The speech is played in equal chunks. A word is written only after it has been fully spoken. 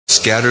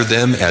scatter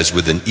them as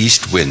with an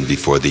east wind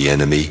before the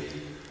enemy.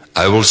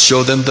 I will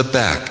show them the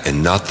back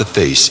and not the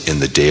face in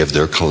the day of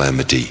their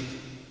calamity.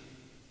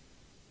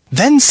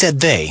 Then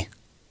said they,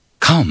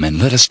 Come, and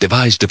let us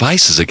devise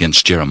devices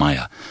against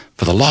Jeremiah.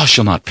 For the law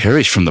shall not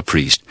perish from the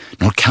priest,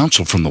 nor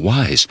counsel from the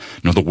wise,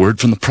 nor the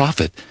word from the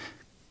prophet.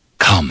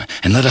 Come,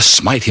 and let us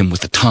smite him with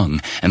the tongue,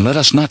 and let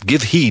us not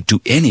give heed to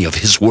any of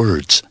his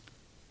words.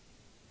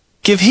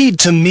 Give heed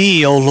to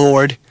me, O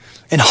Lord,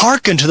 and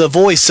hearken to the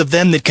voice of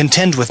them that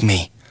contend with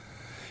me.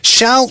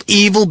 Shall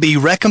evil be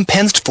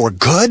recompensed for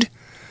good?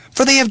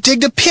 For they have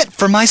digged a pit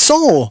for my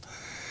soul.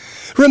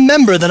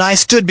 Remember that I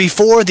stood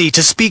before thee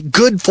to speak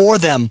good for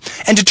them,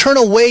 and to turn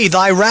away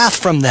thy wrath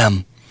from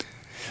them.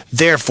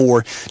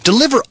 Therefore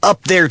deliver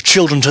up their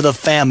children to the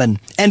famine,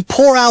 and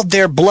pour out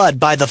their blood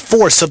by the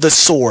force of the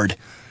sword.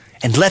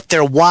 And let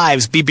their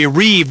wives be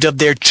bereaved of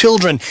their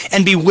children,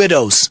 and be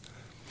widows.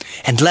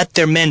 And let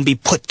their men be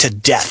put to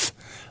death.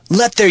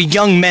 Let their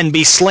young men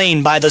be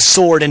slain by the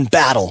sword in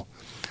battle.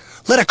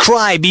 Let a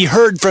cry be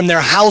heard from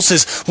their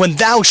houses when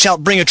thou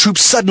shalt bring a troop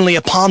suddenly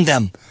upon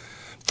them.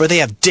 For they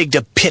have digged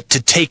a pit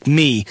to take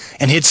me,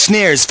 and hid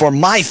snares for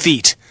my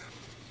feet.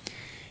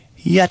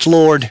 Yet,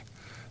 Lord,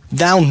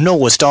 thou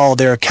knowest all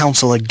their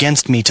counsel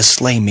against me to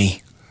slay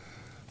me.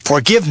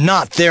 Forgive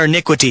not their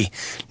iniquity,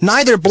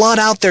 neither blot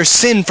out their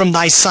sin from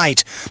thy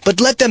sight,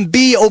 but let them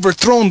be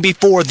overthrown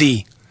before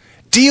thee.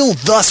 Deal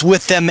thus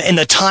with them in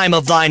the time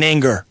of thine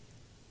anger.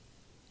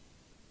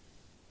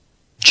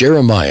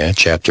 Jeremiah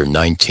chapter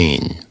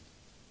 19.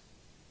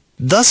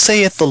 Thus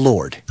saith the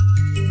Lord,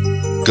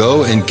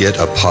 Go and get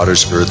a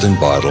potter's earthen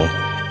bottle,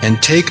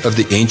 and take of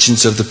the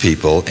ancients of the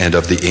people and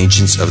of the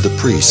ancients of the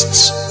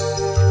priests,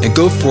 and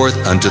go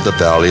forth unto the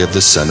valley of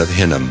the son of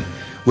Hinnom,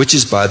 which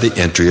is by the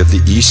entry of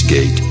the east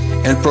gate,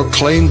 and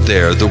proclaim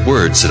there the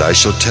words that I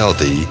shall tell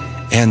thee,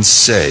 and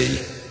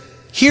say,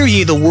 Hear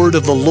ye the word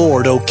of the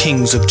Lord, O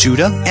kings of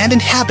Judah, and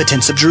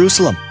inhabitants of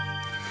Jerusalem.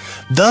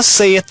 Thus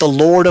saith the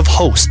Lord of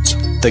hosts,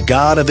 the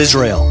God of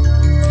Israel,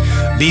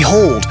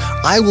 Behold,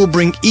 I will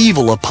bring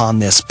evil upon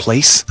this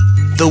place,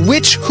 the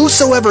which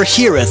whosoever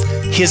heareth,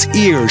 his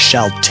ears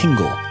shall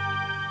tingle.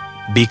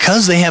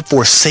 Because they have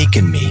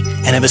forsaken me,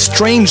 and have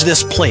estranged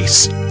this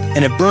place,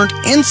 and have burnt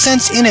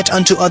incense in it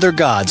unto other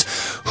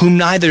gods, whom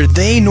neither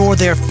they nor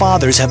their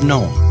fathers have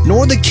known,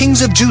 nor the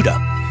kings of Judah,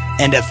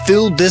 and have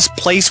filled this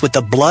place with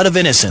the blood of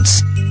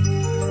innocents.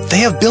 They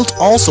have built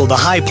also the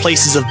high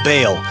places of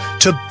Baal,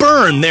 to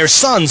burn their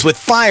sons with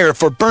fire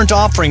for burnt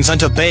offerings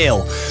unto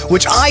Baal,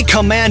 which I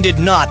commanded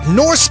not,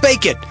 nor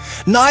spake it,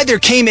 neither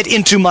came it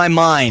into my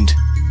mind.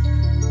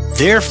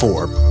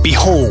 Therefore,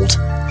 behold,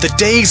 the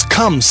days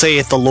come,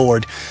 saith the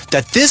Lord,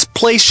 that this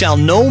place shall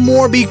no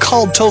more be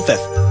called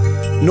Topheth,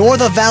 nor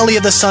the valley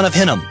of the son of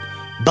Hinnom,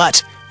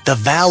 but the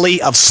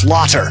valley of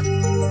slaughter.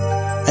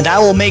 And I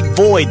will make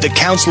void the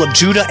counsel of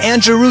Judah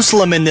and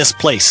Jerusalem in this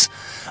place,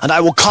 and I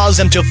will cause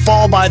them to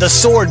fall by the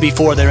sword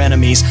before their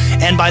enemies,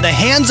 and by the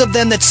hands of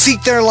them that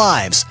seek their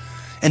lives.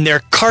 And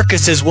their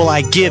carcasses will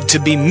I give to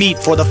be meat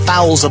for the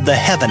fowls of the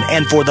heaven,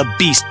 and for the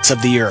beasts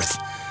of the earth.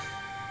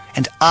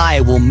 And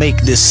I will make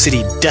this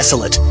city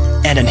desolate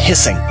and an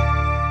hissing.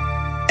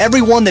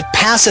 Every one that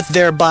passeth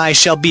thereby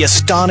shall be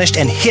astonished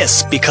and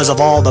hiss because of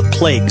all the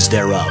plagues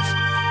thereof.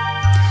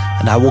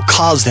 And I will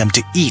cause them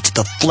to eat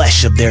the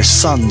flesh of their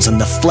sons and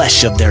the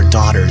flesh of their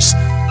daughters.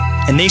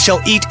 And they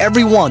shall eat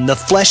every one the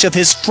flesh of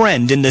his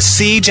friend in the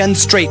siege and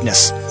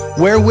straitness,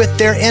 wherewith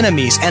their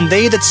enemies and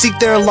they that seek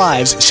their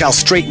lives shall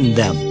straiten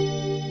them.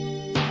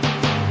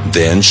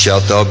 Then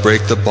shalt thou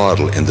break the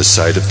bottle in the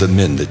sight of the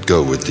men that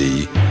go with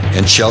thee,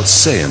 and shalt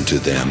say unto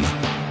them,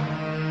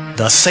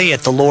 Thus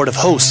saith the Lord of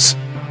hosts,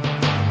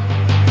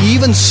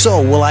 Even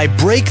so will I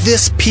break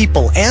this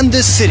people and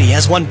this city,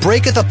 as one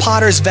breaketh a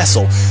potter's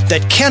vessel,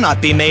 that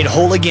cannot be made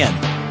whole again.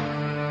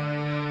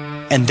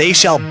 And they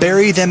shall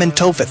bury them in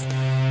Topheth,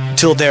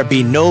 till there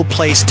be no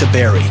place to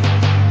bury.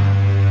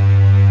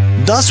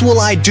 Thus will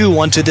I do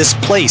unto this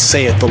place,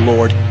 saith the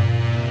Lord,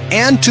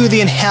 and to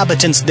the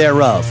inhabitants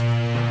thereof,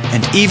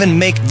 and even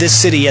make this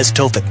city as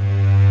Topheth.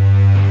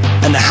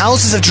 And the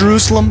houses of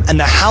Jerusalem and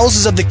the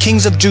houses of the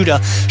kings of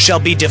Judah shall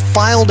be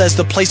defiled as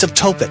the place of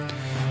Topheth,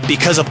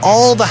 because of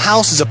all the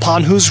houses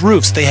upon whose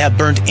roofs they have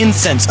burnt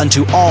incense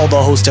unto all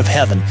the host of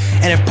heaven,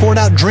 and have poured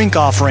out drink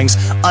offerings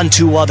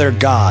unto other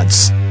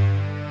gods.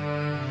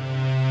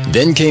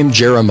 Then came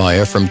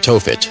Jeremiah from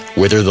Tophet,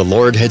 whither the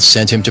Lord had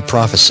sent him to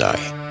prophesy.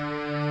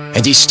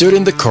 And he stood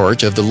in the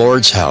court of the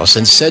Lord's house,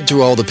 and said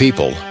to all the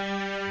people,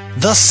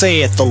 Thus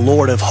saith the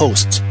Lord of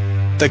hosts,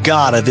 the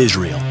God of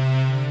Israel,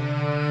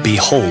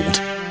 Behold,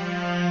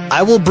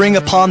 I will bring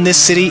upon this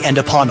city and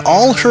upon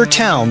all her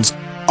towns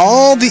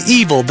all the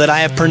evil that I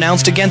have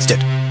pronounced against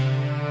it,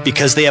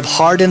 because they have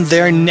hardened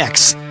their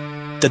necks,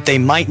 that they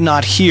might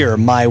not hear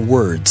my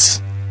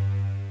words.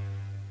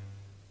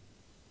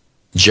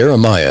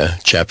 Jeremiah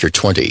chapter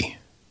 20.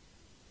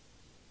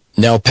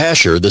 Now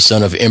Pashur the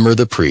son of Immer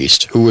the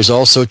priest, who was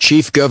also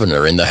chief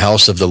governor in the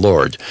house of the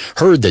Lord,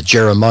 heard that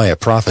Jeremiah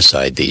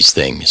prophesied these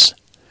things.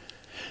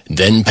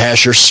 Then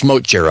Pashur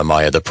smote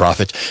Jeremiah the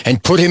prophet,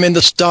 and put him in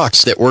the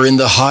stocks that were in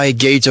the high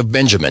gate of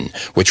Benjamin,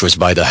 which was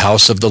by the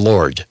house of the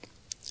Lord.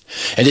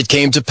 And it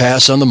came to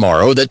pass on the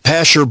morrow that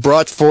Pashur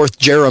brought forth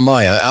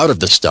Jeremiah out of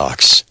the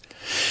stocks.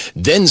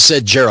 Then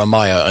said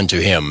Jeremiah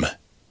unto him,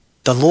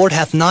 The Lord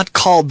hath not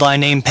called thy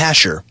name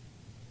Pashur,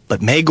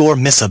 but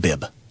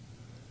Magor-Missabib.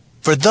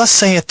 For thus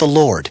saith the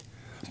Lord,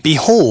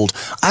 Behold,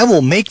 I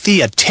will make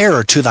thee a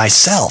terror to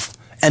thyself,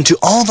 and to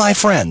all thy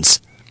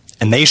friends,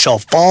 and they shall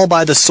fall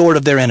by the sword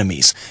of their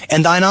enemies,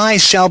 and thine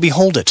eyes shall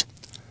behold it.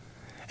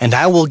 And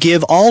I will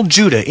give all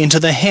Judah into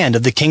the hand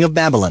of the king of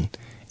Babylon,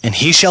 and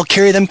he shall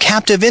carry them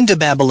captive into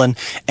Babylon,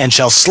 and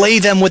shall slay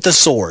them with the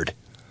sword.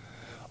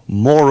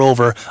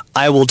 Moreover,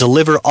 I will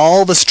deliver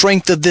all the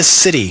strength of this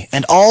city,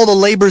 and all the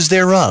labors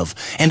thereof,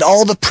 and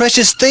all the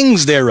precious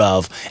things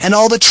thereof, and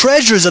all the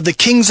treasures of the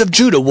kings of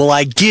Judah will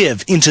I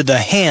give into the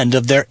hand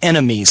of their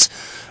enemies,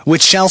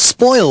 which shall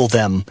spoil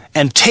them,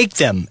 and take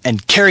them,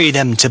 and carry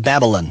them to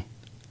Babylon.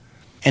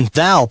 And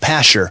thou,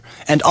 Pashur,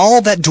 and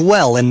all that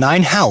dwell in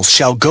thine house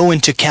shall go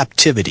into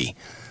captivity.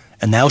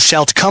 And thou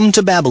shalt come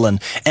to Babylon,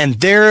 and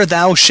there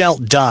thou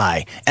shalt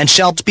die, and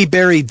shalt be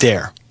buried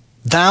there,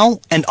 thou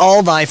and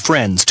all thy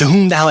friends to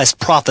whom thou hast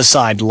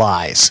prophesied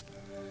lies.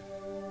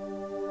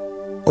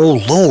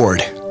 O Lord,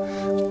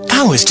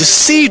 thou hast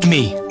deceived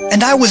me,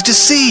 and I was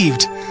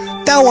deceived.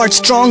 Thou art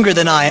stronger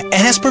than I, and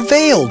hast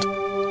prevailed.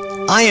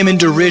 I am in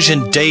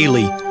derision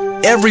daily.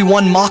 Every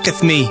one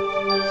mocketh me.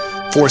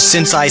 For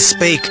since I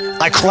spake,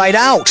 I cried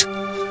out.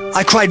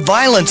 I cried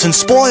violence and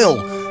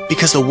spoil,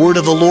 because the word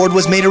of the Lord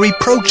was made a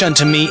reproach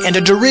unto me, and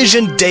a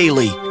derision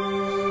daily.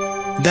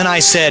 Then I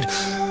said,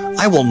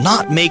 I will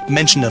not make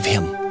mention of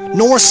him,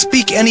 nor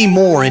speak any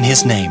more in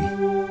his name.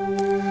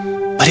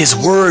 But his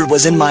word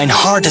was in mine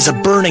heart as a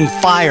burning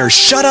fire,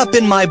 shut up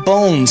in my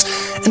bones,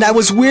 and I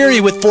was weary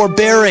with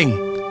forbearing,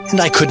 and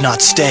I could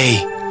not stay.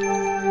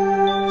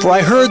 For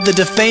I heard the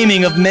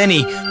defaming of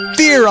many,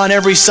 fear on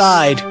every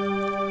side.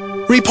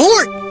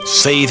 Report,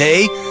 say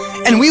they,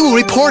 and we will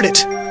report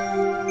it.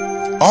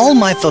 All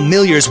my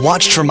familiars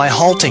watched for my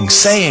halting,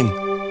 saying,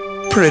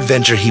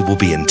 Peradventure he will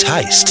be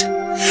enticed,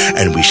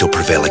 and we shall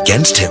prevail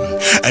against him,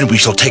 and we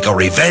shall take our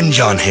revenge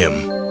on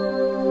him.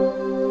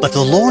 But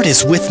the Lord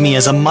is with me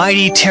as a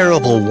mighty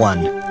terrible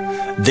one.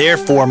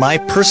 Therefore my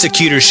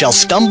persecutors shall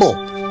stumble,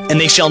 and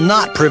they shall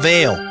not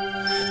prevail.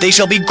 They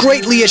shall be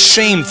greatly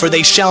ashamed, for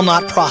they shall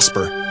not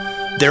prosper.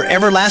 Their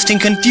everlasting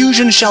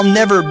confusion shall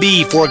never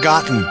be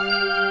forgotten.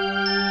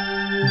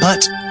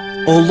 But,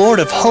 O Lord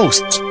of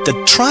hosts,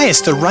 that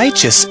triest the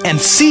righteous, and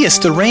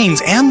seest the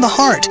reins and the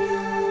heart,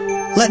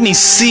 let me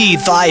see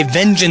thy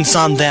vengeance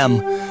on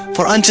them,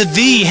 for unto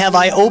thee have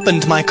I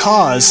opened my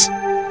cause.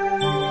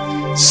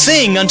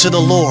 Sing unto the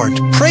Lord,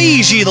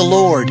 praise ye the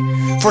Lord,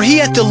 for he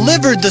hath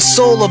delivered the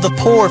soul of the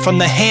poor from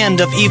the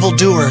hand of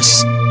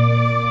evildoers.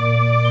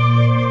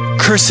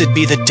 Cursed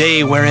be the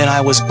day wherein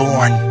I was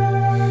born.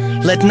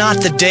 Let not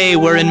the day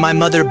wherein my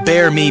mother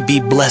bare me be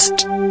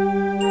blessed.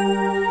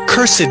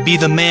 Cursed be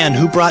the man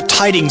who brought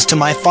tidings to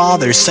my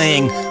father,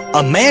 saying,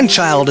 A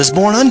man-child is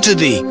born unto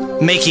thee,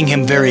 making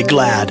him very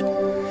glad.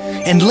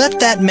 And let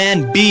that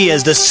man be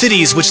as the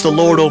cities which the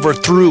Lord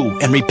overthrew,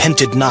 and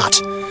repented not.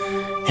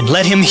 And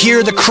let him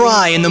hear the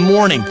cry in the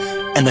morning,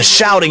 and the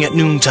shouting at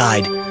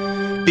noontide.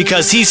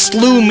 Because he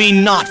slew me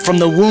not from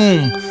the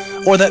womb,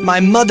 or that my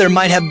mother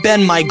might have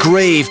been my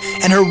grave,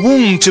 and her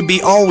womb to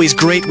be always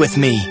great with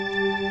me.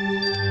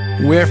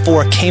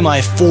 Wherefore came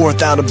I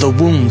forth out of the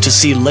womb to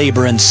see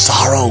labor and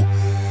sorrow,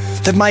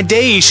 that my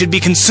days should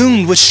be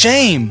consumed with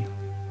shame.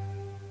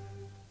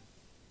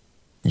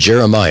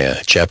 Jeremiah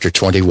chapter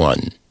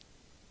 21.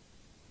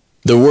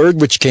 The word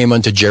which came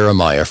unto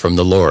Jeremiah from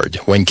the Lord,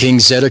 when King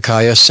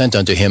Zedekiah sent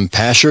unto him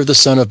Pashur the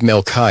son of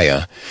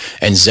Melchiah,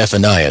 and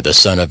Zephaniah the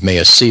son of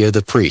Maaseiah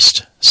the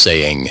priest,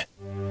 saying,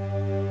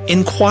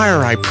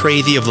 Inquire, I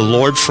pray thee, of the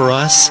Lord for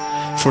us,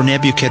 for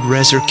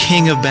Nebuchadrezzar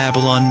king of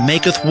Babylon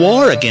maketh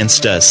war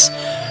against us.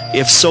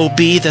 If so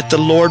be that the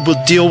Lord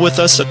will deal with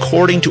us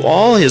according to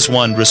all his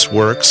wondrous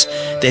works,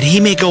 that he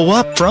may go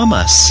up from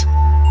us.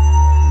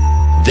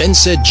 Then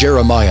said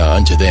Jeremiah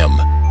unto them,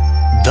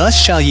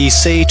 Thus shall ye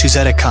say to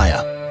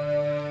Zedekiah,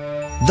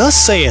 Thus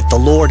saith the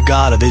Lord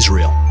God of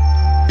Israel,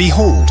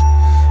 Behold,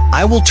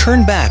 I will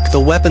turn back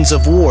the weapons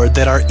of war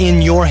that are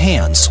in your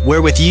hands,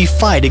 wherewith ye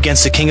fight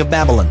against the king of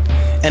Babylon,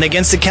 and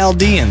against the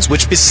Chaldeans,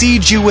 which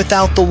besiege you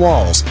without the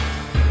walls,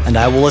 and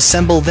I will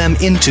assemble them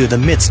into the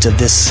midst of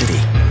this city.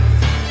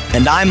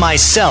 And I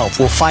myself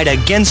will fight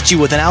against you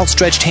with an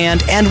outstretched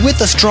hand and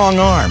with a strong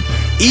arm,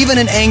 even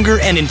in anger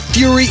and in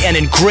fury and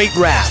in great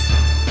wrath.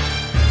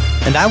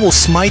 And I will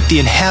smite the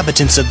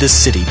inhabitants of this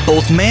city,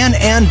 both man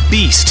and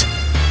beast.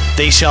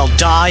 They shall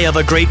die of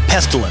a great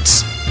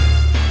pestilence.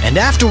 And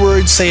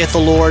afterward, saith the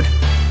Lord,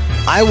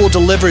 I will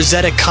deliver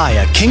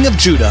Zedekiah, king of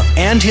Judah,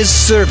 and his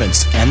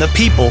servants, and the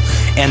people,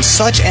 and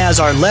such as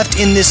are left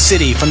in this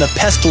city, from the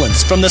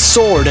pestilence, from the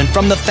sword, and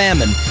from the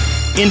famine,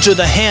 into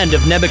the hand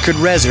of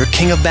Nebuchadrezzar,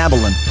 king of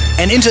Babylon,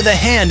 and into the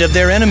hand of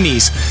their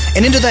enemies,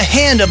 and into the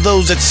hand of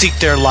those that seek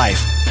their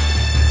life.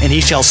 and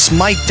he shall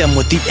smite them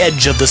with the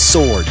edge of the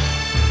sword.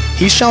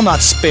 He shall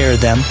not spare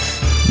them,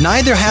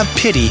 neither have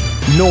pity,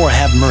 nor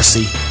have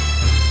mercy.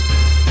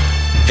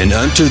 And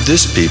unto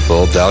this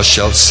people thou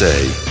shalt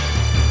say,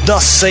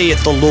 Thus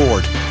saith the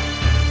Lord,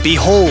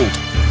 Behold,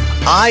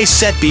 I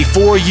set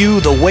before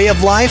you the way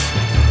of life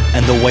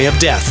and the way of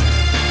death.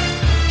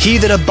 He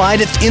that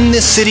abideth in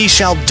this city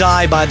shall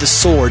die by the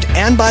sword,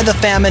 and by the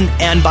famine,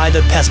 and by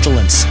the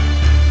pestilence.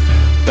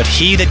 But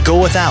he that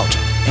goeth out,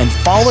 and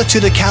falleth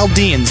to the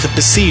Chaldeans that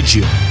besiege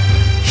you,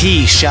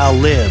 he shall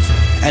live,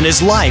 and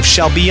his life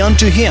shall be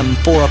unto him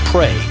for a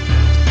prey.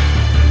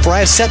 For I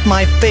have set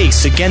my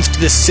face against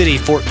this city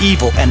for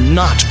evil, and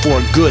not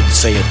for good,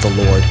 saith the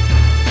Lord.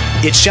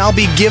 It shall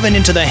be given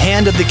into the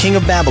hand of the king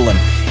of Babylon,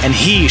 and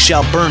he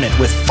shall burn it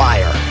with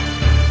fire.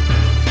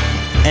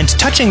 And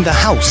touching the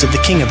house of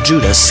the king of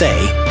Judah, say,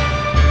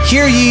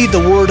 Hear ye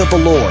the word of the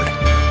Lord.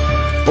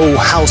 O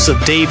house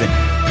of David,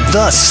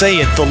 thus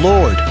saith the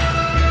Lord,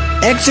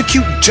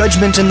 Execute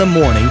judgment in the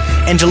morning,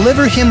 and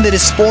deliver him that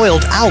is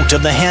spoiled out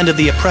of the hand of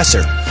the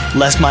oppressor,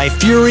 lest my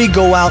fury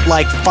go out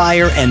like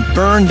fire, and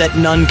burn that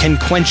none can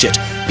quench it,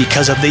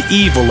 because of the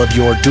evil of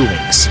your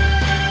doings.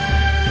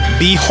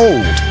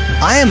 Behold,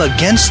 I am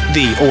against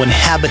thee, O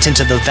inhabitant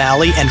of the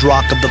valley and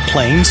rock of the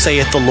plain,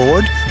 saith the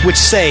Lord, which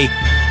say,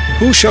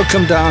 Who shall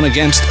come down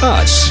against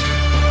us?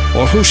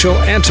 Or who shall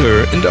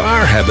enter into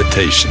our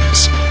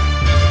habitations?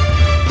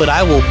 But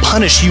I will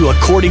punish you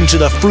according to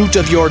the fruit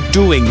of your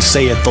doings,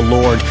 saith the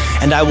Lord,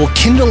 and I will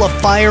kindle a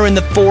fire in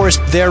the forest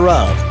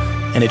thereof,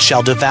 and it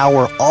shall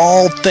devour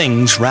all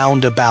things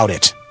round about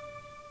it.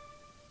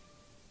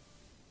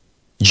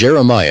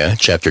 Jeremiah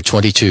chapter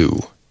 22.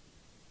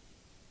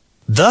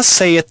 Thus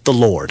saith the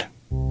Lord,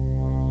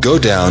 Go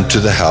down to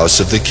the house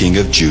of the king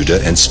of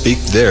Judah, and speak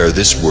there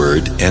this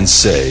word, and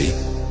say,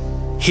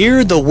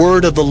 Hear the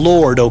word of the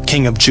Lord, O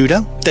king of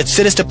Judah, that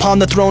sittest upon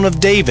the throne of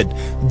David,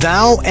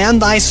 thou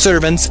and thy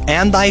servants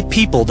and thy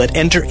people that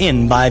enter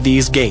in by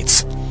these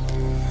gates.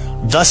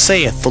 Thus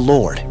saith the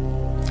Lord,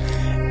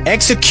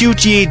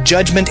 Execute ye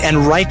judgment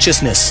and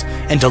righteousness,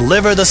 and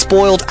deliver the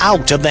spoiled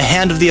out of the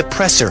hand of the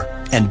oppressor,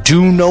 and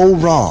do no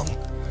wrong.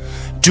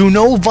 Do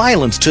no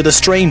violence to the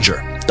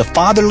stranger, the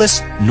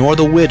fatherless, nor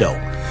the widow,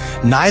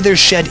 neither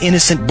shed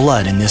innocent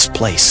blood in this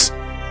place.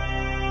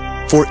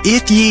 For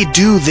if ye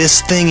do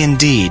this thing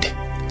indeed,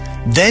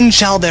 then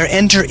shall there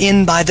enter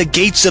in by the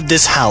gates of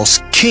this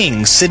house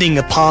kings sitting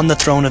upon the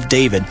throne of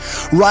David,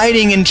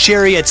 riding in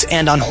chariots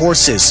and on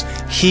horses,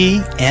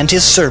 he and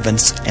his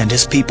servants and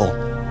his people.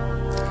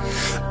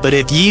 But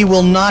if ye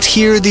will not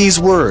hear these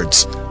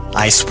words,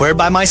 I swear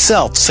by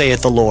myself,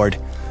 saith the Lord,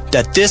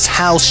 that this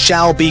house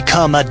shall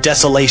become a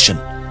desolation.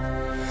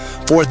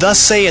 For thus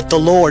saith the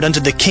Lord unto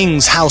the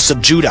king's house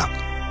of Judah,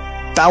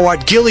 Thou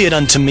art Gilead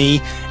unto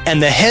me,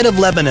 and the head of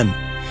Lebanon.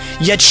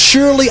 Yet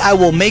surely I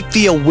will make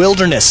thee a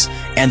wilderness,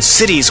 and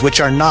cities which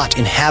are not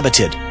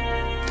inhabited.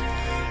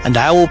 And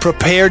I will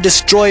prepare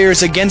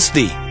destroyers against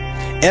thee,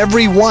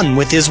 every one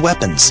with his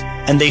weapons,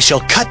 and they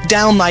shall cut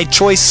down thy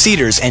choice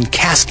cedars, and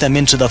cast them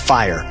into the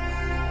fire.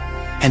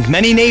 And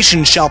many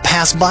nations shall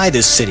pass by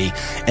this city,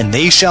 and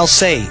they shall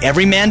say,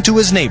 every man to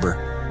his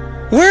neighbor,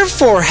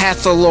 Wherefore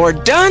hath the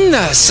Lord done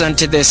thus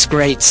unto this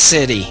great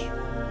city?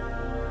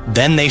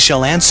 Then they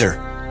shall answer,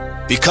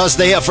 Because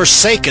they have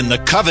forsaken the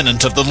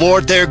covenant of the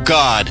Lord their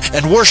God,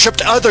 and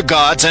worshipped other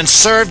gods, and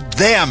served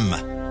them.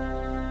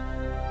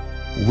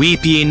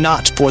 Weep ye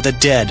not for the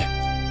dead,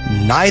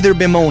 neither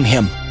bemoan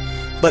him,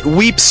 but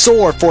weep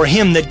sore for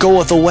him that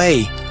goeth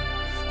away,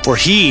 for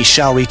he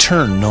shall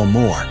return no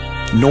more,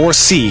 nor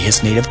see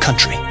his native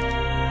country.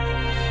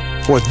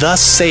 For thus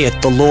saith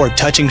the Lord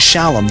touching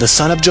Shallum the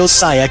son of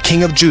Josiah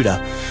king of Judah,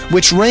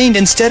 which reigned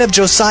instead of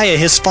Josiah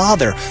his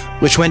father,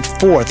 which went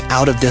forth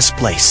out of this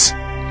place.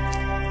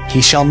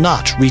 He shall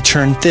not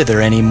return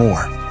thither any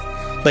more,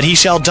 but he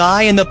shall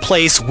die in the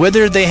place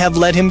whither they have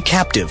led him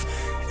captive,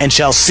 and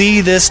shall see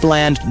this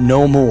land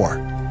no more.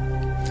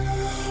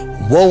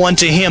 Woe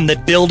unto him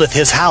that buildeth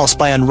his house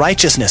by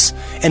unrighteousness,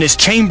 and his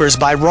chambers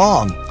by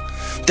wrong,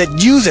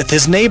 that useth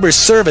his neighbor's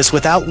service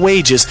without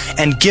wages,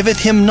 and giveth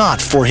him not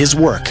for his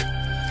work,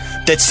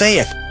 that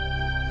saith,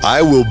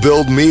 I will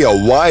build me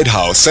a wide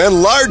house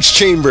and large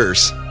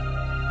chambers,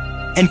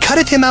 and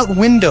cutteth him out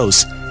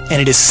windows,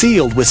 and it is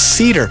sealed with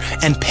cedar,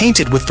 and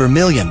painted with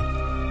vermilion.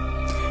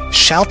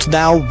 Shalt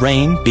thou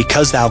reign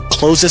because thou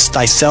closest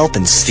thyself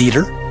in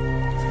cedar?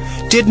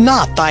 Did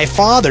not thy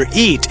father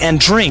eat and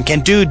drink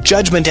and do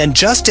judgment and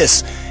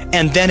justice,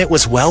 and then it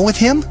was well with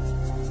him?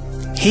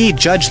 He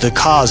judged the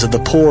cause of the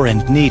poor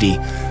and needy,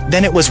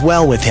 then it was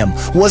well with him.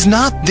 Was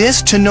not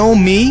this to know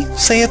me,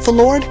 saith the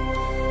Lord?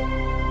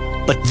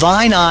 But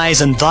thine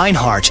eyes and thine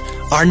heart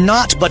are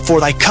not but for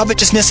thy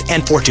covetousness,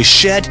 and for to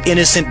shed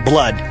innocent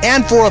blood,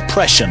 and for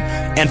oppression,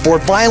 and for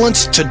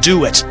violence to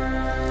do it.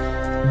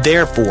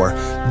 Therefore,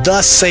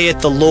 thus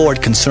saith the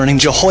Lord concerning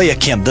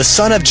Jehoiakim, the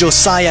son of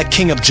Josiah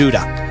king of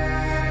Judah,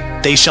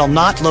 They shall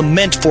not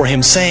lament for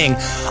him, saying,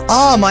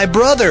 Ah, my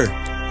brother,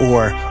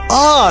 or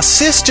Ah,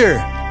 sister.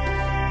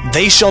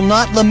 They shall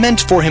not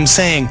lament for him,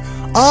 saying,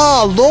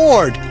 Ah,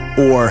 Lord,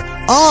 or,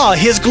 "Ah,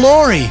 his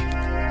glory!"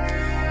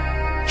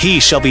 He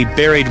shall be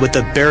buried with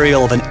the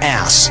burial of an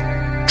ass,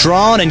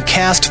 drawn and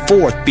cast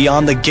forth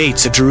beyond the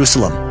gates of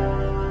Jerusalem.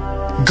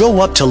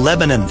 Go up to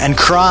Lebanon and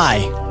cry,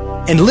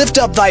 and lift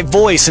up thy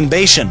voice in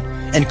Bashan,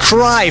 and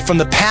cry from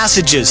the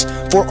passages,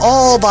 for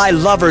all thy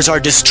lovers are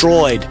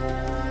destroyed.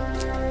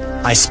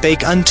 I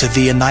spake unto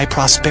thee in thy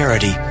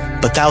prosperity,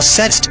 but thou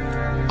saidst,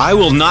 I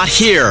will not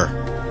hear.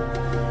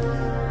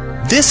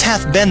 This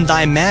hath been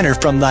thy manner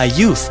from thy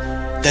youth,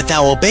 that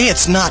thou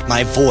obeyedst not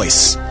my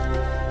voice.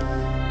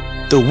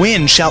 The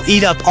wind shall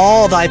eat up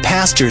all thy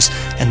pastures,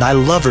 and thy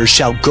lovers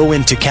shall go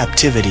into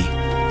captivity.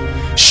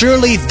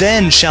 Surely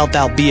then shalt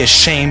thou be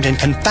ashamed and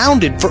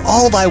confounded for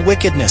all thy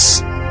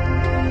wickedness.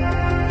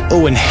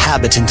 O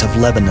inhabitant of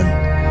Lebanon,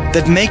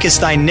 that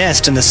makest thy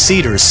nest in the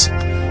cedars,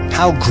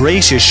 how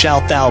gracious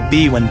shalt thou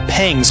be when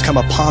pangs come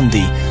upon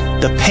thee,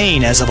 the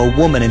pain as of a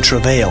woman in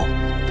travail.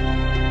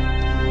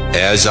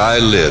 As I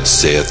live,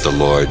 saith the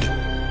Lord,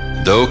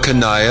 though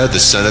Coniah the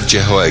son of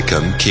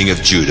Jehoiakim, king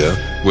of Judah,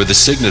 were the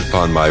signet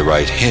upon my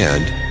right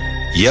hand,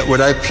 yet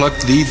would I pluck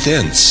thee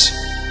thence.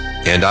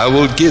 And I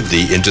will give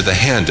thee into the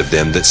hand of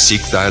them that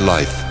seek thy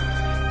life,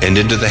 and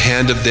into the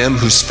hand of them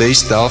whose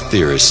face thou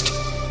fearest,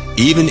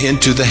 even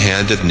into the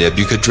hand of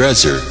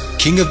Nebuchadrezzar,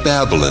 king of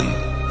Babylon,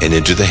 and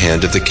into the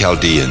hand of the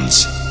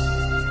Chaldeans.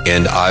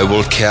 And I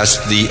will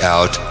cast thee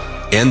out,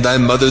 and thy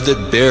mother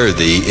that bare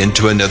thee,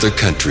 into another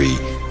country,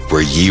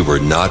 where ye were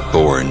not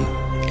born,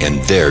 and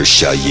there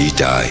shall ye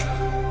die.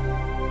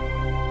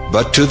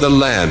 But to the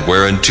land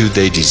whereunto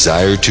they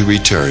desire to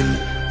return,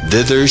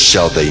 thither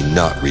shall they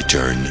not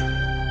return.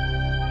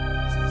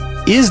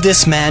 Is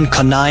this man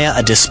Coniah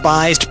a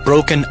despised,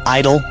 broken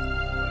idol?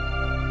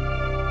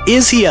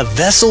 Is he a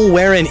vessel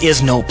wherein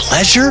is no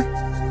pleasure?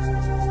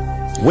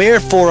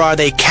 Wherefore are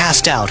they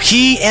cast out,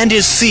 he and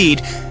his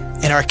seed,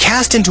 and are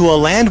cast into a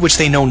land which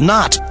they know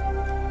not?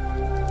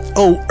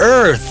 O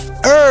earth,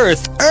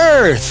 earth,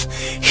 earth,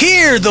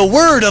 hear the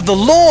word of the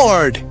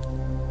Lord.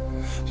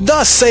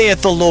 Thus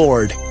saith the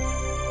Lord,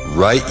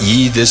 Write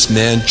ye this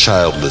man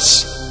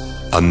childless,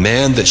 a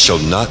man that shall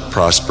not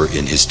prosper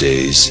in his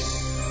days.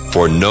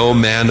 For no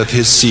man of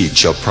his seed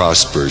shall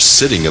prosper,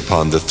 sitting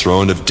upon the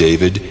throne of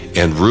David,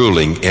 and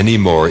ruling any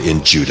more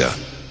in Judah.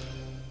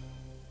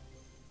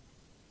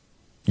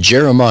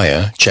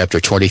 Jeremiah chapter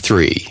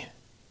 23.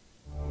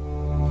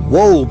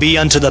 Woe be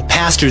unto the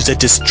pastors that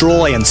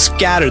destroy and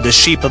scatter the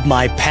sheep of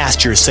my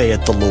pasture,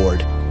 saith the Lord.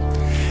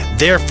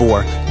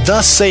 Therefore,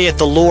 thus saith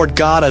the Lord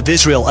God of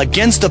Israel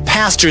against the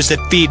pastors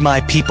that feed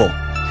my people.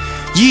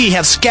 Ye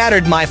have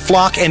scattered my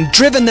flock and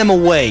driven them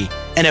away,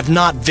 and have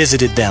not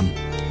visited them.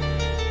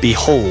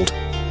 Behold,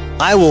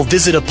 I will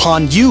visit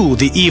upon you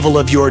the evil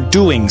of your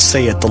doings,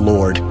 saith the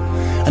Lord.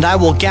 And I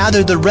will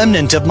gather the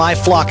remnant of my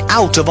flock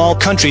out of all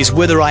countries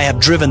whither I have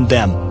driven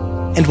them,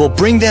 and will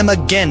bring them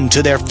again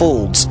to their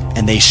folds,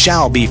 and they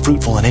shall be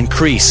fruitful and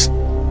increase.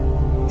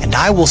 And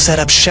I will set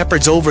up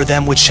shepherds over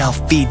them which shall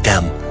feed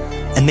them,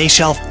 and they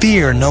shall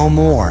fear no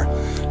more,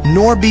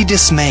 nor be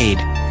dismayed,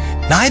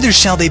 neither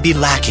shall they be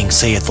lacking,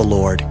 saith the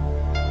Lord.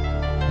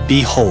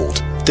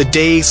 Behold, the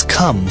days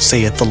come,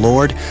 saith the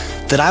Lord,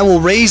 that I will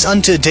raise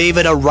unto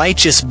David a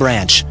righteous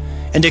branch,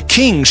 and a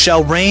king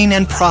shall reign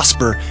and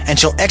prosper, and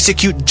shall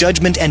execute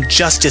judgment and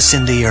justice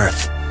in the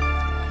earth.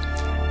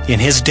 In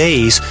his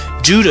days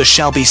Judah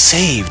shall be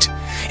saved,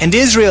 and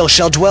Israel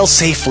shall dwell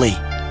safely.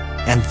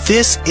 And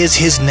this is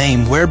his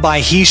name whereby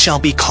he shall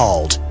be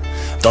called,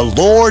 the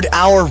Lord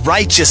our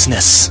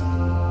righteousness.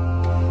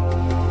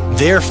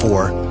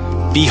 Therefore,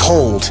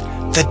 behold,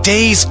 the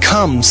days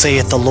come,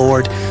 saith the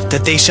Lord,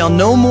 that they shall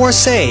no more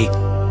say,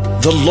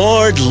 The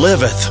Lord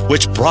liveth,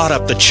 which brought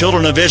up the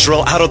children of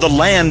Israel out of the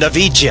land of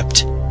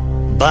Egypt.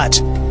 But,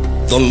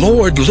 The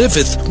Lord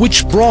liveth,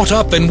 which brought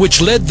up and which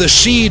led the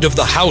seed of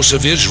the house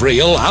of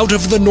Israel out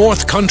of the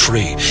north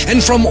country,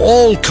 and from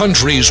all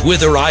countries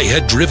whither I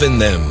had driven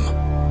them.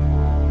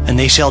 and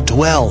they shall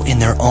dwell in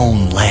their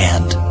own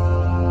land.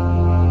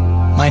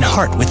 Mine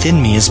heart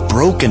within me is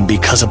broken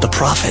because of the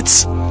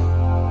prophets.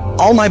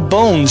 All my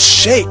bones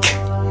shake.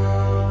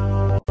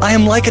 I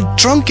am like a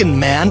drunken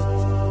man,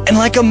 and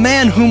like a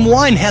man whom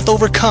wine hath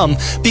overcome,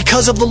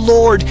 because of the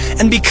Lord,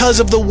 and because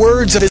of the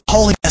words of his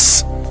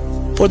holiness.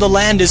 For the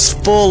land is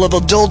full of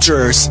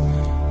adulterers,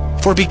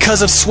 for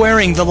because of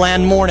swearing the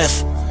land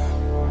mourneth.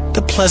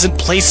 The pleasant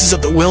places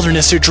of the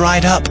wilderness are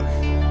dried up,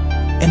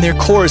 and their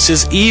course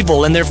is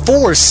evil, and their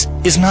force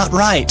is not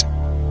right.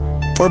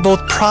 For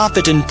both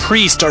prophet and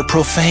priest are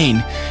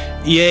profane.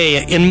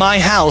 Yea, in my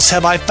house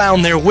have I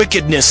found their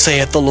wickedness,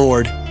 saith the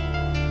Lord.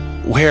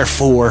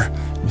 Wherefore,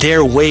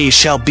 their ways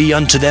shall be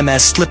unto them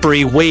as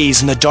slippery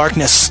ways in the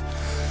darkness.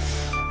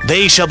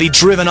 They shall be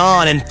driven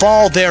on and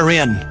fall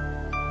therein.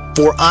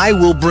 For I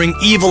will bring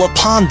evil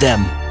upon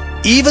them,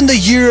 even the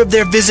year of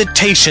their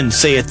visitation,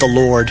 saith the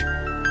Lord.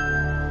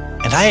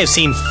 And I have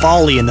seen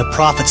folly in the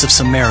prophets of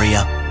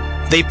Samaria.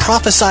 They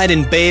prophesied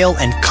in Baal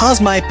and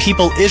caused my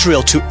people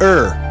Israel to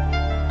err.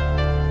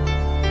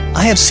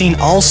 I have seen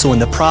also in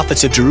the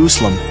prophets of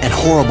Jerusalem an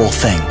horrible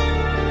thing.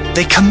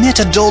 They commit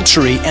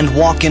adultery and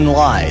walk in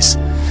lies.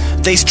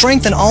 They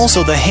strengthen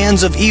also the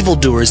hands of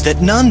evildoers,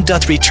 that none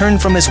doth return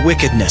from his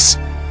wickedness.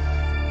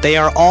 They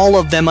are all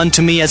of them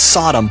unto me as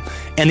Sodom,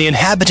 and the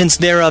inhabitants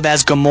thereof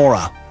as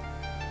Gomorrah.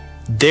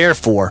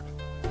 Therefore,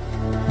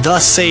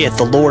 thus saith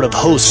the Lord of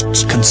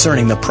hosts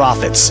concerning the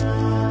prophets,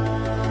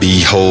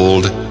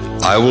 Behold,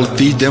 I will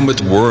feed them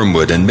with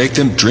wormwood, and make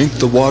them drink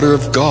the water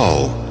of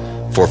gall.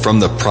 For from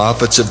the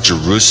prophets of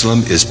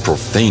Jerusalem is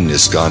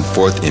profaneness gone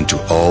forth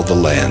into all the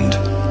land.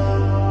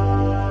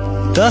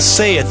 Thus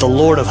saith the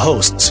Lord of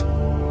hosts,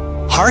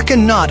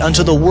 Hearken not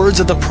unto the words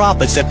of the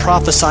prophets that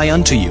prophesy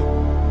unto you.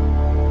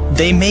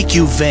 They make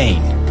you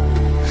vain.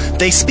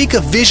 They speak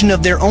a vision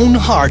of their own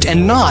heart,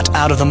 and not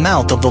out of the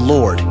mouth of the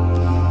Lord.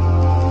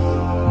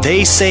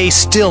 They say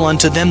still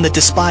unto them that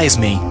despise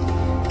me,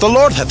 The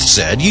Lord hath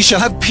said, Ye shall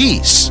have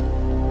peace.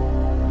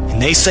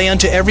 And they say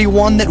unto every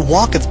one that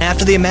walketh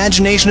after the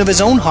imagination of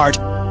his own heart,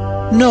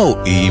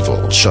 No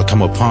evil shall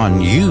come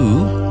upon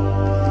you.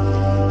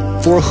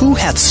 For who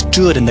hath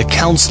stood in the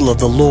counsel of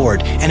the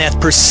Lord, and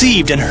hath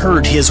perceived and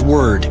heard his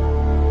word?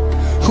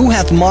 Who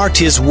hath marked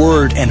his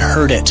word and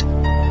heard it?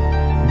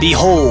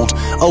 Behold,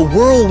 a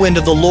whirlwind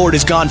of the Lord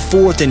is gone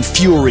forth in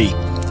fury,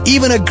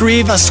 even a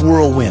grievous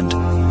whirlwind.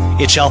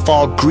 It shall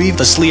fall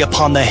grievously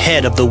upon the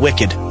head of the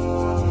wicked.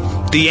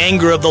 The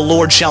anger of the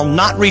Lord shall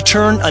not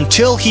return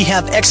until he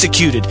have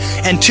executed,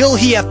 until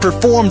he have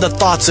performed the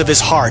thoughts of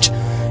his heart.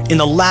 In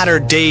the latter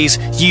days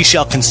ye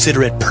shall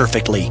consider it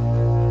perfectly.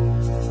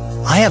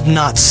 I have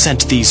not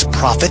sent these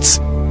prophets,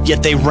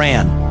 yet they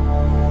ran.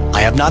 I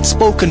have not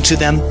spoken to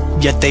them,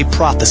 yet they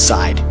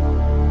prophesied.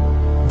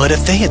 But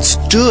if they had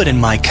stood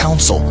in my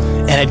counsel,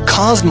 and had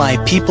caused my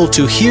people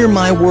to hear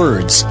my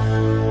words,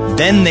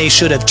 then they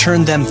should have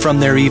turned them from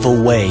their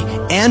evil way,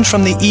 and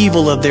from the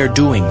evil of their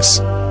doings.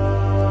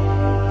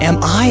 Am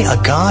I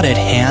a God at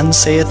hand,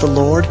 saith the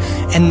Lord,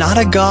 and not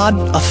a God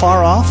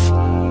afar off?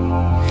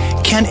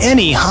 Can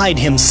any hide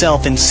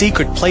himself in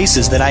secret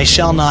places that I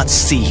shall not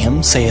see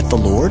him, saith the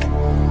Lord?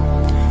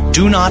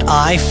 Do not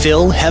I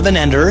fill heaven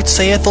and earth,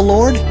 saith the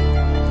Lord?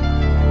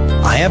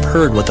 I have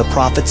heard what the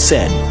prophets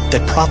said,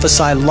 that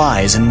prophesy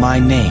lies in my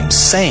name,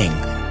 saying,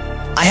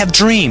 I have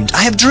dreamed,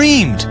 I have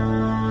dreamed.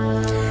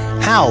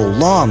 How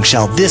long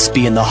shall this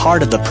be in the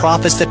heart of the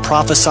prophets that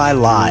prophesy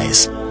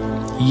lies?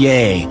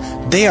 Yea,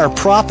 they are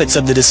prophets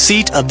of the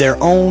deceit of their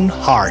own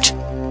heart,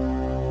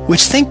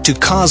 which think to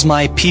cause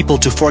my people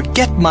to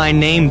forget my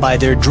name by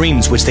their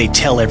dreams which they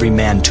tell every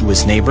man to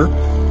his neighbor,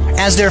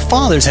 as their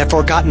fathers have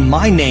forgotten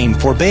my name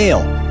for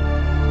Baal.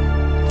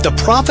 The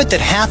prophet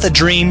that hath a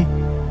dream,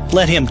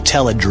 let him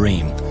tell a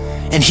dream.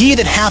 And he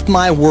that hath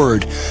my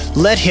word,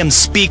 let him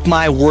speak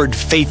my word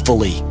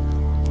faithfully.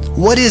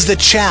 What is the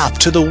chaff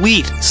to the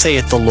wheat,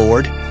 saith the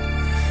Lord?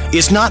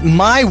 Is not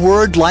my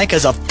word like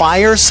as a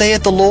fire,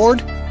 saith the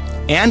Lord,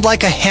 and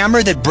like a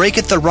hammer that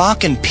breaketh the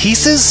rock in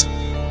pieces?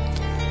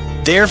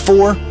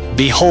 Therefore,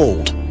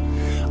 behold,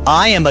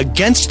 I am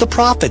against the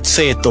prophets,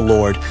 saith the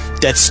Lord,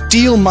 that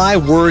steal my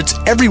words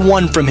every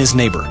one from his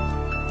neighbor.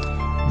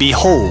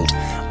 Behold,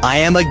 I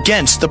am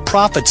against the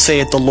prophets,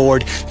 saith the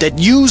Lord, that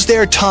use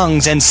their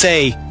tongues and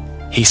say,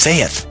 He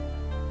saith.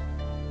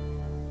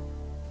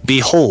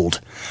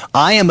 Behold,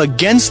 I am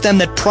against them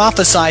that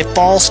prophesy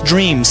false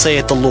dreams,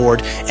 saith the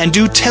Lord, and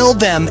do tell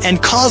them,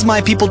 and cause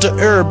my people to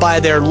err by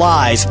their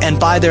lies and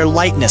by their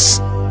lightness.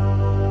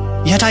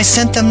 Yet I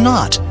sent them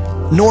not,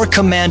 nor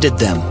commanded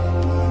them.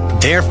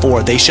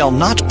 Therefore they shall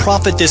not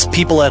profit this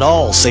people at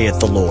all, saith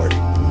the Lord.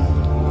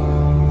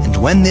 And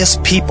when this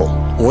people,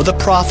 or the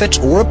prophet,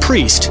 or a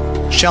priest,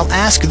 shall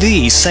ask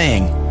thee,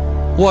 saying,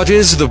 What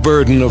is the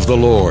burden of the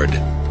Lord?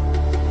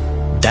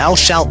 Thou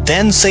shalt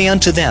then say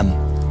unto them,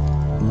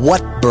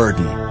 What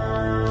burden?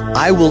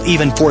 I will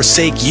even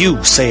forsake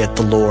you, saith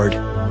the Lord.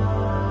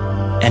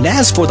 And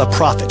as for the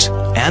prophet,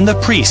 and the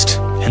priest,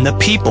 and the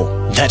people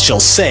that shall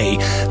say,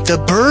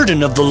 The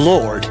burden of the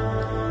Lord,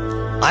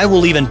 I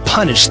will even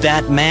punish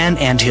that man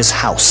and his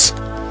house.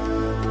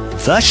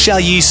 Thus shall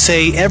ye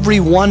say every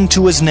one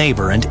to his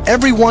neighbor, and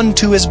every one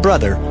to his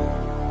brother,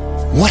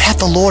 What hath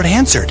the Lord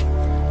answered?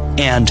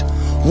 And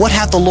what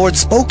hath the Lord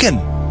spoken?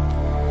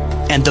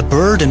 And the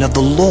burden of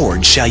the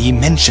Lord shall ye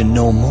mention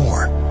no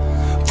more.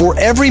 For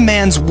every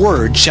man's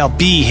word shall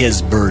be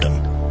his burden.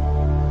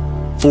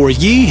 For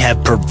ye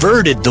have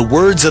perverted the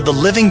words of the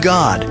living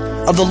God,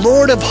 of the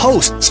Lord of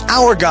hosts,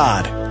 our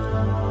God.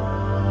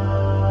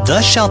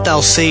 Thus shalt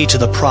thou say to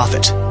the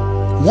prophet,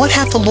 What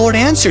hath the Lord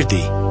answered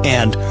thee?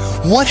 And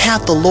what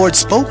hath the Lord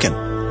spoken?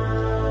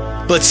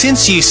 But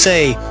since ye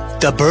say,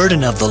 The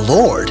burden of the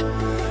Lord,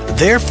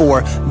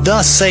 therefore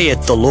thus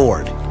saith the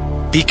Lord,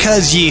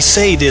 Because ye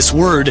say this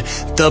word,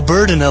 The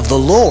burden of the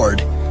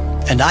Lord,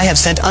 and I have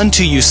sent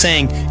unto you,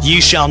 saying,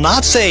 Ye shall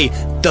not say,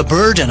 The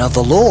burden of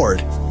the Lord.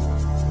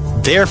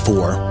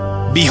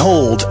 Therefore,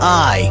 behold,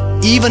 I,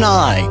 even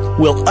I,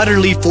 will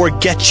utterly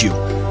forget you,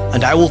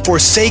 and I will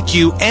forsake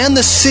you and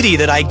the city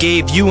that I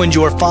gave you and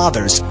your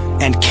fathers,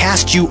 and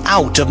cast you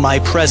out of my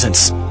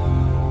presence.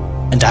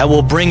 And I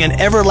will bring an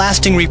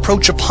everlasting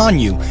reproach upon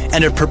you,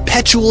 and a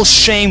perpetual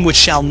shame which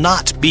shall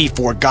not be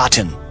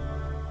forgotten.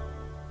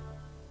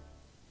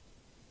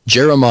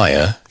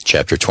 Jeremiah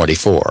chapter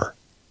 24.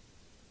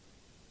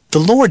 The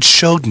Lord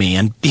showed me,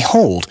 and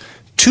behold,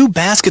 2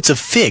 baskets of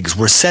figs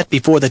were set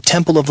before the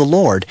temple of the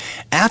Lord,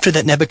 after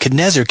that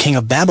Nebuchadnezzar king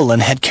of Babylon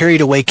had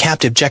carried away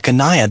captive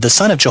Jeconiah the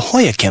son of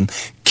Jehoiakim,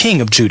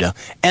 king of Judah,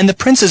 and the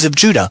princes of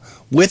Judah,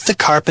 with the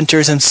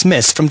carpenters and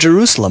smiths from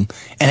Jerusalem,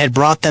 and had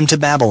brought them to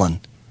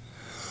Babylon.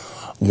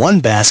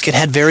 1 basket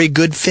had very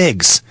good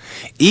figs,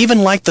 even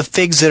like the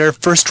figs that are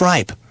first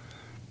ripe.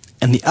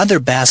 And the other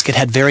basket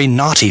had very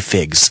naughty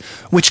figs,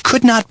 which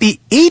could not be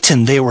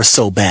eaten, they were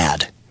so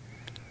bad.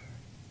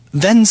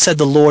 Then said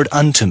the Lord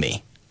unto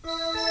me,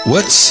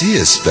 What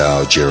seest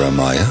thou,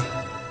 Jeremiah?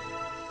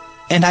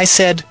 And I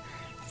said,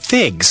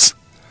 Figs.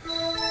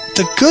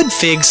 The good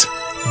figs,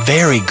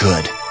 very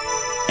good.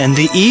 And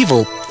the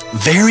evil,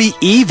 very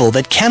evil,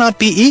 that cannot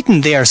be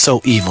eaten, they are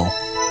so evil.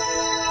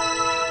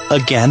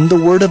 Again the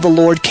word of the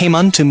Lord came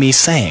unto me,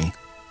 saying,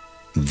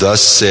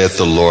 Thus saith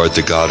the Lord,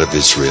 the God of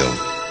Israel,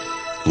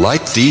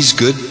 Like these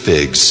good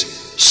figs,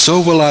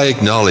 so will I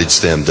acknowledge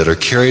them that are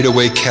carried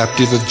away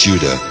captive of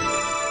Judah,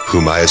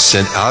 whom I have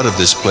sent out of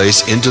this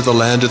place into the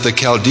land of the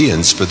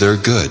Chaldeans for their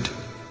good.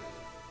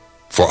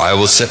 For I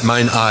will set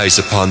mine eyes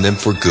upon them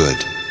for good,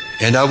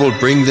 and I will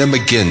bring them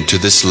again to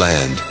this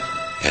land,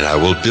 and I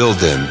will build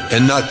them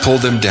and not pull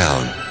them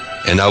down,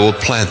 and I will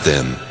plant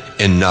them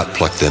and not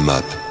pluck them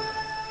up.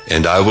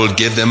 And I will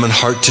give them an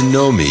heart to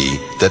know me,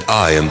 that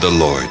I am the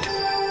Lord.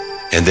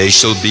 And they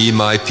shall be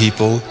my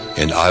people,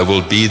 and I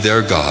will be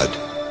their God.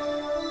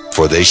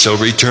 For they shall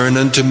return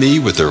unto me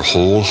with their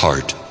whole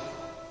heart.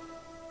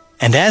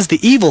 And as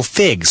the evil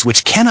figs,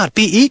 which cannot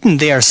be eaten,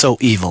 they are so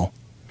evil.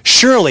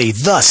 Surely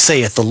thus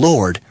saith the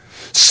Lord,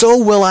 So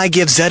will I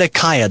give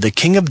Zedekiah the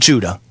king of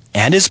Judah,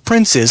 and his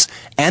princes,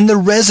 and the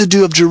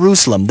residue of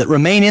Jerusalem that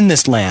remain in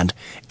this land,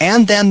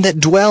 and them that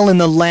dwell in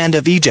the land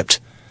of Egypt.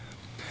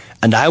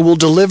 And I will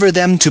deliver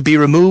them to be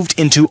removed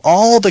into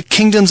all the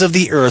kingdoms of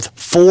the earth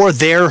for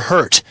their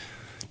hurt,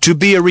 to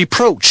be a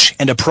reproach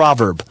and a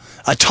proverb,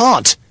 a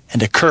taunt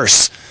and a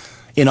curse,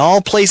 in all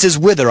places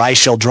whither I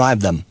shall drive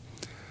them.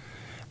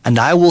 And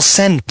I will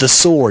send the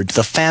sword,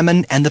 the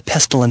famine, and the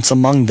pestilence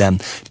among them,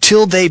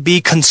 till they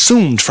be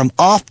consumed from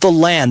off the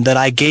land that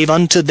I gave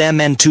unto them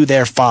and to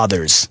their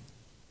fathers.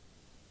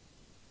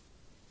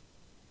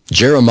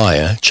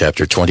 Jeremiah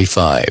chapter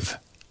 25.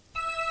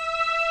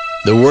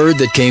 The word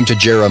that came to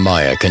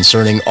Jeremiah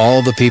concerning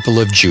all the people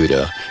of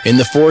Judah in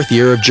the 4th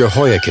year of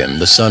Jehoiakim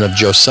the son of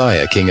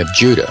Josiah king of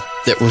Judah,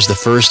 that was the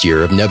 1st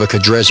year of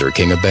Nebuchadrezzar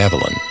king of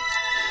Babylon,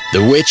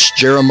 the which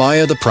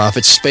Jeremiah the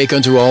prophet spake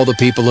unto all the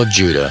people of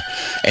Judah,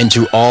 and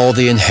to all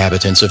the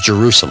inhabitants of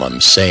Jerusalem,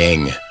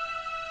 saying,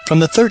 From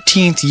the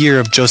 13th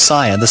year of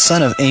Josiah the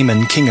son of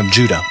Amon king of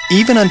Judah,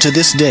 even unto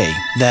this day,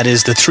 that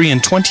is the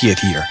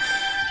 23rd year,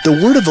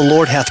 the word of the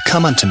Lord hath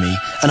come unto me,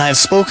 and I have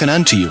spoken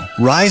unto you,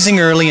 rising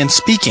early and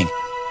speaking,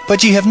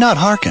 but ye have not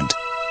hearkened.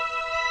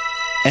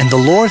 And the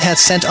Lord hath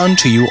sent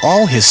unto you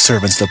all his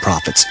servants the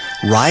prophets,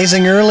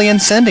 rising early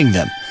and sending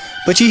them,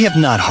 but ye have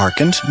not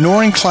hearkened,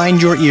 nor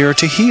inclined your ear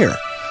to hear.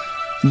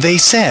 They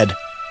said,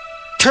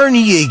 Turn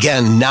ye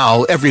again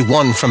now every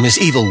one from his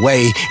evil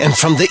way, and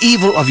from the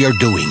evil of your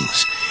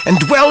doings, and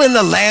dwell in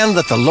the land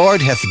that the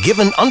Lord hath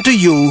given unto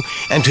you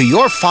and to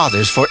your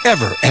fathers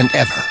forever and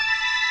ever.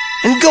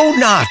 And go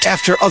not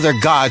after other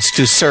gods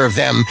to serve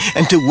them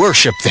and to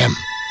worship them.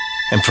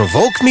 And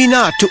provoke me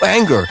not to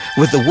anger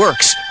with the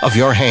works of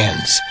your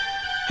hands,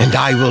 and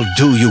I will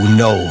do you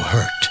no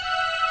hurt.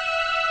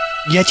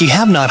 Yet ye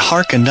have not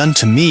hearkened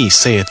unto me,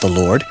 saith the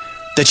Lord,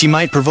 that ye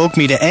might provoke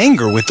me to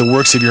anger with the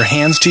works of your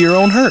hands to your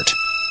own hurt.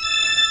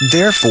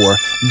 Therefore,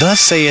 thus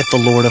saith the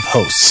Lord of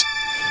hosts,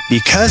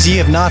 Because ye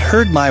have not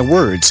heard my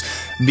words,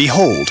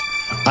 behold,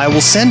 I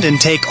will send and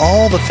take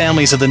all the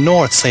families of the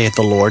north, saith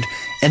the Lord,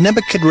 and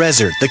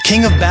Nebuchadrezzar, the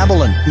king of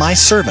Babylon, my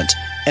servant,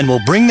 and will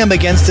bring them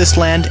against this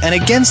land, and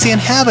against the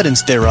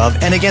inhabitants thereof,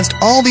 and against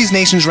all these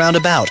nations round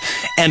about,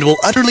 and will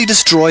utterly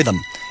destroy them,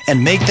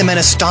 and make them an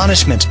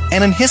astonishment,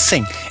 and an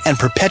hissing, and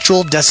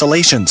perpetual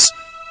desolations.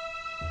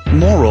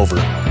 Moreover,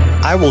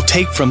 I will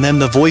take from them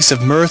the voice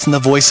of mirth and the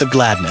voice of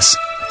gladness,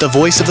 the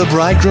voice of the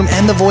bridegroom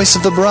and the voice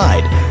of the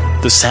bride,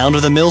 the sound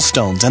of the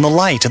millstones and the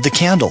light of the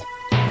candle.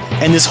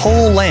 And this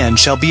whole land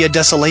shall be a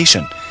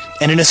desolation,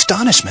 and an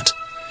astonishment.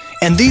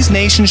 And these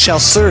nations shall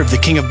serve the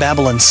king of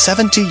Babylon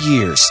 70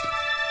 years.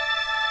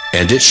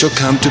 And it shall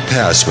come to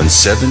pass when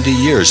 70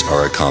 years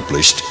are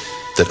accomplished,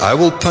 that I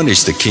will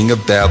punish the king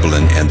of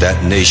Babylon and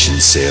that nation,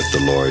 saith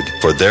the Lord,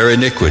 for their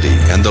iniquity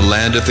and the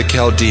land of the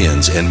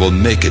Chaldeans, and will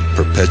make it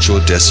perpetual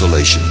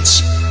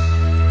desolations.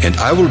 And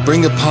I will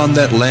bring upon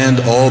that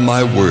land all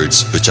my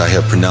words which I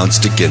have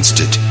pronounced against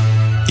it,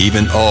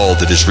 even all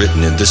that is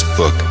written in this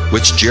book,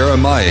 which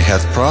Jeremiah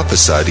hath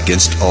prophesied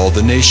against all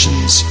the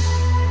nations.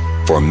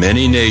 For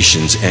many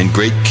nations and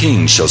great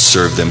kings shall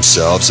serve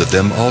themselves of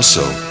them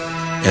also,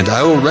 and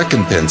I will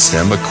recompense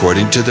them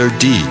according to their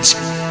deeds,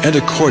 and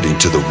according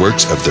to the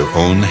works of their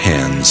own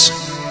hands.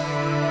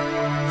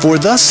 For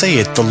thus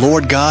saith the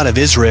Lord God of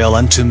Israel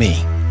unto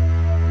me,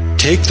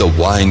 Take the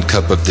wine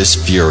cup of this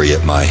fury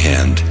at my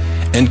hand,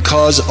 and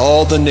cause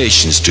all the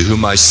nations to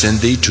whom I send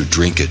thee to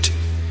drink it.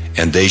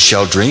 And they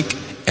shall drink,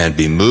 and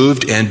be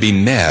moved, and be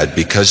mad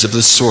because of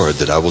the sword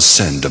that I will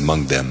send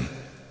among them.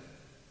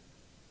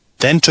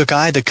 Then took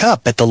I the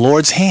cup at the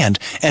Lord's hand,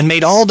 and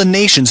made all the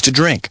nations to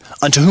drink,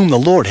 unto whom the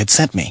Lord had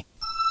sent me,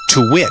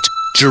 to wit,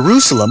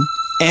 Jerusalem,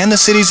 and the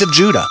cities of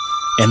Judah,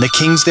 and the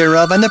kings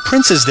thereof, and the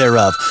princes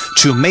thereof,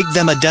 to make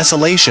them a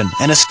desolation,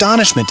 and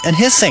astonishment, and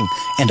hissing,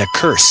 and a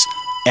curse,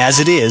 as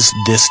it is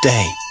this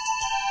day.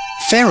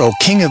 Pharaoh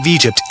king of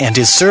Egypt, and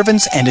his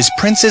servants, and his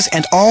princes,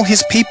 and all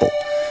his people,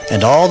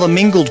 and all the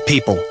mingled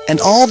people, and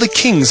all the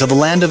kings of the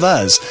land of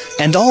Uz,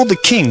 and all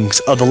the kings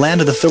of the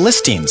land of the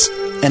Philistines,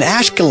 and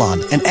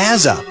Ashkelon, and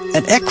Azza,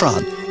 and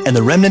Ekron, and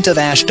the remnant of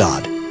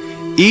Ashdod,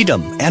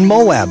 Edom, and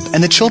Moab,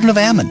 and the children of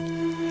Ammon,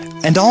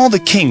 and all the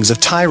kings of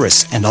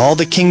Tyrus, and all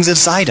the kings of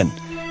Sidon,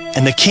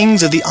 and the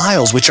kings of the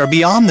isles which are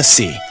beyond the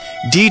sea,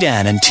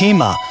 Dedan, and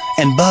Tema,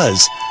 and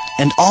Buz,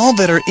 and all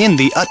that are in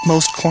the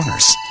utmost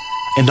corners,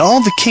 and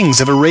all the kings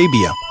of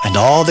Arabia, and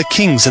all the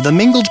kings of the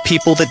mingled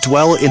people that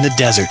dwell in the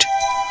desert,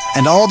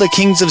 and all the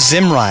kings of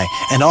Zimri,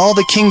 and all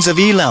the kings of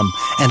Elam,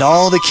 and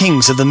all the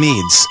kings of the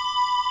Medes,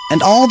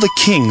 and all the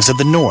kings of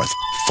the north,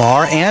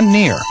 far and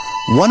near,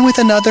 one with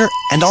another,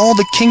 and all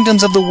the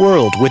kingdoms of the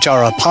world which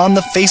are upon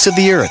the face of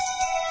the earth.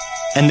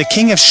 And the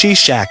king of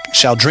Sheshach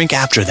shall drink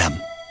after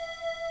them.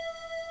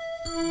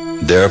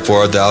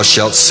 Therefore thou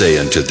shalt say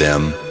unto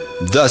them,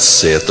 Thus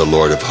saith the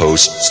Lord of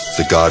hosts,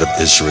 the God of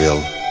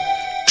Israel,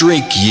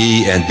 Drink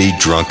ye and be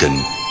drunken,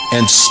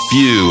 and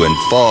spew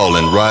and fall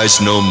and rise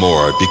no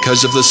more,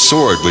 because of the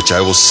sword which I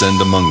will send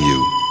among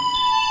you.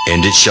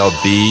 And it shall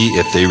be,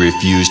 if they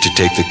refuse to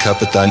take the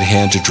cup at thine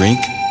hand to drink,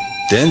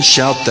 then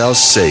shalt thou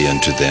say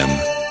unto them,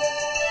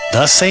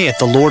 Thus saith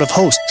the Lord of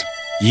hosts,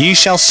 Ye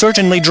shall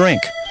certainly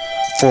drink.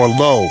 For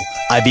lo,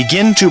 I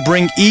begin to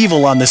bring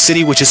evil on the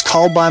city which is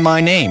called by my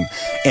name,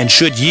 and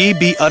should ye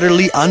be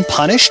utterly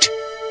unpunished?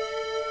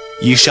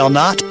 Ye shall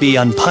not be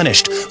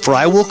unpunished, for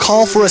I will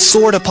call for a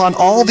sword upon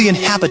all the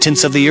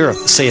inhabitants of the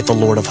earth, saith the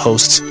Lord of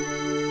hosts.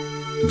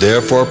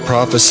 Therefore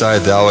prophesy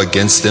thou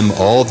against them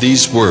all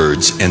these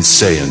words, and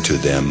say unto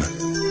them,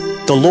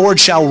 The Lord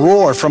shall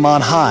roar from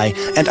on high,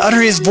 and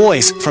utter his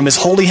voice from his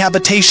holy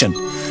habitation.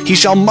 He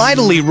shall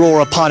mightily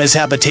roar upon his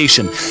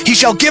habitation. He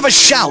shall give a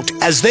shout,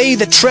 as they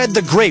that tread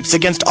the grapes,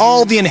 against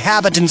all the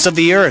inhabitants of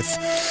the earth.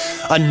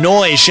 A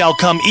noise shall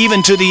come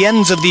even to the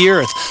ends of the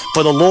earth,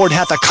 for the Lord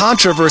hath a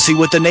controversy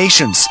with the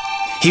nations.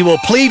 He will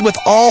plead with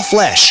all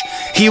flesh.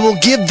 He will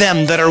give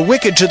them that are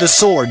wicked to the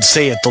sword,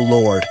 saith the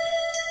Lord.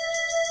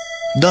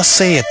 Thus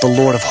saith the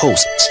Lord of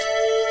hosts,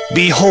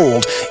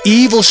 Behold,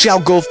 evil shall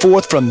go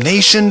forth from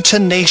nation to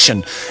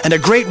nation, and a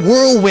great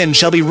whirlwind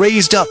shall be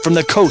raised up from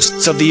the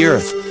coasts of the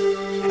earth.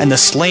 And the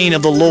slain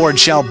of the Lord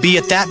shall be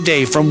at that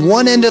day from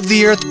one end of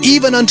the earth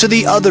even unto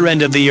the other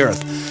end of the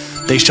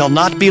earth. They shall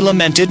not be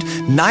lamented,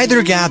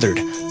 neither gathered,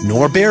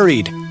 nor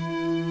buried.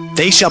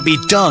 They shall be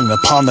dung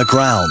upon the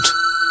ground.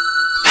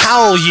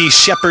 Howl, ye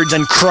shepherds,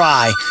 and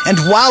cry, and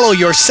wallow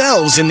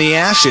yourselves in the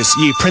ashes,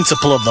 ye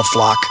principal of the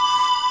flock.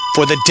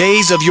 For the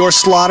days of your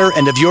slaughter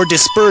and of your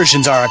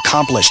dispersions are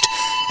accomplished,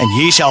 and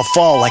ye shall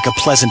fall like a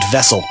pleasant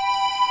vessel.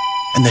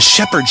 And the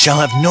shepherd shall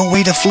have no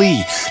way to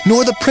flee,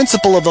 nor the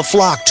principal of the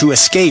flock to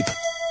escape.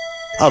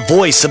 A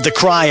voice of the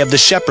cry of the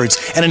shepherds,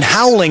 and an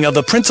howling of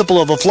the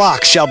principal of the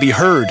flock shall be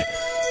heard,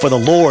 for the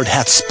Lord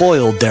hath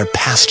spoiled their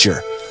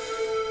pasture.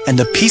 And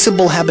the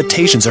peaceable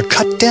habitations are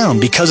cut down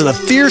because of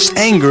the fierce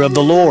anger of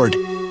the Lord.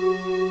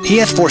 He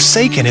hath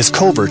forsaken his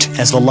covert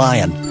as the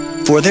lion,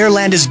 for their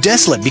land is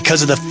desolate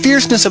because of the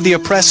fierceness of the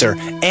oppressor,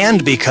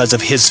 and because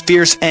of his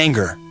fierce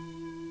anger.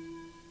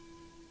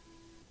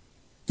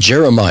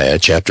 Jeremiah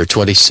chapter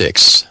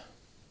 26.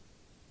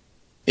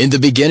 In the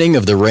beginning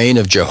of the reign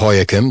of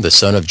Jehoiakim, the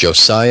son of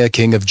Josiah,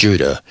 king of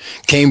Judah,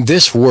 came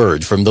this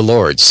word from the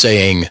Lord,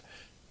 saying,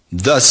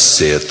 Thus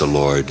saith the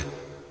Lord,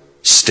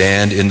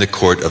 Stand in the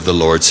court of the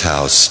Lord's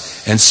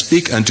house, and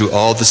speak unto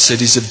all the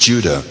cities of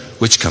Judah,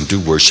 which come to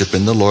worship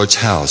in the Lord's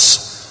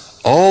house,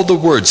 all the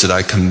words that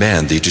I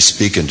command thee to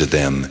speak unto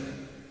them.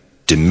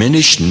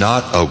 Diminish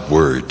not a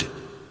word.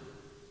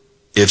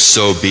 If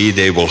so be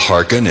they will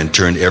hearken and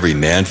turn every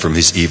man from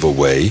his evil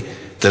way,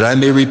 that I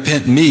may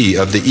repent me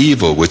of the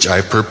evil which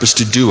I purpose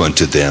to do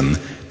unto them,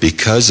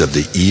 because of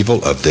the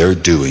evil of their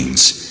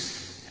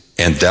doings.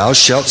 And thou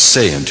shalt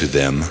say unto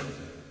them,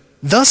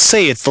 Thus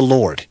saith the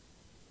Lord,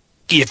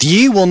 If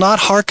ye will not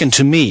hearken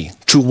to me,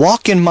 to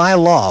walk in my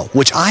law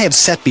which I have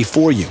set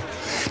before you,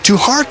 to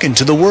hearken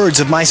to the words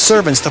of my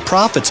servants the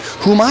prophets,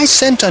 whom I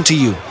sent unto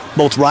you,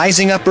 both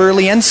rising up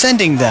early and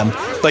sending them,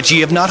 but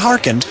ye have not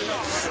hearkened,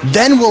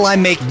 then will I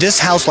make this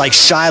house like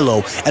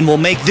Shiloh, and will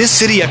make this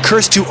city a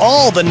curse to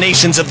all the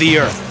nations of the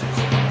earth.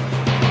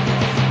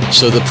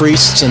 So the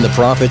priests and the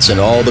prophets and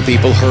all the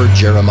people heard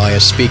Jeremiah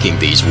speaking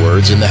these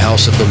words in the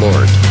house of the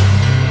Lord.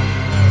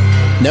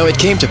 Now it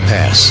came to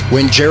pass,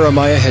 when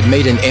Jeremiah had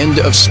made an end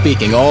of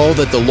speaking all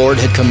that the Lord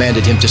had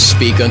commanded him to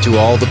speak unto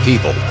all the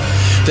people,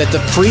 that the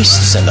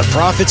priests and the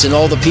prophets and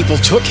all the people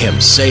took him,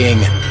 saying,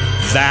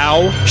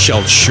 Thou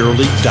shalt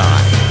surely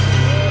die.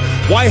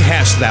 Why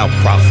hast thou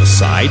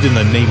prophesied in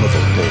the name of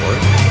the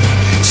Lord,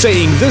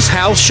 saying, This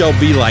house shall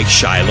be like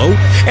Shiloh,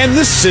 and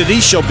this city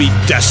shall be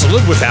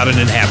desolate without an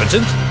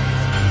inhabitant?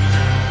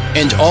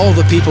 And all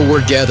the people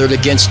were gathered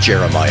against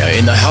Jeremiah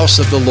in the house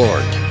of the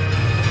Lord.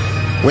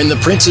 When the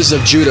princes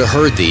of Judah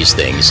heard these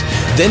things,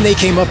 then they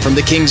came up from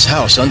the king's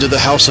house unto the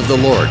house of the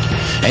Lord,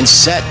 and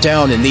sat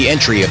down in the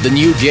entry of the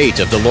new gate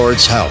of the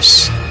Lord's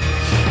house.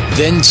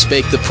 Then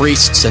spake the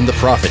priests and the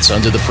prophets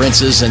unto the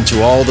princes and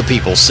to all the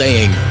people,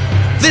 saying,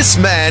 This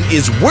man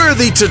is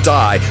worthy to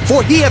die,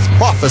 for he hath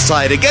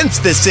prophesied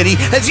against this city,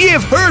 as ye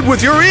have heard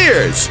with your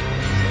ears.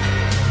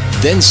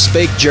 Then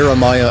spake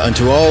Jeremiah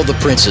unto all the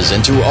princes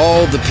and to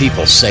all the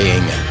people,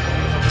 saying,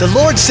 The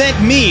Lord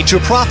sent me to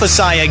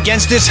prophesy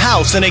against this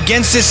house and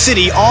against this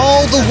city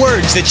all the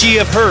words that ye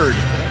have heard.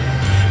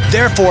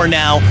 Therefore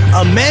now,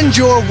 amend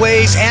your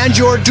ways and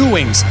your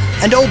doings,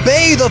 and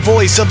obey the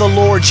voice of the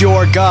Lord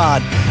your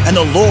God, and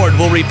the Lord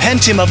will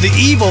repent him of the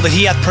evil that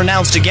he hath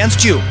pronounced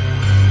against you.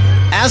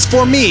 As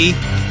for me,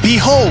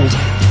 behold,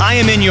 I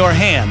am in your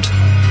hand.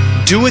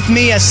 Do with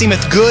me as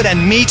seemeth good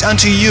and meet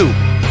unto you.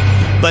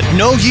 But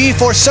know ye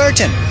for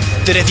certain,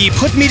 that if ye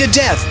put me to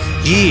death,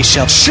 ye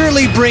shall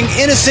surely bring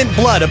innocent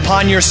blood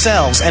upon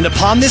yourselves, and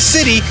upon this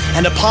city,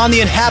 and upon the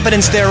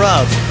inhabitants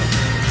thereof.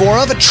 For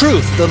of a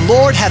truth the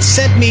Lord hath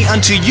sent me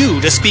unto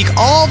you to speak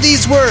all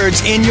these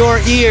words in your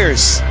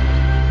ears.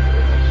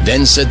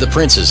 Then said the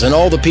princes and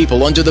all the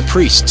people unto the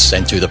priests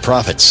and to the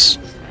prophets,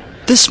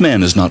 This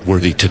man is not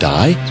worthy to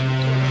die,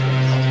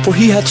 for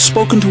he hath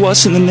spoken to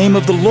us in the name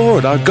of the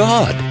Lord our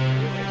God.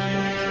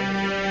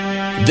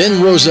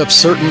 Then rose up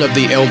certain of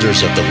the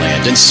elders of the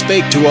land, and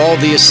spake to all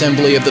the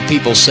assembly of the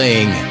people,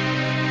 saying,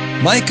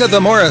 Micah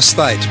the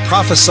Morasthite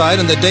prophesied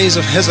in the days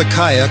of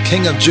Hezekiah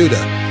king of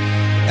Judah,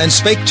 and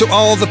spake to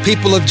all the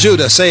people of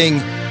Judah, saying,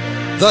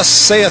 Thus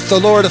saith the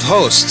Lord of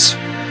hosts,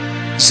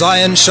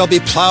 Zion shall be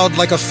plowed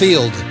like a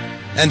field,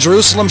 and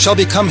Jerusalem shall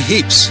become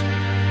heaps,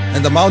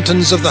 and the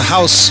mountains of the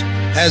house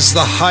as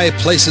the high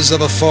places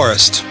of a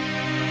forest.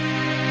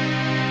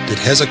 Did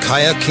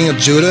Hezekiah king of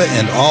Judah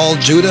and all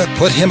Judah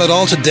put him at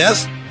all to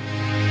death?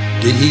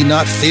 Did he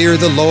not fear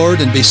the Lord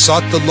and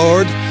besought the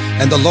Lord,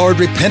 and the Lord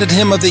repented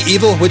him of the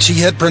evil which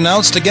he had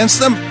pronounced against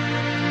them?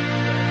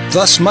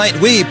 Thus might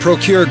we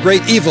procure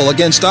great evil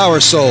against our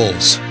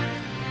souls.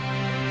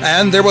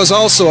 And there was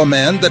also a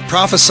man that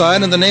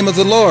prophesied in the name of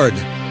the Lord,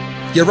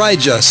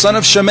 Urijah, son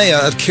of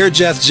Shemaiah of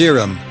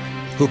Kirjath-jearim,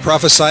 who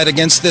prophesied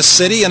against this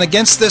city and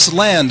against this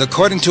land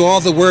according to all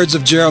the words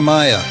of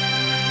Jeremiah.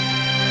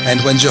 And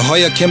when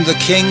Jehoiakim the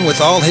king with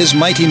all his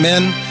mighty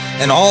men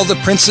and all the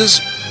princes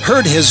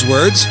heard his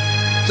words,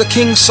 the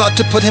king sought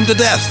to put him to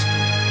death.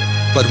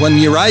 But when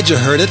Urijah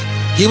heard it,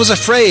 he was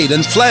afraid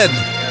and fled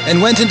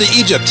and went into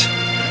Egypt.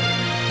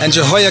 And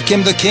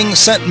Jehoiakim the king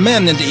sent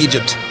men into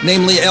Egypt,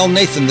 namely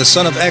Elnathan the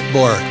son of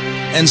Achbor,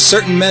 and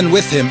certain men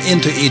with him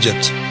into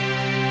Egypt.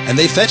 And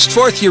they fetched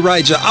forth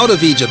Urijah out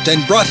of Egypt,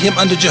 and brought him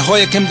unto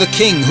Jehoiakim the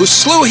king, who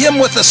slew him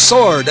with the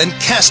sword, and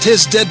cast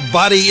his dead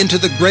body into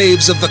the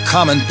graves of the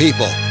common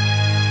people.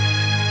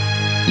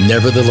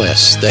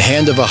 Nevertheless, the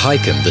hand of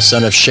Ahikam the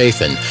son of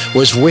Shaphan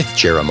was with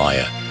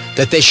Jeremiah,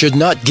 that they should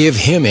not give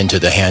him into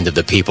the hand of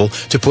the people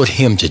to put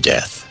him to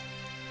death.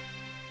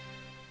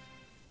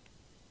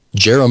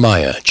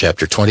 Jeremiah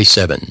chapter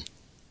 27.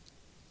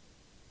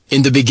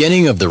 In the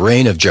beginning of the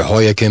reign of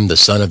Jehoiakim the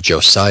son of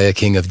Josiah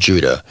king of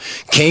Judah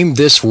came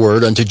this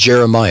word unto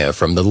Jeremiah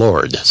from the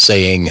Lord,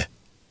 saying,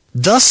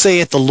 Thus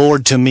saith the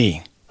Lord to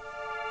me,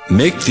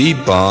 Make thee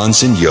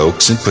bonds and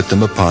yokes, and put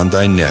them upon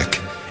thy neck,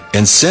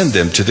 and send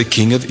them to the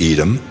king of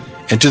Edom,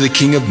 and to the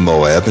king of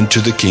Moab, and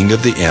to the king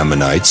of the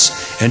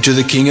Ammonites, and to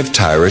the king of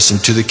Tyrus,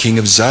 and to the king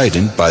of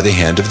Zidon, by the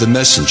hand of the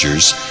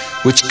messengers,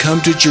 which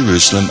come to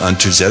Jerusalem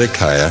unto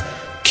Zedekiah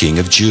king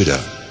of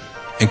Judah,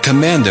 and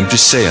command them to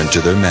say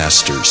unto their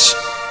masters,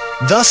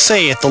 Thus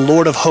saith the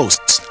Lord of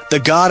hosts, the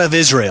God of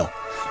Israel,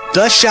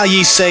 Thus shall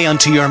ye say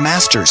unto your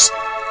masters,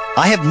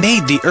 I have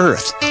made the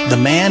earth, the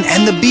man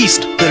and the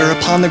beast that are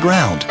upon the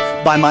ground,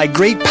 by my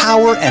great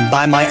power and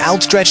by my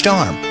outstretched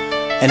arm,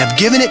 and have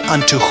given it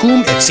unto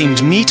whom it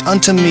seemed meet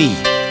unto me.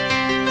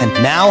 And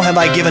now have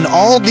I given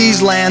all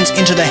these lands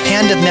into the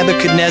hand of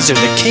Nebuchadnezzar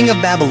the king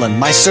of Babylon,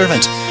 my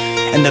servant,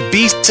 and the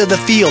beasts of the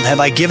field have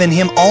I given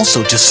him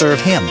also to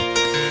serve him.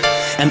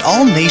 And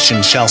all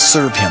nations shall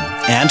serve him,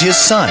 and his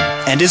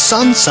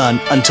son's son,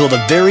 until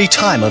the very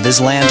time of his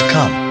land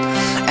come.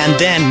 And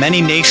then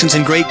many nations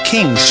and great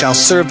kings shall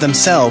serve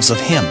themselves of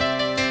him.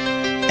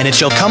 And it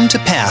shall come to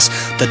pass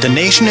that the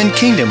nation and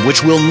kingdom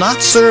which will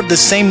not serve the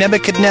same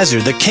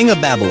Nebuchadnezzar the king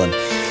of Babylon,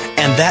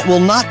 and that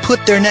will not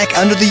put their neck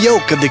under the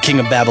yoke of the king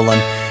of Babylon,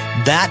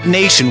 that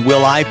nation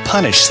will I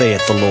punish,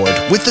 saith the Lord,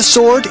 with the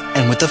sword,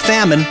 and with the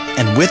famine,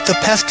 and with the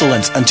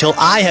pestilence, until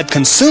I have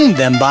consumed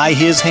them by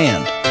his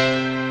hand.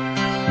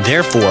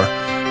 Therefore,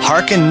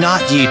 Hearken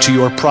not ye to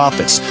your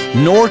prophets,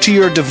 nor to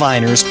your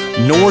diviners,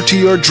 nor to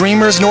your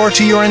dreamers, nor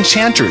to your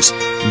enchanters,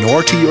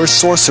 nor to your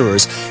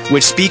sorcerers,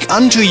 which speak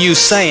unto you,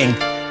 saying,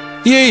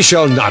 Ye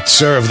shall not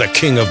serve the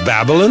king of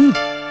Babylon.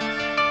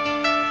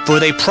 For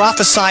they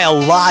prophesy a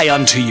lie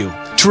unto you,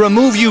 to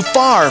remove you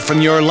far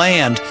from your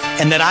land,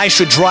 and that I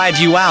should drive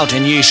you out,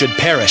 and ye should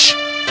perish.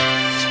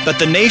 But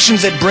the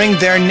nations that bring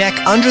their neck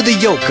under the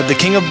yoke of the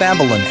king of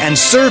Babylon, and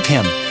serve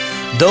him,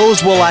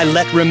 those will I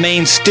let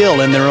remain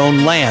still in their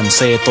own land,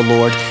 saith the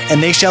Lord,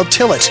 and they shall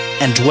till it,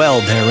 and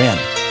dwell therein.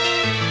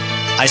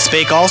 I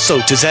spake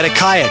also to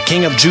Zedekiah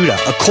king of Judah,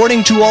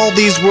 according to all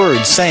these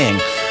words, saying,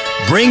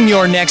 Bring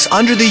your necks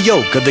under the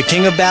yoke of the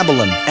king of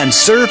Babylon, and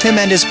serve him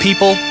and his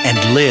people,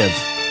 and live.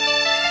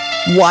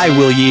 Why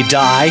will ye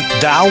die,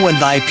 thou and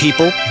thy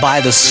people, by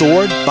the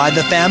sword, by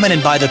the famine,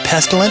 and by the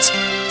pestilence,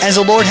 as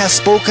the Lord hath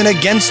spoken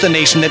against the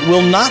nation that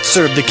will not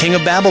serve the king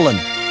of Babylon?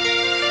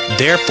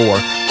 Therefore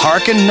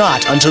hearken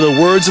not unto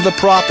the words of the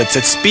prophets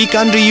that speak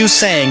unto you,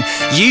 saying,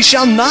 Ye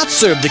shall not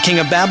serve the king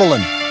of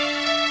Babylon.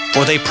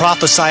 For they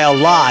prophesy a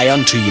lie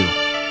unto you.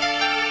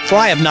 For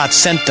I have not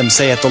sent them,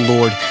 saith the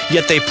Lord,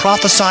 yet they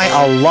prophesy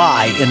a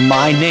lie in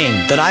my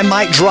name, that I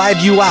might drive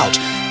you out,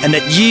 and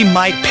that ye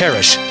might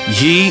perish,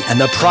 ye and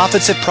the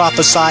prophets that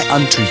prophesy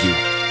unto you.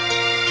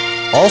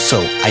 Also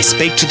I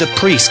spake to the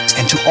priests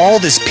and to all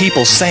this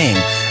people, saying,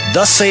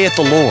 Thus saith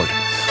the Lord,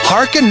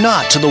 Hearken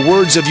not to the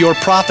words of your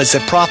prophets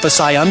that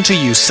prophesy unto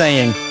you,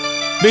 saying,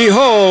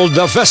 Behold,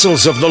 the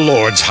vessels of the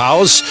Lord's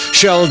house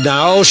shall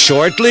now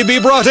shortly be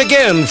brought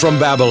again from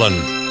Babylon.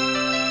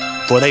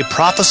 For they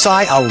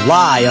prophesy a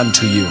lie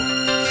unto you.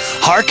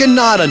 Hearken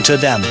not unto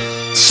them.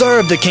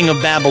 Serve the king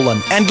of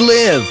Babylon, and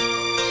live.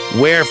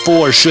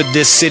 Wherefore should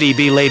this city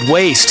be laid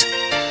waste?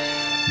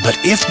 But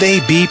if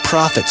they be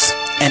prophets,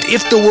 and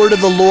if the word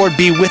of the Lord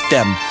be with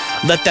them,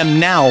 let them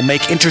now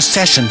make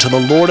intercession to the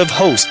Lord of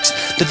hosts,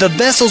 that the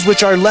vessels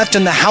which are left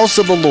in the house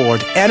of the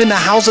Lord, and in the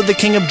house of the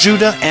king of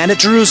Judah, and at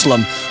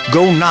Jerusalem,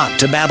 go not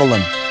to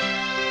Babylon.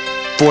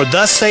 For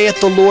thus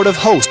saith the Lord of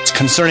hosts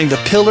concerning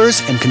the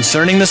pillars, and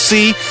concerning the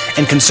sea,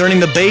 and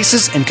concerning the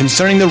bases, and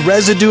concerning the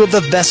residue of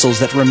the vessels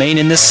that remain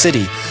in this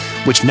city,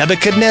 which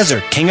Nebuchadnezzar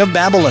king of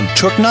Babylon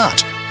took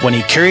not, when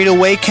he carried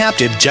away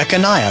captive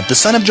Jeconiah the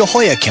son of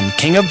Jehoiakim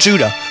king of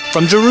Judah,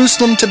 from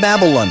Jerusalem to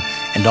Babylon,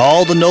 and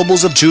all the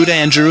nobles of Judah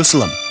and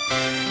Jerusalem.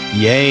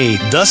 Yea,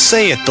 thus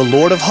saith the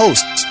Lord of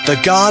hosts, the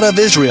God of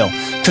Israel,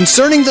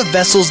 concerning the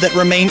vessels that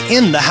remain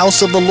in the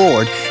house of the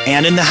Lord,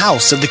 and in the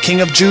house of the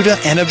king of Judah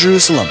and of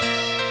Jerusalem.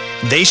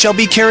 They shall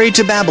be carried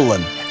to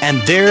Babylon,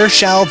 and there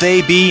shall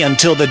they be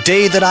until the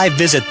day that I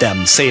visit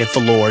them, saith the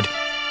Lord.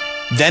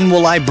 Then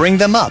will I bring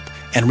them up,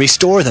 and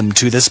restore them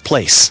to this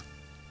place.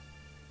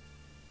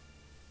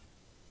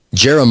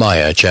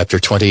 Jeremiah chapter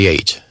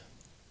 28.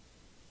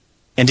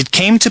 And it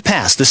came to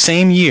pass the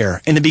same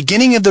year, in the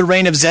beginning of the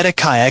reign of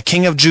Zedekiah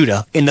king of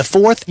Judah, in the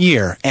 4th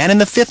year, and in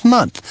the 5th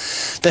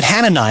month, that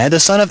Hananiah the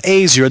son of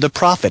Azur the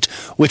prophet,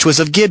 which was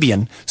of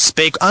Gibeon,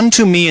 spake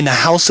unto me in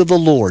the house of the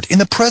Lord, in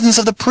the presence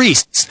of the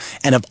priests,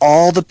 and of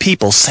all the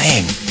people,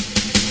 saying,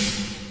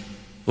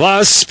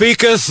 Thus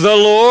speaketh the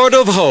Lord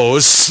of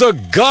hosts, the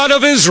God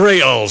of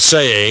Israel,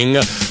 saying,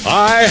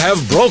 I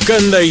have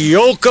broken the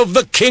yoke of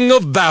the king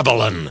of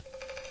Babylon.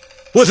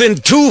 Within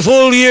 2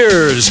 full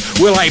years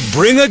will I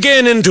bring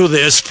again into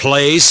this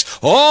place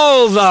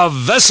all the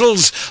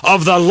vessels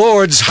of the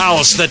Lord's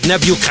house that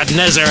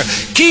Nebuchadnezzar,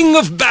 king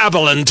of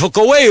Babylon, took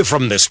away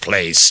from this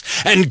place,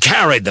 and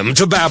carried them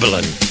to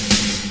Babylon.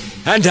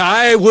 And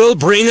I will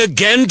bring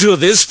again to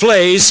this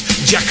place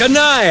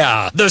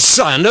Jeconiah, the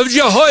son of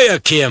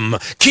Jehoiakim,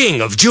 king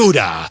of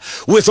Judah,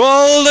 with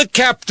all the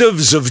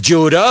captives of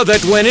Judah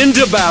that went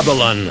into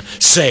Babylon,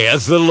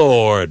 saith the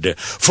Lord.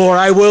 For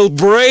I will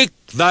break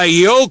the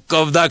yoke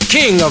of the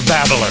king of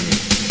Babylon.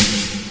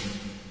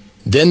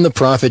 Then the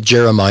prophet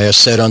Jeremiah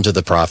said unto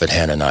the prophet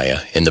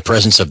Hananiah, in the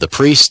presence of the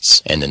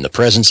priests, and in the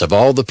presence of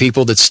all the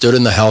people that stood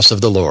in the house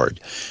of the Lord,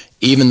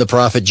 even the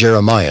prophet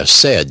Jeremiah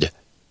said,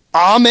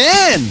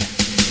 Amen.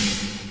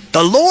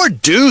 The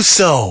Lord do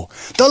so.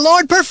 The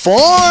Lord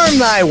perform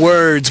thy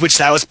words which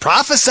thou hast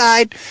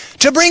prophesied,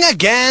 to bring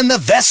again the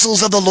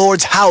vessels of the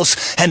Lord's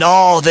house, and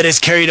all that is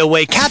carried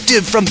away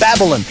captive from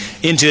Babylon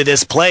into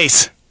this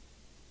place.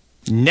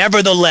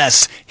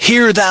 Nevertheless,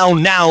 hear thou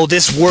now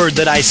this word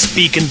that I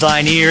speak in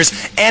thine ears,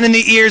 and in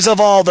the ears of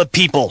all the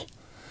people.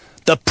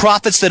 The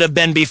prophets that have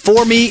been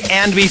before me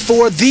and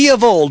before thee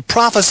of old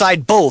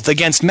prophesied both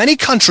against many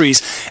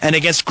countries and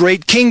against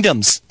great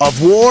kingdoms,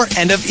 of war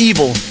and of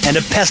evil and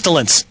of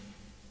pestilence.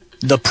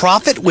 The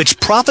prophet which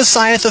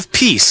prophesieth of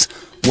peace,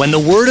 when the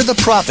word of the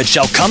prophet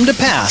shall come to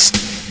pass,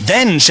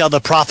 then shall the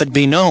prophet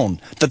be known,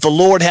 that the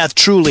Lord hath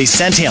truly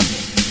sent him.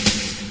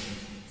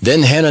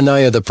 Then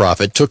Hananiah the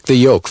prophet took the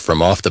yoke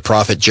from off the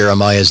prophet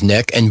Jeremiah's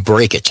neck, and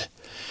brake it.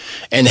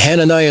 And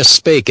Hananiah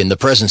spake in the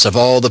presence of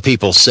all the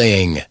people,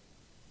 saying,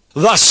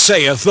 Thus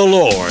saith the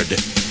Lord,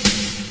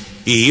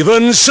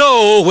 Even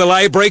so will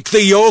I break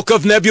the yoke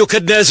of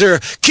Nebuchadnezzar,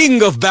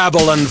 king of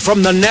Babylon,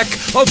 from the neck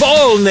of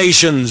all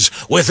nations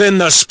within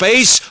the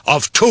space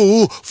of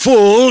 2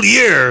 full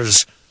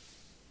years.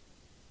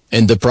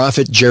 And the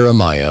prophet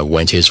Jeremiah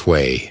went his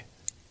way.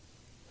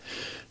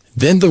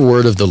 Then the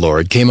word of the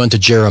Lord came unto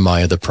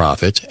Jeremiah the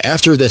prophet,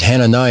 after that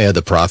Hananiah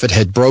the prophet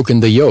had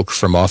broken the yoke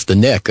from off the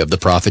neck of the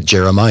prophet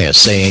Jeremiah,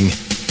 saying,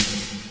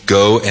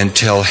 Go and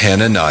tell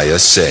Hananiah,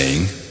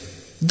 saying,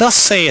 Thus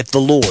saith the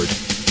Lord,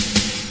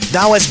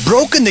 Thou hast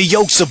broken the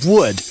yokes of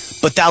wood,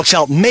 but thou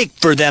shalt make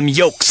for them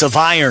yokes of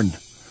iron.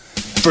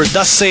 For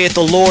thus saith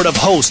the Lord of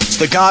hosts,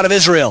 the God of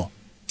Israel,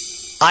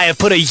 I have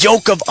put a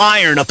yoke of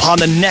iron upon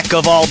the neck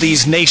of all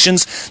these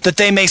nations, that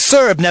they may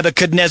serve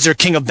Nebuchadnezzar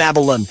king of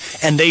Babylon,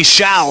 and they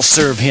shall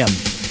serve him.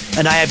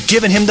 And I have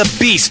given him the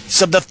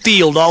beasts of the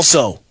field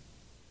also.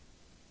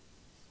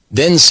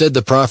 Then said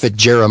the prophet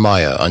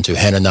Jeremiah unto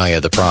Hananiah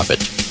the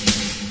prophet,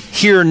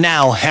 Hear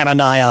now,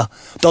 Hananiah,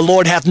 the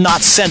Lord hath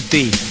not sent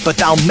thee, but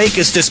thou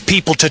makest this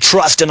people to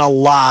trust in a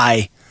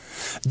lie.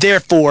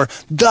 Therefore,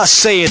 thus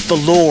saith the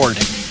Lord,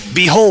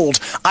 Behold,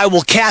 I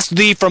will cast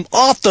thee from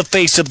off the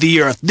face of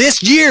the earth.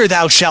 This year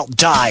thou shalt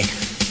die,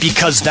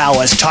 because thou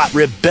hast taught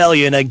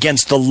rebellion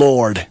against the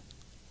Lord.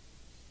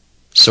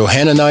 So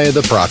Hananiah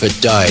the prophet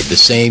died the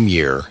same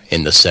year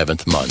in the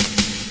 7th month.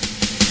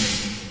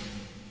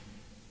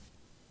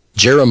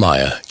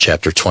 Jeremiah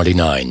chapter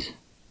 29.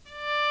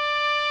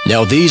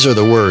 Now these are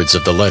the words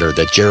of the letter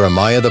that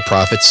Jeremiah the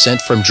prophet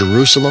sent from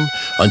Jerusalem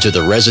unto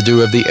the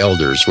residue of the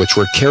elders which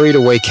were carried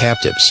away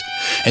captives,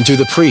 and to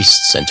the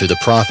priests, and to the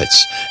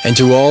prophets, and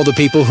to all the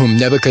people whom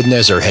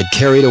Nebuchadnezzar had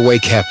carried away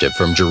captive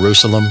from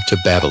Jerusalem to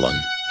Babylon.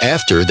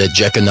 After that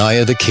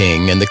Jeconiah the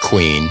king, and the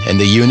queen, and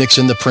the eunuchs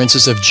and the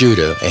princes of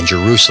Judah and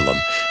Jerusalem,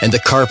 and the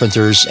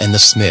carpenters and the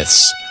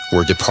smiths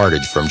were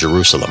departed from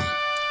Jerusalem,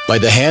 by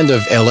the hand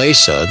of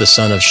Elasah the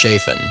son of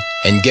Shaphan,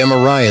 and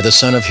Gemariah the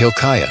son of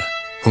Hilkiah,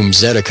 whom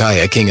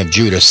Zedekiah king of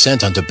Judah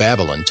sent unto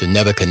Babylon to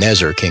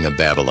Nebuchadnezzar king of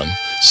Babylon,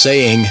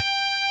 saying,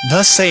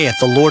 Thus saith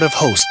the Lord of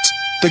hosts,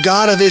 the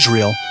God of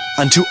Israel,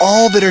 unto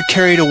all that are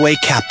carried away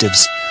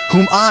captives,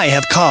 whom I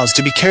have caused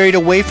to be carried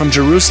away from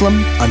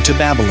Jerusalem unto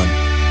Babylon.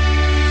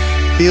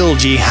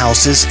 Build ye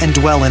houses, and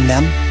dwell in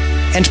them,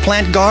 and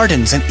plant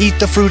gardens, and eat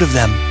the fruit of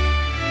them.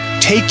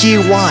 Take ye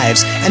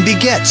wives, and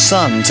beget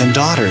sons and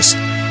daughters,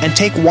 and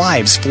take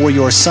wives for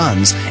your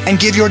sons, and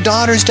give your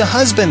daughters to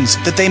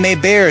husbands, that they may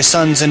bear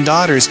sons and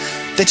daughters,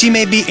 that ye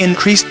may be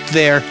increased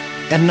there,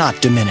 and not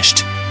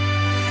diminished.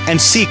 And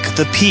seek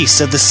the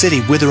peace of the city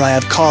whither I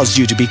have caused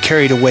you to be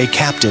carried away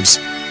captives,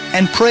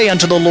 and pray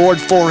unto the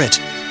Lord for it.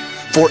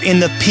 For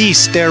in the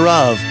peace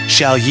thereof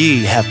shall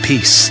ye have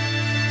peace.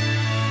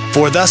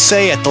 For thus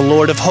saith the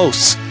Lord of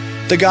hosts,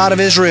 the God of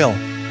Israel,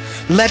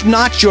 Let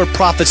not your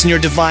prophets and your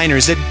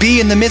diviners that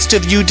be in the midst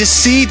of you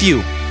deceive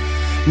you,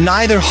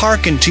 neither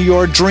hearken to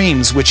your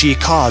dreams which ye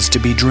cause to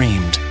be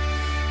dreamed.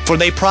 For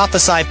they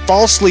prophesy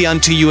falsely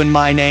unto you in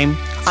my name.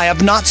 I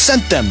have not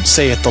sent them,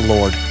 saith the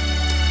Lord.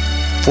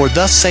 For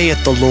thus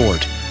saith the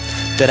Lord,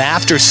 that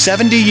after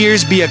 70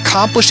 years be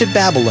accomplished at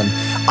Babylon,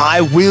 I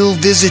will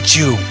visit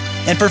you,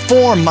 and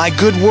perform my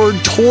good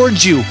word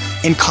towards you,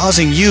 in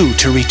causing you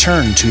to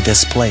return to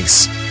this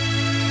place.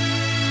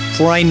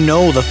 For I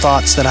know the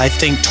thoughts that I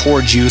think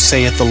towards you,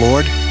 saith the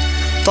Lord,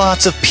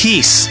 thoughts of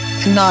peace,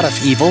 and not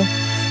of evil,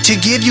 to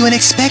give you an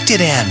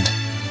expected end.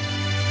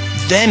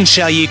 Then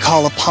shall ye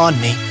call upon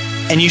me,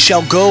 and ye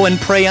shall go and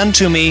pray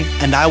unto me,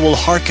 and I will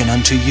hearken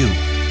unto you.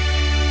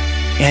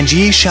 And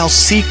ye shall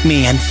seek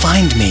me and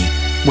find me,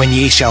 when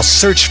ye shall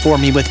search for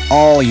me with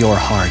all your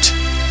heart.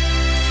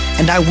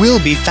 And I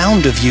will be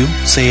found of you,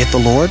 saith the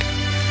Lord,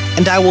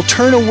 and I will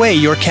turn away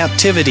your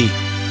captivity,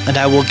 and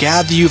I will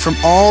gather you from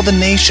all the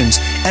nations,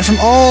 and from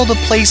all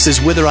the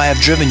places whither I have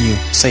driven you,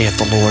 saith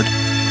the Lord.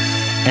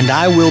 And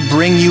I will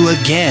bring you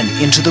again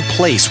into the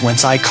place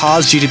whence I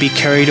caused you to be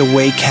carried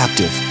away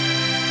captive.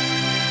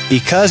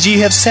 Because ye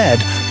have said,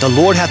 The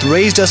Lord hath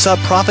raised us up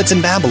prophets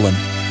in Babylon,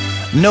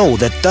 know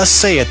that thus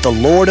saith the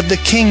Lord of the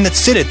king that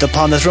sitteth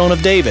upon the throne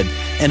of David,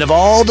 and of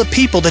all the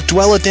people that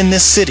dwelleth in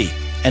this city,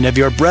 and of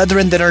your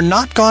brethren that are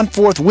not gone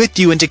forth with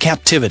you into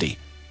captivity.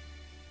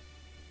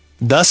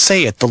 Thus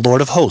saith the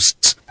Lord of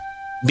hosts,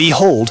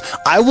 Behold,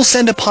 I will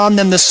send upon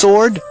them the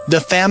sword,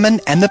 the famine,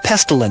 and the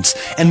pestilence,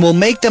 and will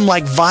make them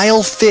like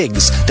vile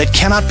figs that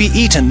cannot be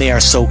eaten, they are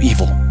so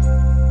evil.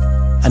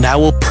 And I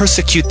will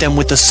persecute them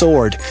with the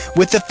sword,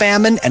 with the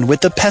famine, and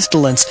with the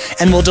pestilence,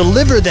 and will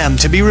deliver them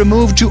to be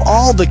removed to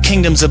all the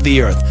kingdoms of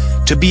the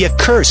earth, to be a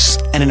curse,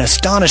 and an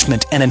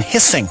astonishment, and an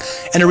hissing,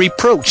 and a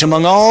reproach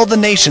among all the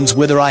nations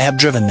whither I have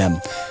driven them,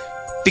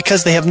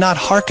 because they have not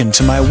hearkened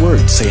to my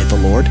word, saith the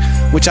Lord,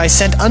 which I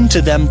sent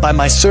unto them by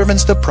my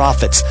servants the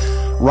prophets,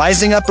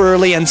 rising up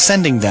early and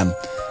sending them.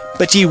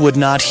 But ye would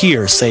not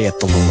hear, saith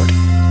the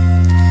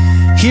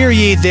Lord. Hear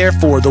ye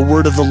therefore the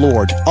word of the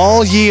Lord,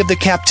 all ye of the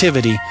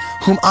captivity,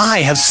 whom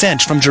I have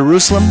sent from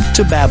Jerusalem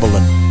to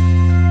Babylon.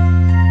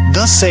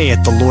 Thus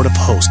saith the Lord of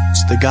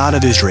hosts, the God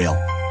of Israel,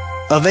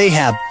 of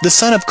Ahab the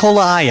son of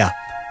Kolaiah,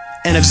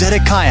 and of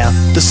Zedekiah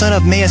the son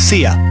of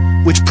Maaseiah,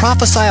 which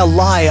prophesy a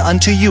lie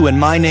unto you in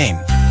my name.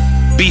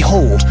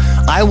 Behold,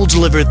 I will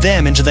deliver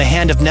them into the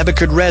hand of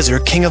Nebuchadrezzar,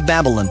 king of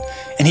Babylon,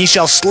 and he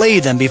shall slay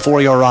them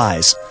before your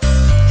eyes.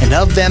 And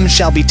of them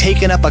shall be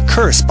taken up a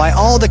curse by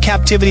all the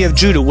captivity of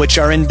Judah which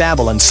are in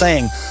Babylon,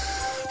 saying,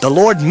 The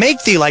Lord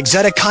make thee like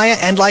Zedekiah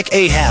and like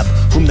Ahab,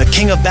 whom the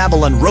king of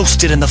Babylon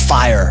roasted in the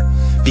fire,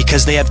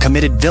 because they have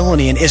committed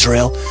villainy in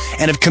Israel,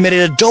 and have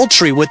committed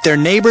adultery with their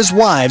neighbors'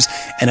 wives,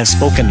 and have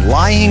spoken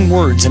lying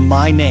words in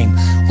my name,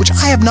 which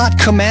I have not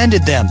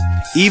commanded them.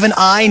 Even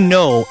I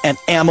know and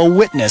am a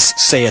witness,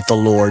 saith the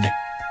Lord.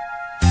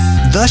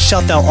 Thus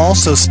shalt thou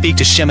also speak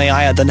to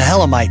Shemaiah the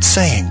Nehelamite,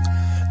 saying,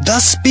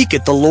 Thus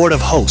speaketh the Lord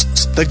of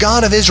hosts, the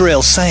God of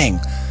Israel, saying,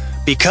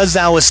 Because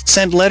thou hast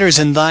sent letters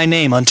in thy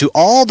name unto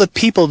all the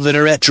people that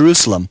are at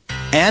Jerusalem,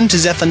 and to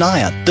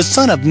Zephaniah the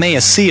son of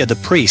Maaseiah the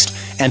priest,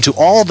 and to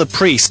all the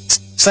priests,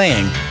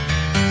 saying,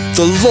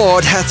 The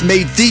Lord hath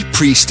made thee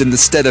priest in the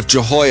stead of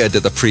Jehoiada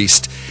the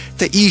priest,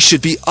 that ye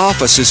should be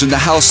officers in the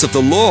house of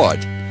the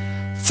Lord.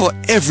 For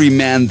every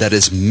man that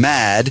is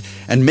mad,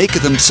 and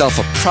maketh himself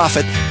a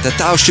prophet, that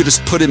thou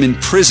shouldest put him in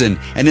prison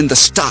and in the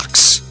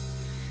stocks.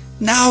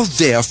 Now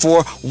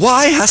therefore,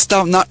 why hast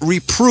thou not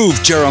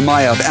reproved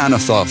Jeremiah of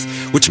Anathoth,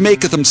 which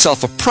maketh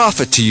himself a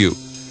prophet to you?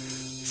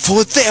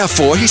 For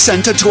therefore he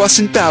sent unto us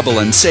in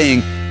Babylon,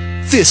 saying,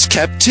 This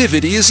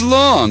captivity is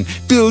long.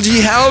 Build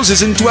ye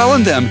houses and dwell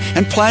in them,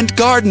 and plant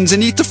gardens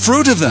and eat the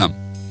fruit of them.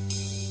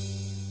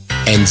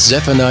 And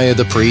Zephaniah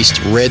the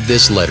priest read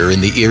this letter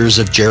in the ears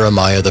of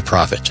Jeremiah the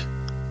prophet.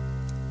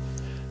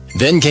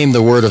 Then came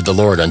the word of the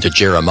Lord unto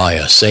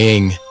Jeremiah,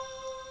 saying,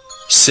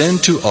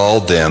 Send to all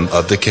them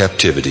of the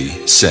captivity,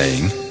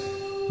 saying,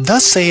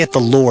 Thus saith the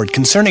Lord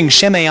concerning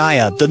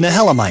Shemaiah the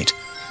Nehelamite,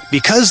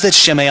 Because that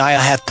Shemaiah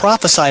hath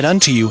prophesied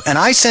unto you, and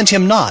I sent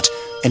him not,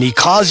 and he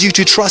caused you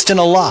to trust in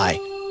a lie.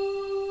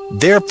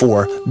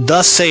 Therefore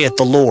thus saith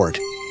the Lord,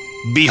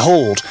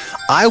 Behold,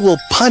 I will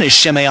punish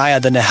Shemaiah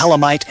the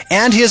Nehelamite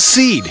and his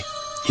seed.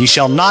 He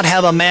shall not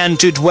have a man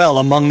to dwell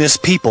among this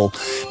people,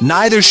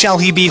 neither shall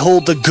he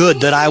behold the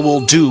good that I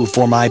will do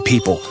for my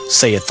people,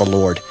 saith the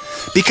Lord,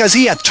 because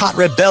he hath taught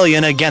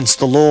rebellion against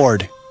the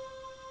Lord.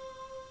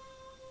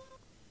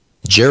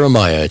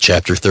 Jeremiah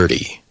chapter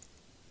 30.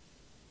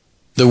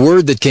 The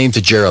word that came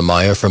to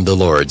Jeremiah from the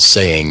Lord,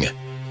 saying,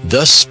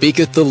 Thus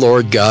speaketh the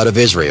Lord God of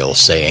Israel,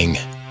 saying,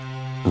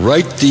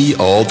 Write thee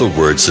all the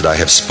words that I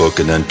have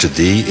spoken unto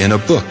thee in a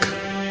book.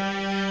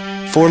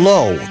 For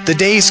lo, the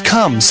days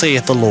come,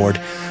 saith the Lord,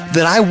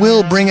 that I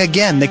will bring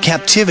again the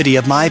captivity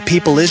of my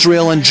people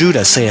Israel and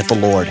Judah, saith the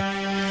Lord.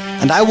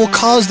 And I will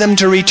cause them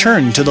to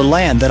return to the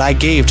land that I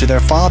gave to their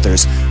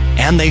fathers,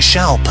 and they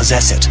shall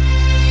possess it.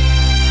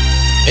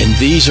 And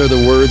these are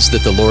the words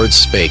that the Lord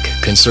spake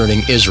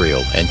concerning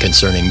Israel and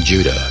concerning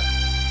Judah.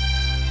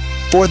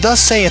 For thus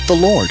saith the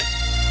Lord,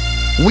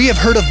 We have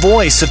heard a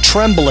voice of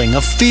trembling,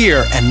 of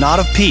fear, and not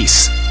of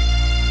peace.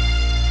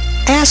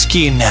 Ask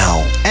ye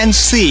now, and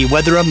see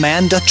whether a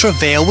man doth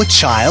travail with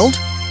child?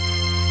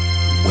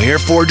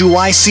 Wherefore do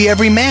I see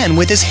every man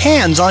with his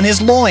hands on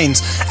his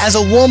loins, as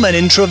a woman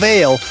in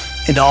travail,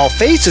 and all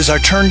faces are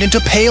turned into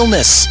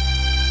paleness?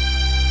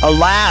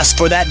 Alas,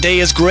 for that day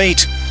is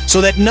great,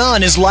 so that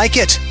none is like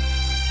it.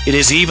 It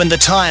is even the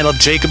time of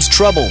Jacob's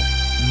trouble,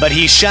 but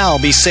he shall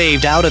be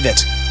saved out of it.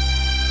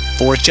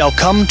 For it shall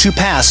come to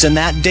pass in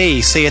that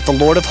day, saith the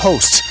Lord of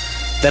hosts,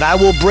 that I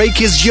will break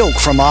his yoke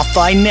from off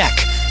thy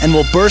neck, and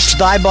will burst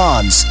thy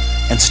bonds,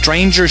 and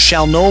strangers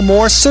shall no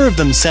more serve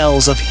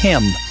themselves of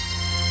him.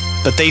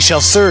 But they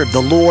shall serve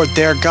the Lord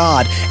their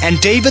God, and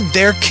David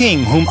their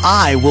king, whom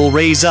I will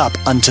raise up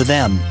unto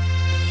them.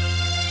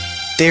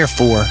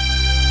 Therefore,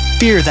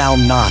 fear thou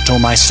not, O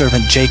my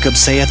servant Jacob,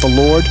 saith the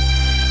Lord,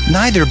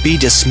 neither be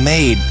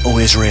dismayed, O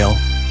Israel.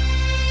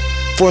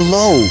 For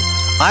lo,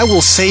 I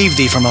will save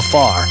thee from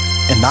afar,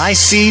 and thy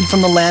seed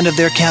from the land of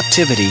their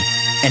captivity,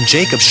 and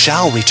Jacob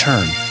shall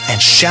return,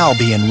 and shall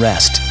be in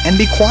rest, and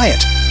be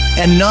quiet,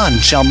 and none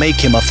shall make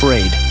him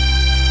afraid.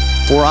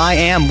 For I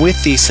am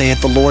with thee,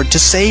 saith the Lord, to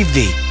save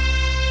thee.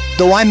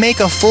 Though I make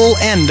a full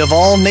end of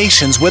all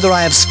nations whither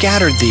I have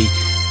scattered thee,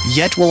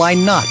 yet will I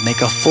not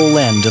make a full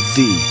end of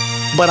thee.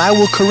 But I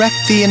will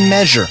correct thee in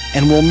measure,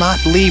 and will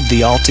not leave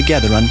thee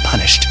altogether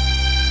unpunished.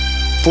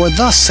 For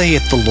thus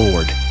saith the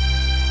Lord,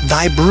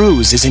 Thy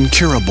bruise is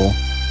incurable,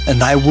 and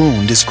thy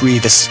wound is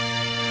grievous.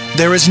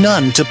 There is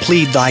none to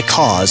plead thy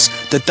cause,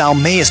 that thou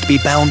mayest be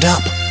bound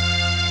up.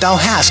 Thou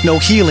hast no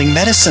healing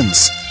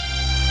medicines.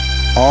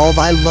 All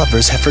thy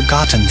lovers have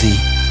forgotten thee.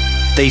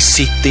 They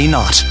seek thee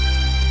not.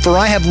 For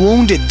I have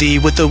wounded thee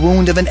with the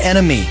wound of an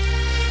enemy,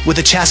 with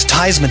the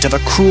chastisement of a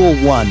cruel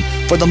one,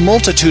 for the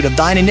multitude of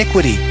thine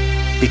iniquity,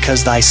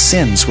 because thy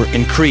sins were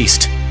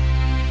increased.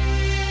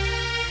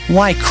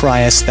 Why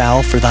criest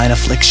thou for thine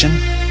affliction?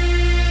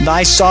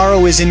 Thy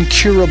sorrow is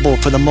incurable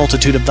for the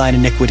multitude of thine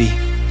iniquity.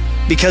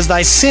 Because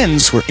thy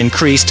sins were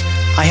increased,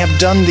 I have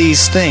done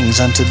these things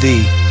unto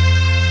thee.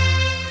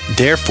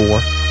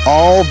 Therefore,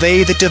 all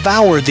they that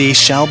devour thee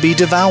shall be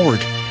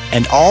devoured,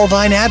 and all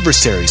thine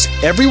adversaries,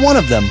 every one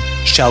of them,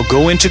 shall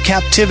go into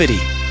captivity.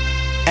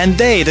 And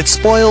they that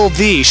spoil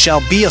thee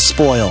shall be a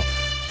spoil,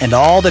 and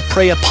all that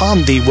prey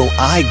upon thee will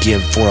I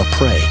give for a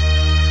prey.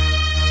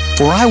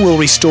 For I will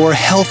restore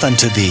health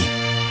unto thee,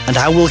 and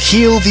I will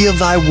heal thee of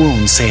thy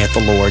wounds, saith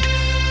the Lord,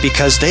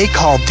 because they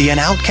called thee an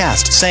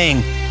outcast,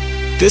 saying,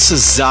 This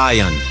is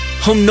Zion,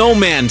 whom no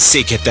man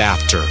seeketh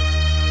after.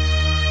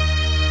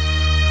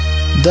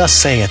 Thus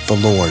saith the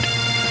Lord,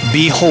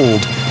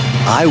 Behold,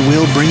 I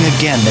will bring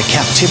again the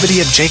captivity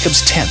of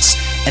Jacob's tents,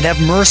 and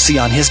have mercy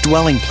on his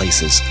dwelling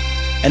places.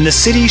 And the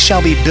city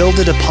shall be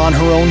builded upon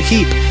her own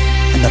heap,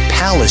 and the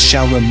palace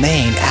shall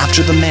remain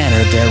after the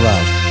manner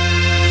thereof.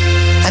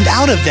 And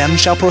out of them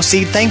shall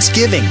proceed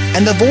thanksgiving,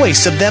 and the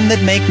voice of them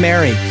that make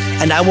merry,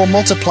 and I will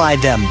multiply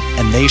them,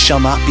 and they shall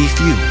not be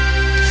few.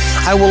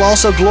 I will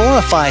also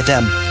glorify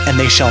them, and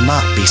they shall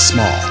not be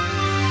small.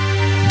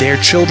 Their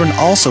children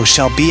also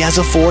shall be as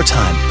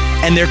aforetime,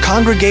 and their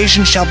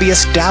congregation shall be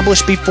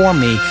established before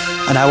me,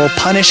 and I will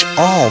punish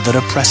all that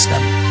oppress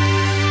them.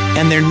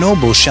 And their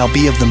nobles shall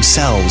be of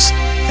themselves,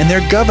 and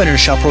their governor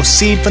shall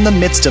proceed from the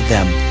midst of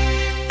them.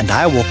 And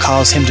I will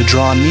cause him to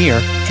draw near,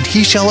 and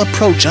he shall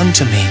approach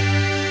unto me.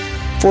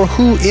 For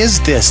who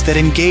is this that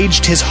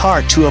engaged his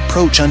heart to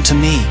approach unto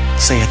me,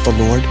 saith the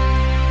Lord?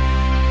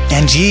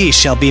 And ye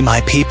shall be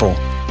my people,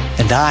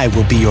 and I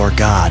will be your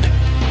God.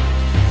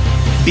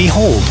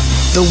 Behold,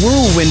 the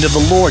whirlwind of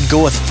the Lord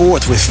goeth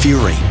forth with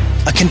fury,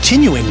 a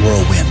continuing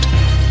whirlwind.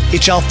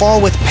 It shall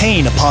fall with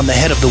pain upon the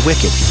head of the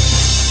wicked.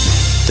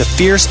 The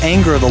fierce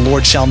anger of the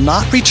Lord shall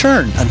not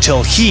return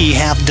until he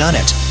have done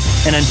it,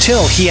 and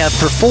until he have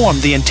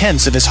performed the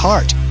intents of his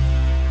heart.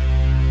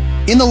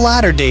 In the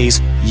latter days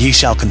ye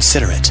shall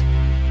consider it.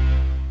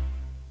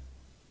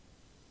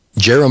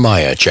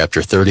 Jeremiah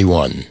chapter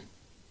 31.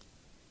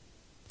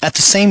 At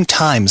the same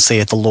time,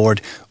 saith the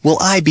Lord, will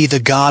I be the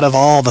God of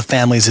all the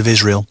families of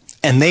Israel,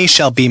 and they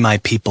shall be my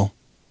people.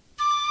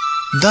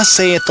 Thus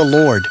saith the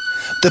Lord,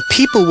 the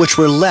people which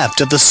were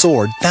left of the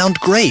sword found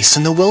grace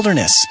in the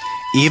wilderness,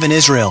 even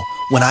Israel,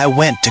 when I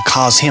went to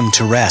cause him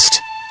to rest.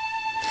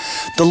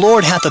 The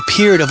Lord hath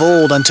appeared of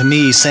old unto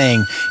me,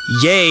 saying,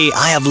 Yea,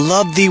 I have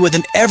loved thee with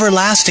an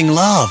everlasting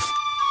love.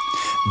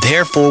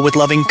 Therefore with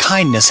loving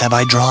kindness have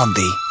I drawn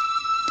thee.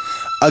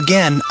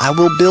 Again I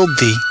will build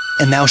thee,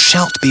 and thou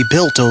shalt be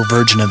built, O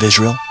Virgin of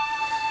Israel.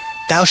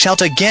 Thou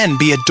shalt again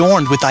be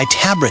adorned with thy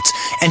tabrets,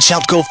 and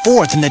shalt go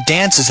forth in the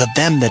dances of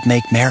them that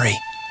make merry.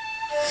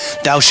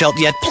 Thou shalt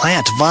yet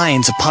plant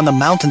vines upon the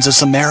mountains of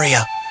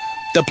Samaria.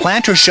 The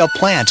planters shall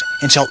plant,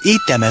 and shall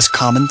eat them as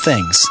common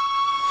things.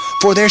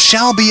 For there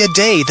shall be a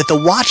day that the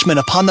watchman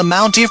upon the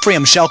Mount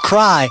Ephraim shall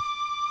cry,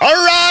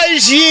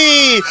 Arise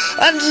ye,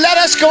 and let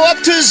us go up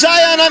to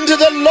Zion unto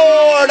the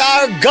Lord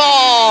our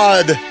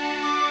God.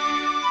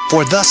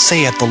 For thus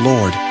saith the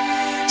Lord,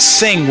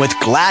 Sing with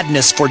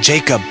gladness for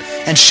Jacob,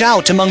 and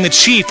shout among the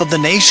chief of the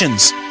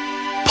nations.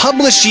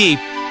 Publish ye,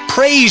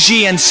 praise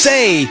ye, and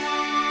say,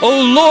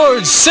 O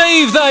Lord,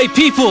 save thy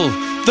people,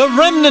 the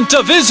remnant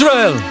of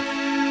Israel.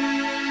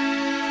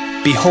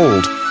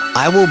 Behold,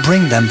 I will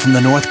bring them from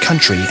the north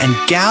country,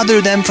 and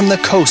gather them from the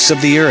coasts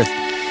of the earth,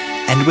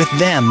 and with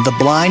them the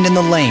blind and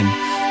the lame,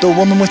 the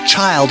woman with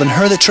child, and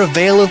her that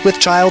travaileth with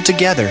child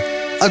together.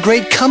 A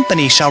great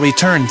company shall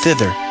return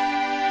thither.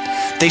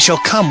 They shall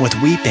come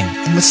with weeping,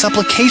 and with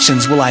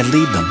supplications will I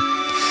lead them.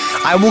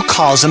 I will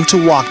cause them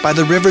to walk by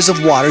the rivers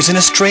of waters in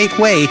a straight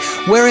way,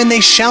 wherein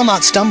they shall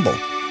not stumble.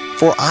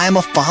 For I am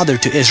a father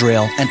to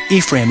Israel, and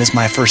Ephraim is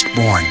my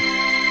firstborn.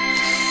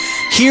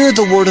 Hear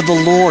the word of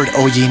the Lord,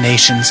 O ye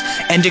nations,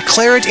 and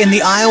declare it in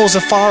the isles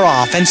afar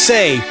off, and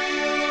say,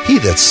 He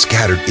that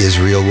scattered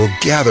Israel will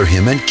gather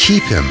him and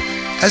keep him,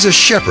 as a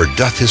shepherd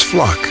doth his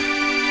flock.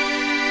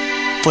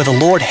 For the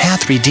Lord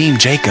hath redeemed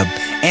Jacob,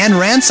 and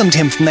ransomed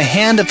him from the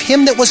hand of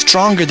him that was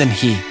stronger than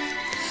he.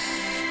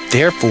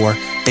 Therefore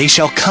they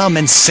shall come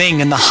and sing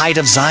in the height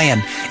of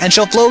Zion, and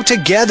shall flow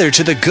together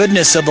to the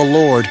goodness of the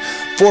Lord,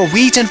 for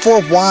wheat and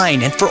for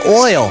wine and for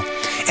oil,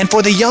 and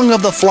for the young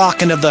of the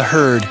flock and of the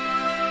herd.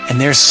 And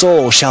their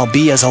soul shall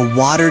be as a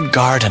watered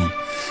garden,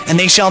 and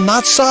they shall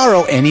not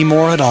sorrow any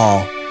more at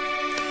all.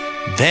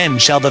 Then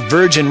shall the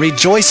virgin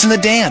rejoice in the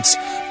dance,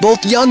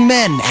 both young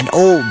men and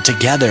old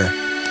together.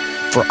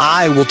 For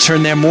I will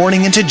turn their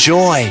mourning into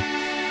joy,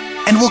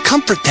 and will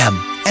comfort them,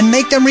 and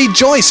make them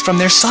rejoice from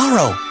their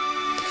sorrow.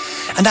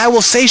 And I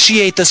will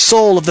satiate the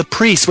soul of the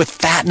priests with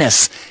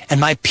fatness, and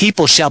my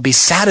people shall be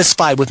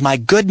satisfied with my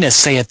goodness,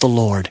 saith the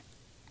Lord.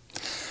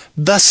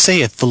 Thus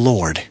saith the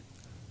Lord,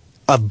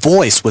 a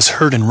voice was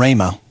heard in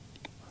Ramah,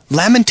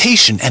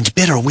 lamentation and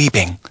bitter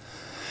weeping.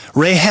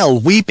 Rahel,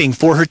 weeping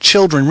for her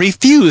children,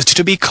 refused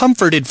to be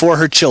comforted for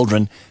her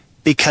children,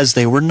 because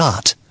they were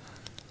not.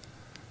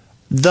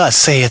 Thus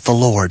saith the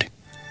Lord,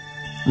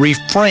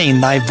 refrain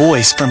thy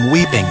voice from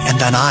weeping, and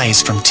thine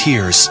eyes from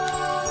tears.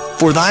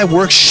 For thy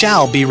work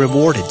shall be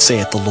rewarded,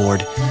 saith the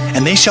Lord,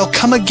 and they shall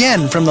come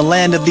again from the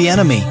land of the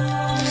enemy.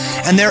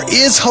 And there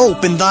is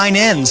hope in thine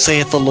end,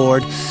 saith the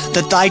Lord,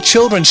 that thy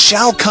children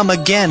shall come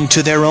again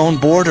to their own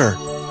border.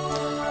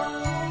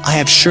 I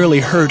have surely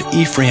heard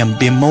Ephraim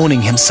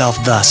bemoaning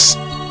himself thus,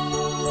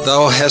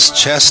 Thou hast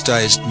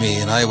chastised me,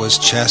 and I was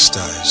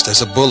chastised,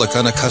 as a bullock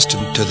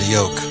unaccustomed to the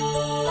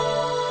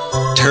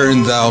yoke.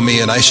 Turn thou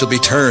me, and I shall be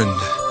turned,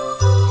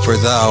 for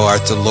thou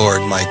art the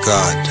Lord my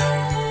God.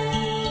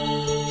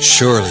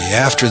 Surely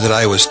after that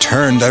I was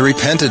turned, I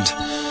repented,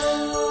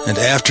 and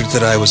after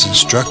that I was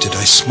instructed,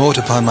 I smote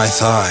upon my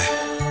thigh.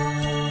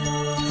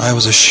 I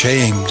was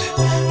ashamed,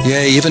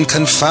 yea, even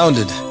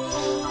confounded,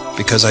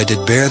 because I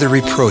did bear the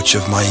reproach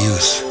of my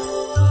youth.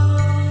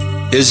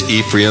 Is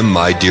Ephraim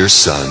my dear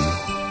son?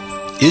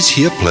 Is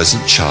he a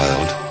pleasant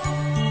child?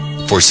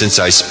 For since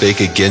I spake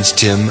against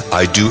him,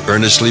 I do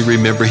earnestly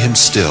remember him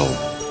still.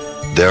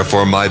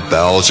 Therefore my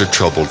bowels are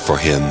troubled for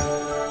him.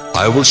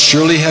 I will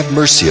surely have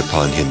mercy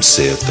upon him,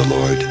 saith the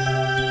Lord.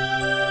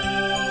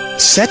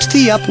 Set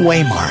thee up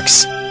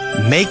waymarks,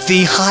 make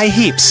thee high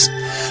heaps.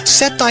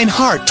 Set thine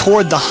heart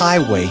toward the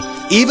highway,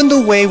 even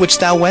the way which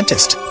thou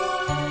wentest.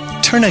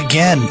 Turn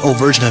again, O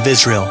Virgin of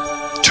Israel,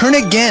 turn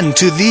again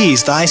to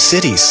these thy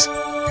cities.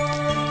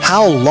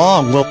 How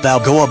long wilt thou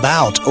go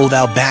about, O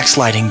thou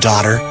backsliding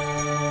daughter?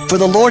 For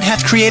the Lord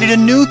hath created a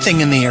new thing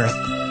in the earth.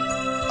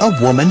 A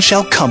woman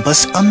shall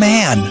compass a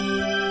man.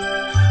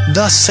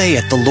 Thus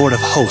saith the Lord of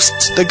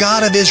hosts, the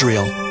God of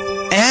Israel,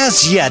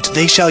 as yet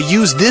they shall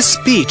use this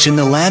speech in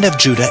the land of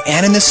Judah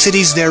and in the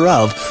cities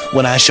thereof,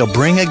 when I shall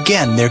bring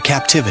again their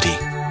captivity.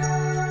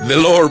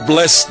 The Lord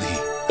bless thee,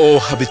 O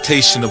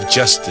habitation of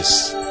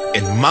justice,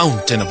 and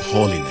mountain of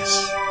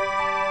holiness.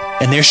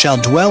 And there shall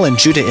dwell in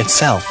Judah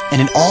itself,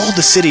 and in all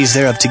the cities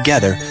thereof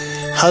together,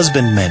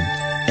 husbandmen,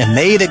 and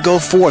they that go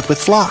forth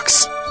with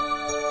flocks.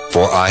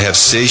 For I have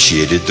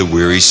satiated the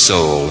weary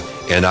soul,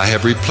 and I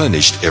have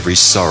replenished every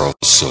sorrowful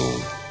soul.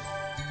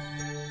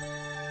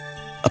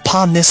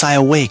 Upon this I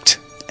awaked,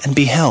 and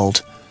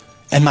beheld,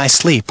 and my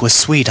sleep was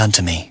sweet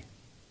unto me.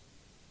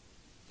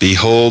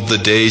 Behold, the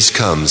days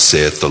come,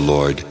 saith the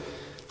Lord,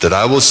 that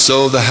I will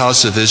sow the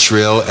house of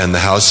Israel and the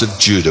house of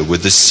Judah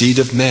with the seed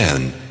of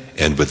man,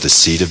 and with the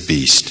seed of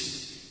beast.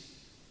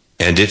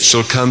 And it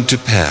shall come to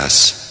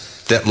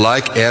pass, that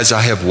like as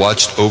I have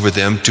watched over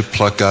them to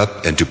pluck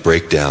up and to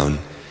break down,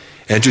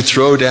 and to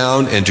throw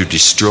down and to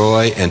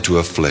destroy and to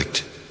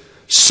afflict,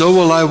 so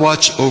will I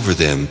watch over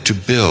them to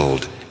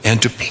build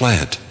and to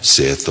plant,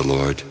 saith the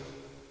Lord.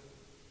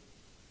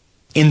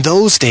 In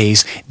those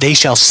days they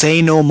shall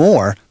say no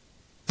more,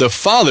 The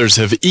fathers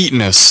have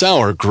eaten a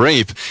sour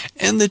grape,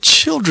 and the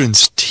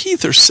children's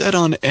teeth are set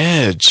on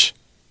edge.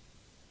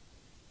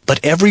 but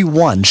every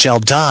one shall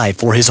die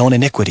for his own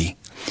iniquity.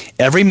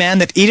 Every man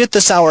that eateth the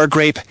sour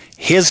grape,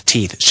 his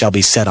teeth shall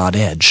be set on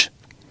edge.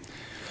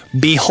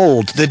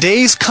 Behold, the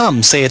days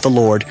come, saith the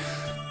Lord,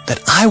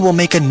 that I will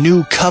make a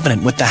new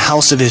covenant with the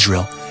house of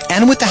Israel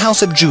and with the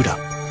house of Judah,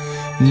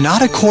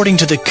 not according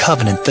to the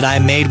covenant that I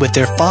made with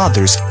their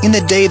fathers in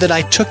the day that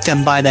I took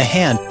them by the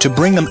hand to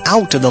bring them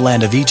out of the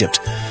land of Egypt,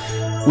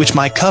 which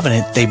my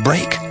covenant they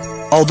break,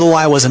 although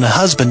I was an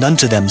husband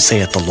unto them,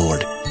 saith the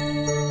Lord.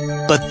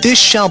 But this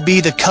shall be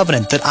the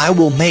covenant that I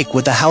will make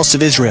with the house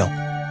of Israel.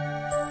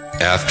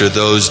 After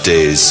those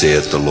days,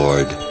 saith the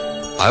Lord,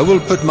 I will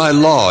put my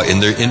law in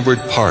their inward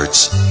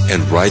parts,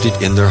 and write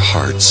it in their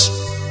hearts,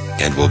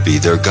 and will be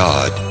their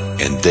God,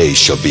 and they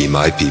shall be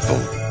my people.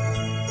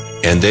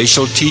 And they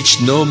shall teach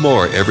no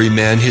more every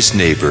man his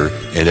neighbor,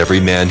 and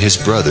every man his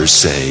brother,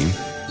 saying,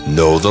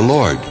 Know the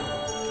Lord.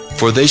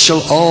 For they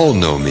shall all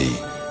know me,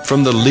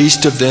 from the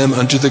least of them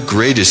unto the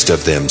greatest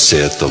of them,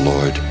 saith the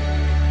Lord.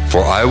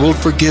 For I will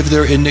forgive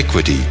their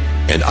iniquity,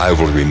 and I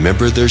will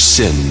remember their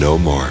sin no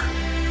more.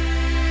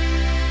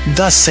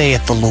 Thus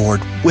saith the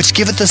Lord, which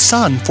giveth the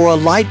sun for a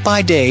light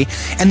by day,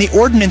 and the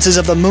ordinances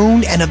of the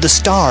moon and of the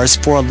stars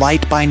for a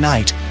light by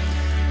night,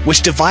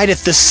 which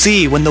divideth the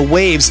sea when the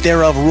waves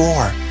thereof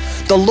roar.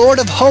 The Lord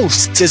of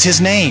hosts is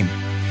his name.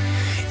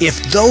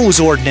 If those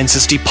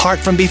ordinances depart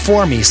from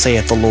before me,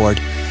 saith the Lord,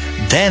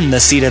 then the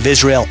seed of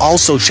Israel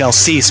also shall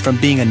cease from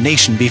being a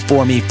nation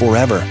before me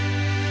forever.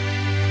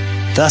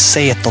 Thus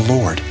saith the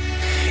Lord,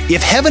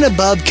 if heaven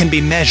above can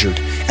be measured,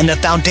 and the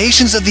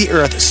foundations of the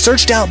earth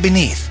searched out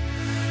beneath,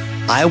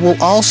 I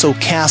will also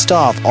cast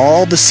off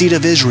all the seed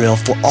of Israel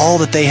for all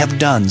that they have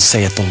done,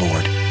 saith the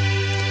Lord.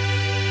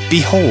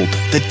 Behold,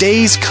 the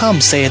days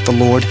come, saith the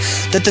Lord,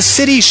 that the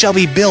city shall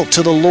be built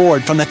to the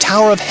Lord from the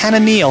tower of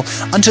Hananeel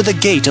unto the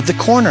gate of the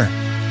corner.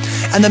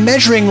 And the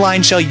measuring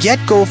line shall yet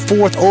go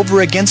forth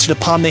over against it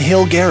upon the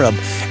hill Gareb,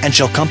 and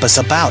shall compass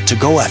about to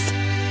Goeth.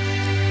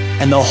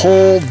 And the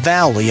whole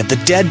valley of the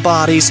dead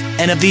bodies,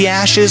 and of the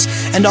ashes,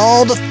 and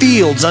all the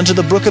fields unto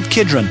the brook of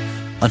Kidron,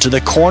 unto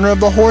the corner of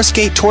the horse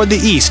gate toward the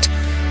east,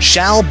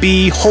 shall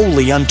be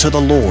holy unto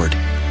the Lord.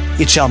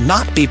 It shall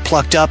not be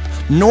plucked up,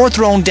 nor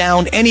thrown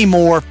down any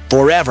more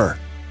forever.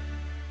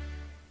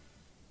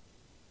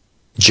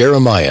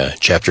 Jeremiah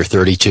chapter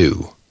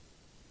 32.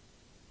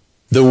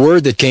 The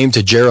word that came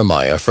to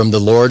Jeremiah from the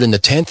Lord in the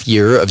 10th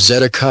year of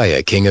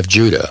Zedekiah king of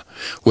Judah,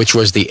 which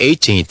was the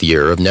 18th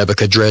year of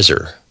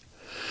Nebuchadrezzar.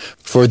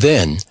 For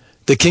then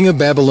the king of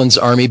Babylon's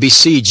army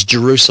besieged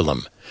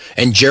Jerusalem,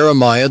 and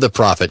Jeremiah the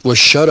prophet was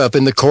shut up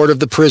in the court of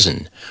the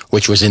prison,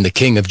 which was in the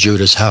king of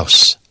Judah's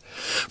house.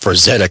 For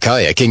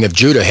Zedekiah king of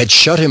Judah had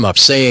shut him up,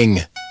 saying,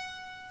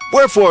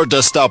 Wherefore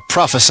dost thou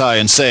prophesy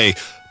and say,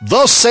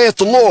 Thus saith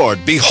the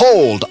Lord,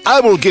 Behold,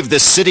 I will give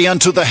this city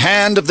unto the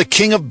hand of the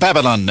king of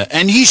Babylon,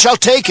 and he shall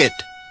take it.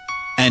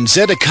 And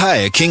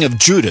Zedekiah king of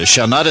Judah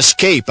shall not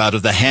escape out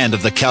of the hand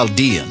of the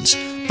Chaldeans,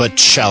 but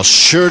shall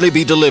surely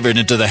be delivered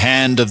into the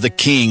hand of the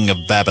king of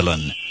Babylon,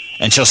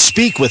 and shall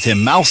speak with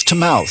him mouth to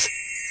mouth.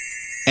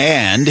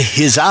 And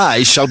his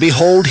eyes shall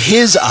behold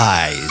his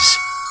eyes.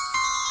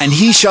 And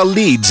he shall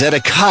lead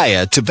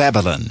Zedekiah to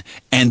Babylon,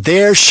 and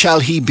there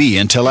shall he be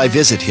until I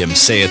visit him,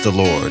 saith the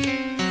Lord.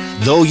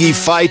 Though ye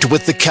fight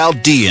with the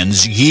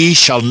Chaldeans, ye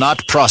shall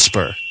not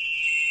prosper.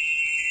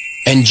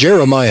 And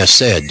Jeremiah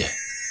said,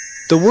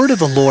 The word of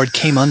the Lord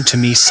came unto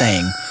me,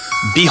 saying,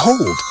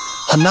 Behold,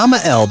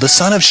 Hanamael the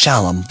son of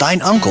Shallum,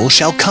 thine uncle,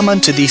 shall come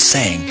unto thee,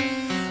 saying,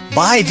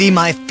 Buy thee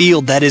my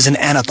field that is in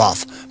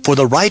Anathoth, for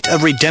the right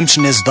of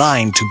redemption is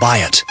thine to buy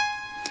it.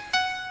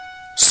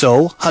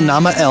 So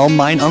Hanamael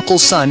mine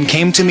uncle's son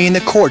came to me in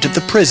the court of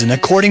the prison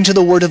according to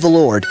the word of the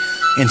Lord,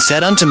 and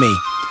said unto me,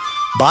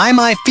 Buy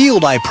my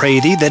field, I pray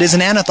thee, that is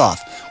in Anathoth,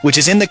 which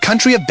is in the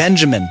country of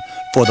Benjamin,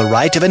 for the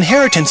right of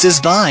inheritance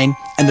is thine,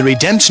 and the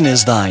redemption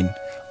is thine.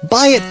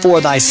 Buy it for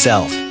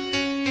thyself.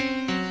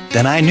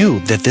 Then I knew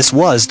that this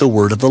was the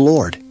word of the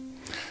Lord.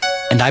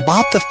 And I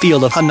bought the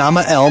field of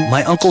Hanamael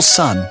my uncle's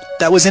son,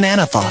 that was in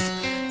Anathoth,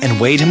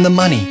 and weighed him the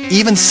money,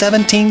 even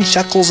 17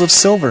 shekels of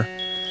silver.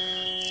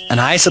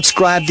 And I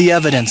subscribed the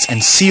evidence,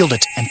 and sealed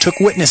it, and took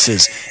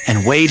witnesses,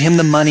 and weighed him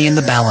the money in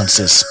the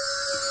balances.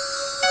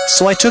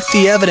 So I took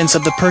the evidence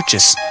of the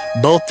purchase,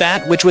 both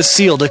that which was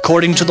sealed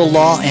according to the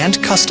law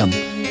and custom,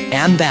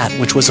 and that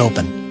which was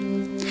open.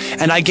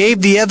 And I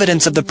gave the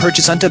evidence of the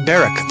purchase unto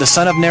Baruch, the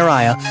son of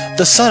Neriah,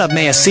 the son of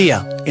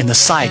Maaseiah, in the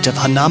sight of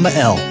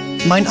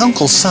Hanamael, mine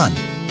uncle's son,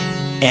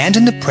 and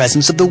in the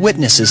presence of the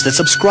witnesses that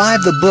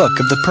subscribed the book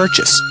of the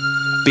purchase,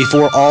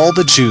 before all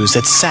the Jews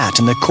that sat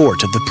in the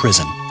court of the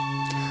prison.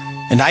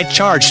 And I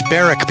charged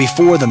Baruch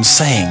before them,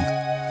 saying,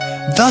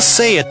 Thus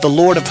saith the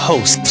Lord of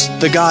hosts,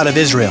 the God of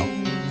Israel,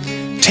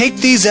 Take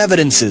these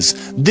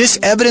evidences, this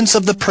evidence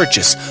of the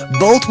purchase,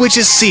 both which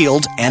is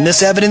sealed, and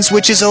this evidence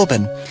which is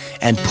open,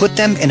 and put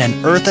them in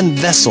an earthen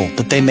vessel,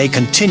 that they may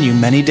continue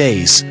many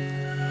days.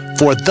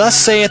 For thus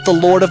saith the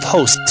Lord of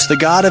hosts, the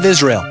God of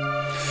Israel,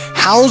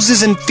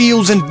 Houses and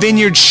fields and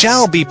vineyards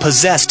shall be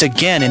possessed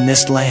again in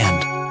this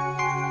land.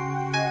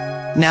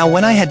 Now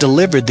when I had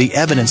delivered the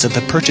evidence of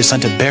the purchase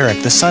unto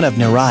Baruch, the son of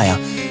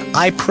Neriah,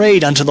 I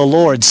prayed unto the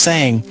Lord,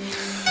 saying,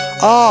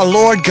 Ah,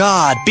 Lord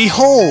God,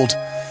 behold,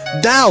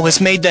 Thou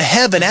hast made the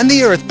heaven and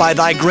the earth by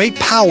thy great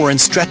power and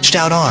stretched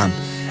out arm,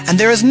 and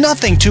there is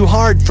nothing too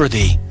hard for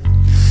thee.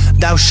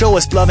 Thou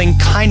showest loving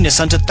kindness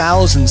unto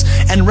thousands,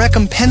 and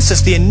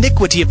recompensest the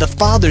iniquity of the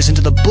fathers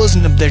into the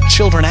bosom of their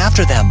children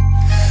after them.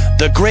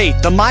 The great,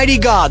 the mighty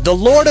God, the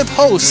Lord of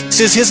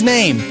hosts is his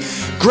name,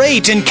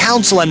 great in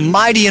counsel and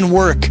mighty in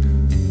work.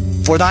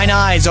 For thine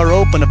eyes are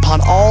open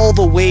upon all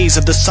the ways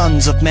of the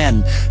sons of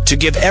men, to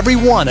give every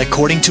one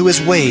according to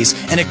his ways,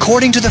 and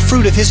according to the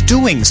fruit of his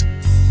doings,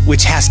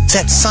 which hast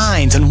set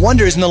signs and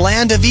wonders in the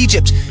land of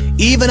Egypt,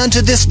 even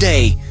unto this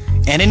day,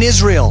 and in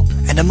Israel,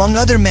 and among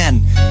other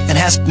men, and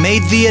hast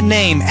made thee a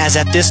name as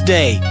at this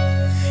day,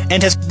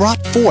 and hast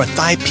brought forth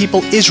thy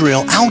people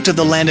Israel out of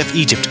the land of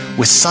Egypt,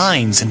 with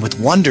signs, and with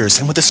wonders,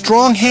 and with a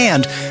strong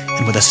hand,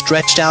 and with a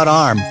stretched out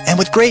arm, and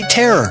with great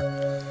terror,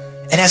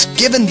 and hast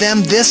given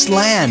them this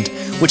land,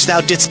 which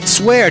thou didst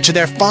swear to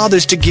their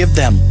fathers to give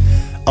them,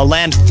 a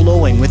land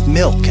flowing with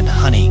milk and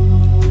honey.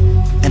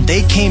 And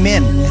they came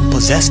in and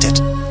possessed it.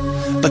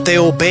 But they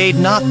obeyed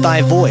not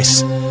thy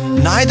voice,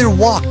 neither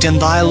walked in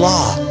thy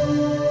law.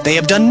 They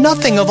have done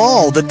nothing of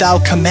all that thou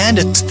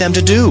commandest them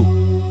to do.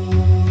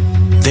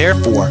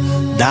 Therefore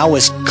thou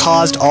hast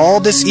caused all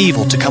this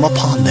evil to come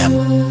upon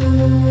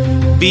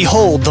them.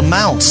 Behold the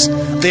mounts,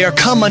 they are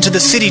come unto the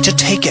city to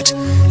take it,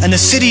 and the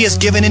city is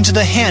given into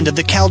the hand of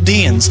the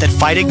Chaldeans that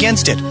fight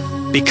against it,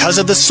 because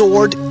of the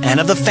sword, and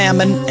of the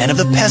famine, and of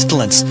the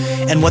pestilence.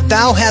 And what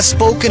thou hast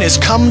spoken is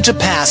come to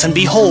pass, and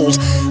behold,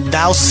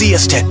 thou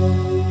seest it.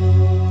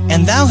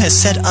 And thou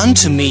hast said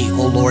unto me,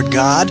 O Lord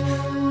God,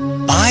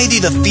 Buy thee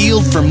the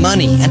field for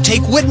money, and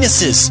take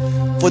witnesses,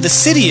 for the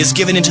city is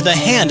given into the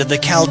hand of the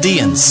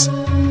Chaldeans.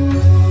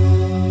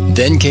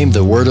 Then came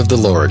the word of the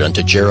Lord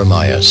unto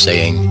Jeremiah,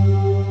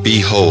 saying,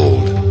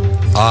 Behold,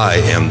 I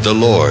am the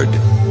Lord,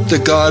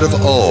 the God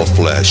of all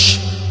flesh.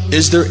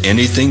 Is there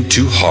anything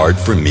too hard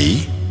for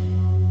me?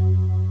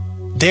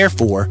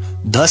 Therefore,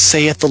 thus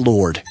saith the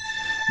Lord,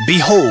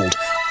 Behold,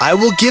 I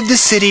will give the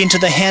city into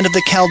the hand of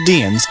the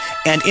Chaldeans,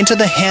 and into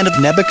the hand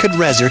of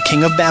Nebuchadrezzar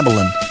king of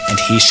Babylon, and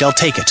he shall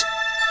take it.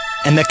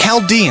 And the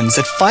Chaldeans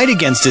that fight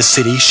against this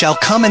city shall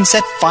come and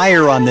set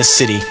fire on this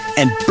city,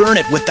 and burn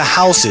it with the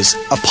houses,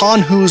 upon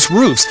whose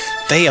roofs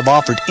they have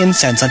offered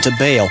incense unto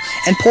Baal,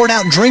 and poured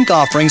out drink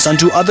offerings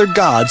unto other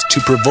gods to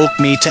provoke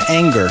me to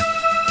anger.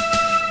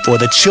 For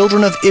the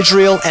children of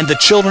Israel and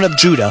the children of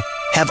Judah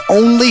have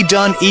only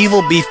done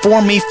evil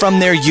before me from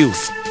their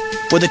youth.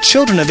 For the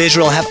children of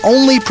Israel have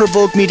only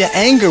provoked me to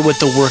anger with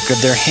the work of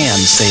their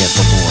hands, saith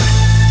the Lord.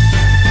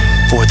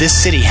 For this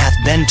city hath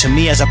been to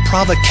me as a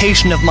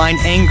provocation of mine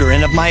anger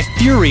and of my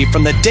fury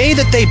from the day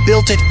that they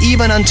built it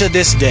even unto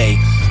this day,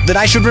 that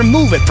I should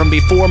remove it from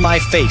before my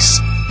face.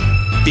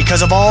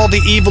 Because of all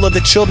the evil of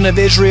the children of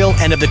Israel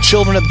and of the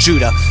children of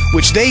Judah,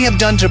 which they have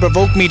done to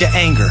provoke me to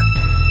anger,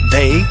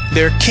 they,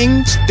 their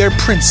kings, their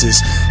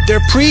princes, their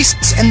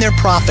priests and their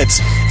prophets,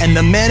 and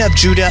the men of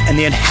Judah and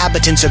the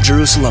inhabitants of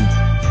Jerusalem.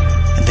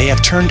 And they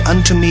have turned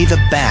unto me the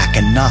back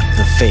and not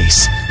the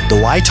face,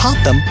 though I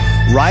taught them,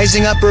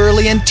 rising up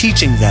early and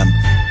teaching them,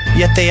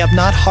 yet they have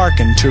not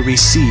hearkened to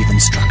receive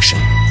instruction.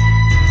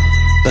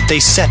 But they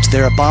set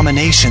their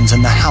abominations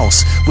in the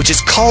house, which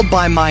is called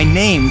by my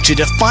name, to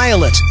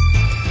defile it.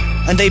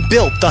 And they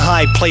built the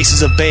high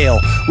places of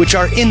Baal, which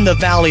are in the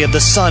valley of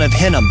the son of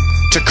Hinnom,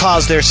 to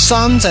cause their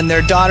sons and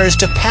their daughters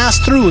to pass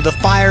through the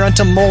fire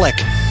unto Molech,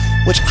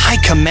 which I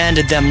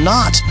commanded them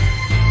not.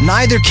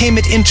 Neither came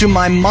it into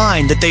my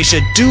mind that they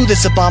should do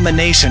this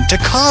abomination, to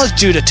cause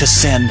Judah to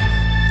sin.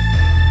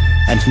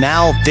 And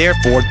now,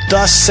 therefore,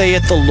 thus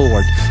saith the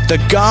Lord,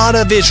 the God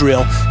of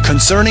Israel,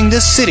 concerning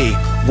this city,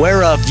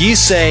 whereof ye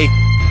say,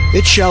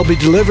 It shall be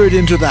delivered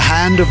into the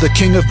hand of the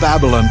king of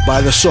Babylon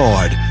by the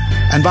sword,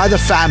 and by the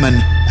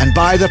famine, and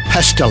by the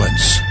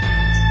pestilence.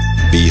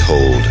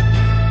 Behold,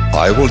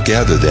 I will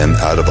gather them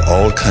out of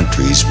all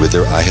countries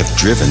whither I have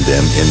driven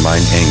them in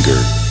mine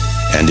anger,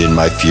 and in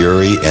my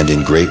fury, and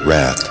in great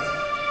wrath.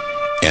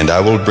 And I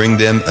will bring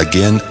them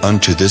again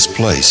unto this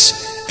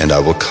place, and I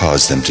will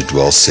cause them to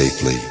dwell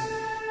safely.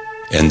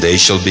 And they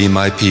shall be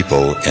my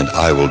people, and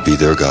I will be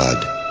their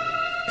God.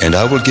 And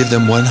I will give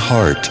them one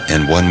heart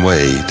and one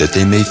way, that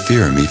they may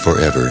fear me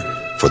forever,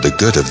 for the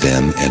good of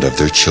them and of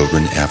their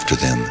children after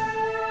them.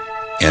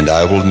 And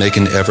I will make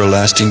an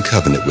everlasting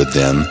covenant with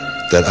them,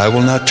 that I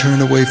will not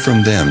turn away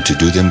from them to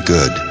do them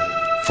good.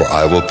 For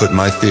I will put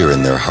my fear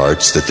in their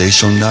hearts, that they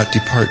shall not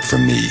depart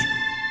from me.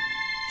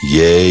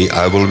 Yea,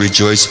 I will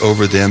rejoice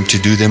over them to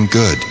do them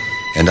good,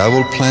 and I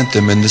will plant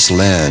them in this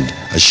land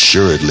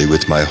assuredly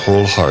with my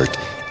whole heart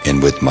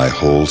and with my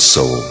whole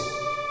soul.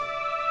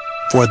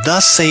 For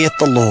thus saith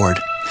the Lord,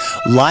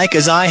 like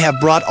as I have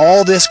brought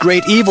all this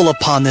great evil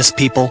upon this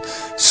people,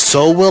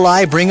 so will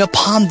I bring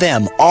upon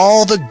them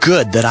all the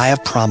good that I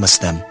have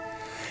promised them.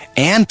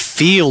 And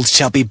fields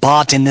shall be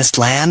bought in this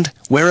land,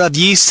 whereof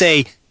ye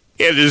say,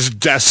 It is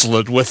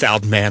desolate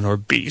without man or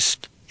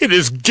beast. It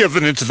is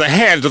given into the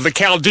hand of the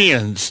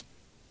Chaldeans.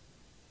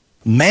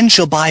 Men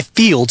shall buy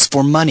fields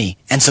for money,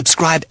 and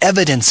subscribe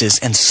evidences,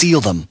 and seal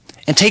them,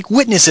 and take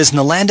witnesses in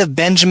the land of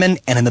Benjamin,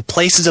 and in the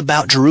places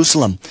about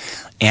Jerusalem,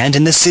 and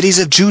in the cities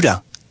of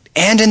Judah,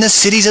 and in the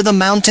cities of the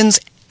mountains,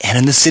 and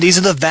in the cities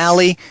of the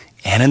valley,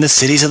 and in the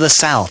cities of the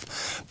south.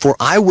 For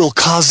I will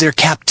cause their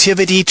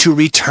captivity to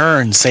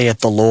return,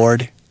 saith the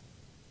Lord.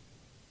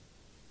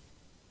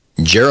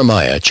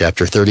 Jeremiah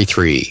chapter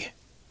 33.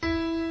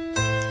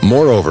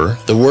 Moreover,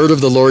 the word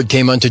of the Lord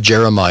came unto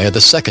Jeremiah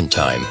the second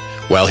time,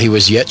 while he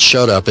was yet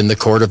shut up in the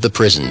court of the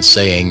prison,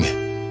 saying,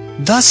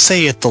 Thus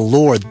saith the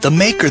Lord, the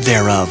maker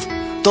thereof,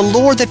 the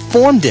Lord that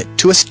formed it,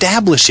 to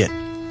establish it.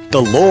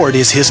 The Lord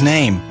is his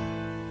name.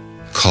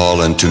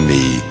 Call unto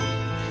me,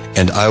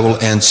 and I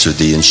will answer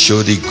thee, and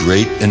show thee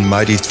great and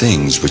mighty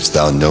things which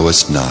thou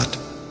knowest not.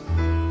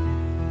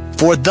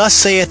 For thus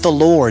saith the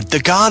Lord,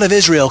 the God of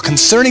Israel,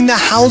 concerning the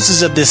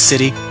houses of this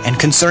city, and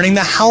concerning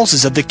the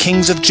houses of the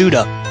kings of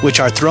Judah, which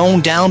are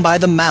thrown down by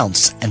the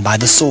mounts and by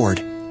the sword.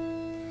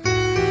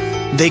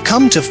 They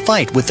come to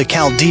fight with the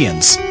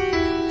Chaldeans,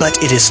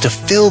 but it is to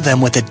fill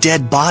them with the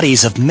dead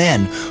bodies of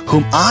men,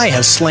 whom I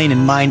have slain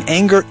in mine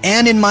anger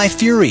and in my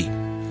fury,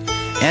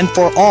 and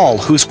for all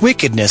whose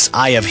wickedness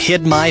I have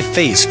hid my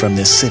face from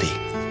this city.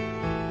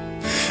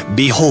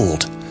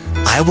 Behold,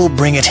 I will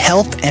bring it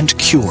health and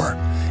cure,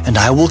 and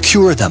I will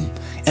cure them,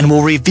 and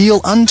will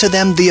reveal unto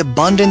them the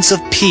abundance of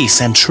peace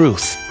and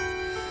truth.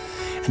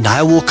 And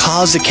I will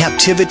cause the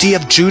captivity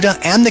of Judah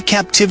and the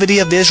captivity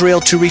of Israel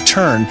to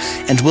return,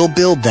 and will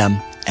build them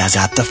as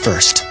at the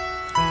first.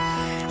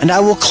 And I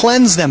will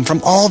cleanse them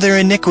from all their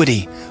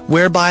iniquity,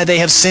 whereby they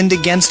have sinned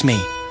against me.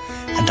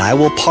 And I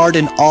will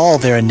pardon all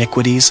their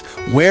iniquities,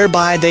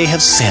 whereby they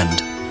have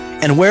sinned,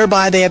 and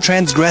whereby they have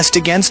transgressed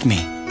against me.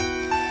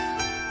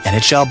 And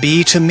it shall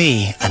be to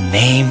me a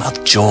name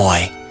of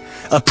joy,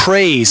 a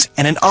praise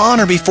and an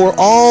honor before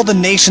all the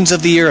nations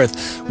of the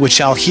earth, which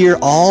shall hear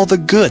all the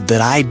good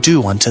that I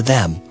do unto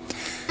them.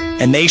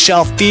 And they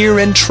shall fear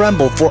and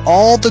tremble for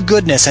all the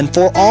goodness and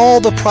for all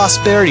the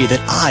prosperity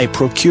that I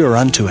procure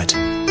unto it.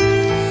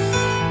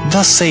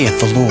 Thus saith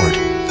the Lord,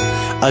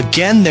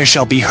 Again there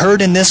shall be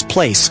heard in this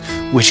place,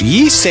 which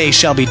ye say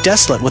shall be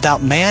desolate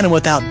without man and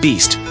without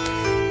beast,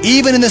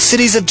 even in the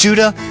cities of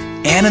Judah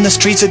and in the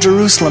streets of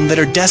Jerusalem that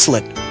are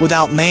desolate,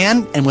 without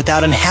man and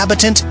without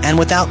inhabitant and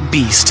without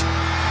beast,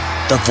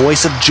 the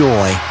voice of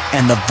joy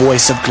and the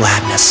voice of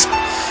gladness,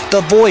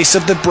 the voice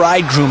of the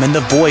bridegroom and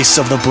the voice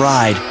of the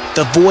bride,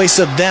 the voice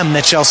of them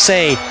that shall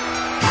say,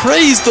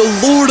 Praise the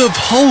Lord of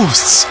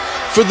hosts,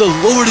 for the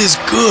Lord is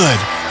good,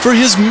 for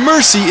his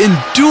mercy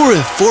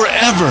endureth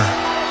forever.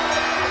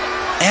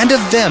 And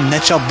of them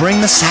that shall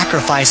bring the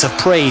sacrifice of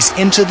praise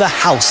into the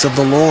house of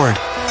the Lord.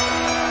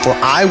 For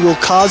I will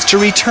cause to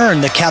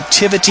return the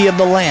captivity of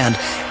the land,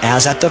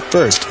 as at the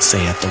first,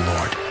 saith the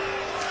Lord.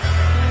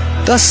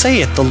 Thus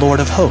saith the Lord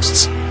of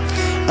hosts,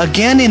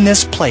 again in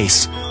this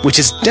place, which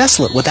is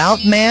desolate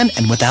without man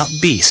and without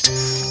beast,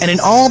 and in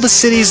all the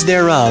cities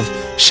thereof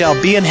shall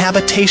be an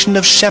habitation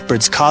of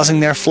shepherds causing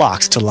their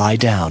flocks to lie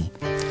down.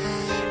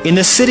 In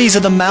the cities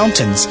of the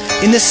mountains,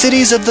 in the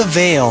cities of the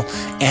vale,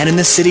 and in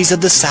the cities of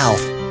the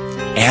south,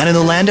 and in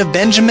the land of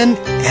Benjamin,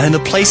 and in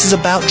the places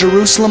about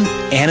Jerusalem,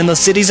 and in the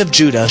cities of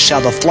Judah shall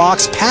the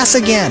flocks pass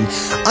again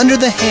under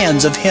the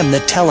hands of him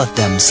that telleth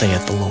them,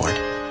 saith the Lord.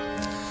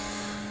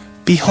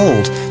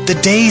 Behold, the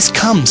days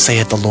come,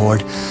 saith the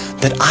Lord,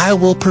 that I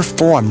will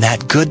perform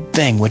that good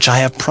thing which I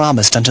have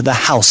promised unto the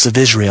house of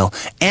Israel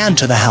and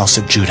to the house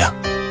of Judah.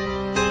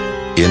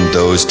 In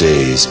those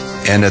days,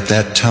 and at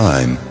that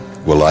time,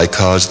 will I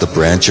cause the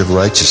branch of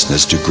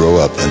righteousness to grow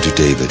up unto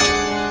David,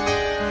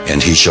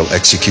 and he shall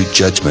execute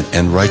judgment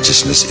and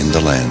righteousness in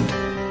the land.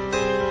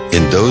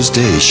 In those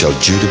days shall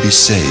Judah be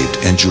saved,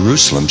 and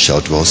Jerusalem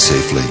shall dwell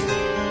safely.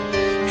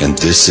 And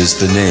this is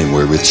the name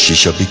wherewith she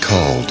shall be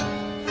called,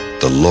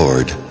 the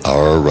Lord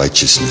our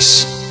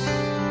righteousness.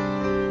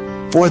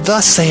 For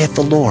thus saith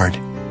the Lord,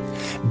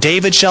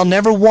 David shall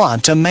never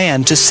want a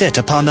man to sit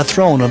upon the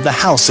throne of the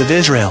house of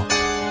Israel.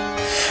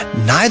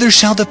 Neither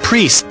shall the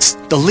priests,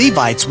 the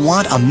Levites,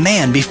 want a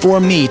man before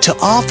me to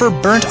offer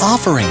burnt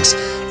offerings,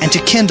 and to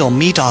kindle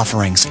meat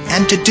offerings,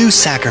 and to do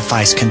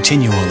sacrifice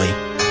continually.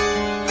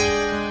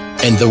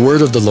 And the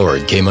word of the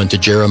Lord came unto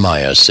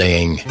Jeremiah,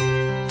 saying,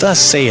 Thus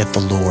saith the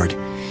Lord,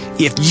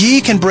 If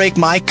ye can break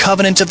my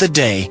covenant of the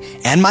day,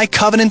 and my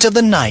covenant of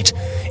the night,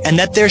 and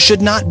that there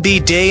should not be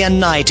day and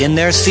night in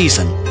their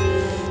season,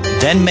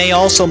 then may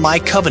also my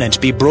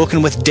covenant be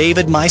broken with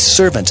David my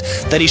servant,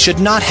 that he should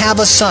not have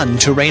a son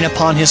to reign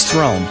upon his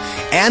throne,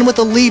 and with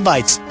the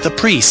Levites, the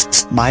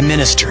priests, my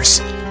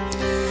ministers.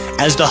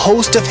 As the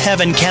host of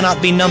heaven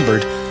cannot be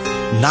numbered,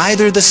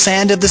 neither the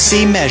sand of the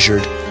sea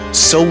measured,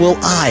 so will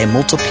I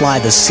multiply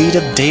the seed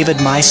of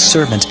David my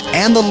servant,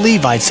 and the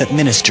Levites that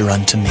minister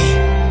unto me.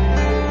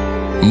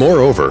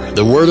 Moreover,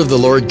 the word of the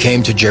Lord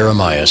came to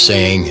Jeremiah,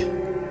 saying,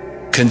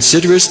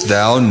 Considerest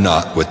thou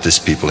not what this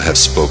people have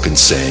spoken,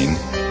 saying,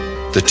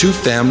 The two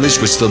families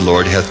which the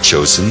Lord hath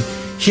chosen,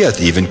 he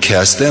hath even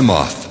cast them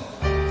off.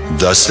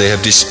 Thus they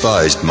have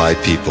despised my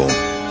people,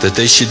 that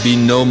they should be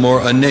no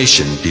more a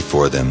nation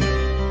before them.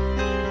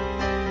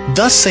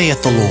 Thus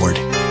saith the Lord,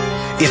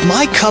 If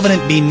my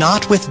covenant be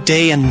not with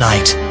day and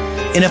night,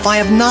 and if I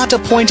have not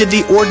appointed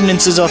the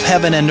ordinances of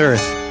heaven and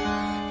earth,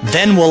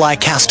 then will I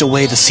cast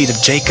away the seed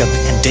of Jacob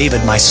and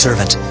David my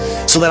servant,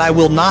 so that I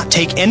will not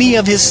take any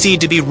of his seed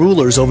to be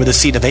rulers over the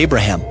seed of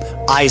Abraham,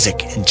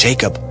 Isaac, and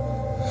Jacob.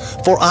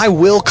 For I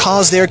will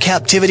cause their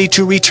captivity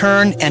to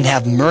return and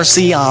have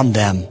mercy on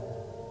them.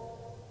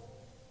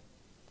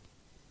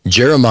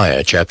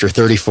 Jeremiah chapter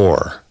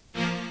 34.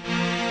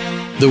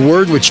 The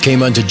word which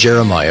came unto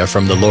Jeremiah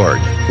from the Lord,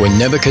 when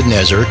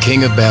Nebuchadnezzar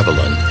king of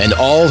Babylon, and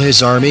all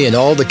his army, and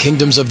all the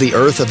kingdoms of the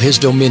earth of his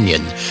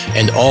dominion,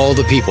 and all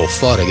the people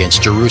fought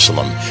against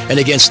Jerusalem, and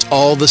against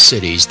all the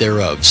cities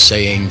thereof,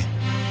 saying,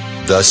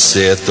 Thus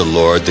saith the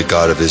Lord, the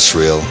God of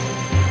Israel,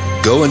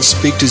 Go and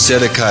speak to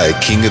Zedekiah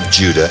king of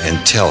Judah,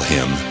 and tell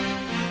him,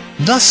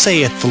 Thus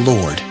saith the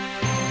Lord,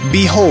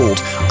 Behold,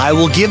 I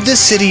will give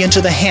this city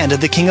into the hand of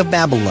the king of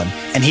Babylon,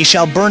 and he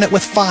shall burn it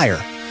with fire.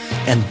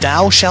 And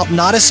thou shalt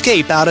not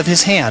escape out of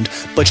his hand,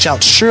 but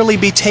shalt surely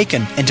be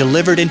taken and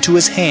delivered into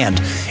his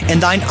hand.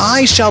 And thine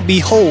eyes shall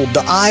behold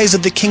the eyes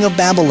of the king of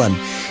Babylon,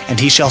 and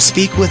he shall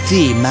speak with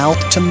thee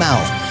mouth to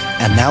mouth,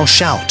 and thou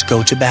shalt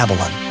go to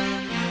Babylon.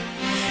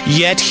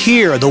 Yet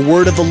hear the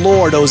word of the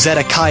Lord, O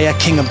Zedekiah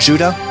king of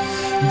Judah.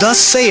 Thus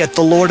saith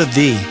the Lord of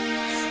thee,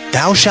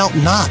 Thou shalt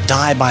not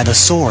die by the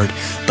sword,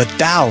 but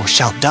thou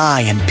shalt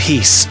die in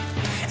peace.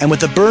 And with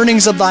the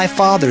burnings of thy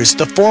fathers,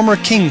 the former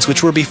kings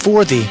which were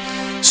before thee,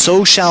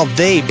 so shall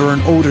they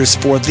burn odors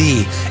for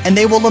thee, and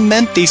they will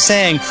lament thee,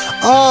 saying,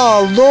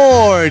 Ah,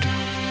 Lord!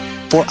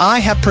 For I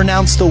have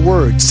pronounced the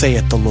word,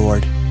 saith the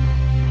Lord.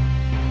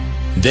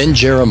 Then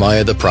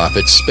Jeremiah the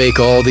prophet spake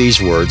all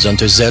these words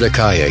unto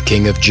Zedekiah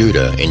king of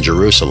Judah in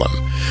Jerusalem,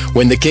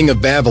 when the king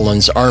of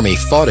Babylon's army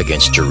fought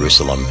against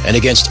Jerusalem, and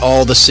against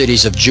all the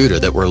cities of Judah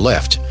that were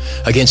left,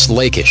 against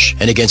Lachish,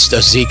 and against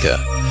Azekah.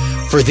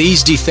 For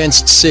these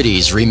defenced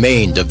cities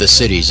remained of the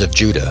cities of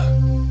Judah.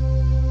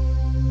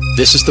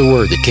 This is the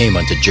word that came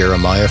unto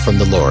Jeremiah from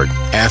the Lord,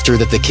 after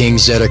that the king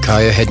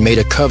Zedekiah had made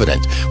a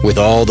covenant with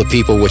all the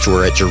people which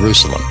were at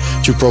Jerusalem,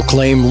 to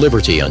proclaim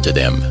liberty unto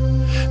them,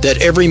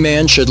 that every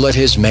man should let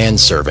his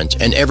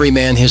manservant, and every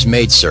man his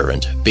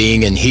maidservant,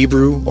 being in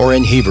Hebrew or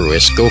in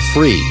Hebrewish, go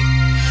free,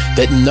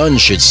 that none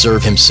should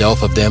serve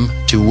himself of them,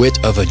 to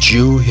wit of a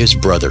Jew his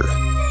brother.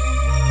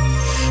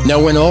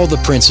 Now when all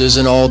the princes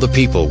and all the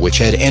people which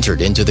had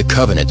entered into the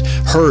covenant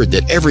heard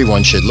that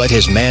everyone should let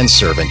his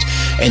manservant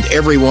and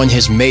everyone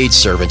his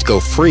maidservant go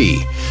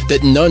free,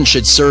 that none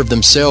should serve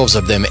themselves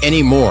of them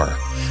any more,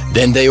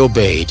 then they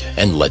obeyed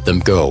and let them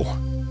go.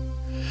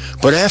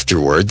 But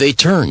afterward they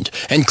turned,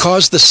 and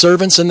caused the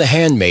servants and the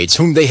handmaids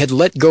whom they had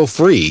let go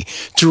free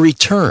to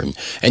return,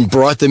 and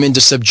brought them into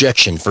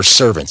subjection for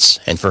servants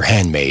and for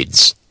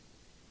handmaids.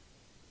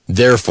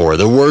 Therefore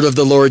the word of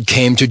the Lord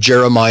came to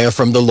Jeremiah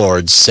from the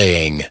Lord,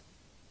 saying,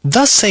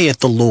 Thus saith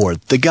the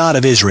Lord, the God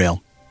of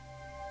Israel,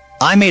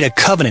 I made a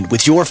covenant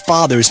with your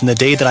fathers in the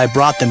day that I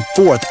brought them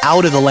forth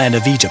out of the land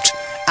of Egypt,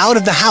 out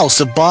of the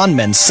house of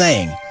bondmen,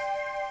 saying,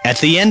 At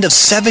the end of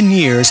 7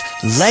 years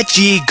let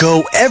ye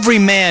go every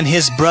man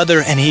his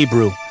brother and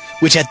Hebrew,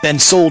 which hath been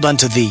sold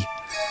unto thee.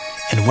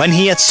 And when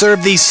he hath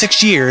served thee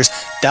 6 years,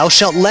 thou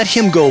shalt let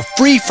him go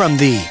free from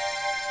thee.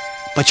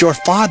 But your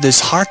fathers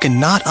hearkened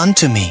not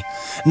unto me,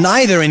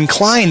 neither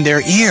inclined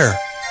their ear.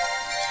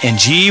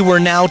 And ye were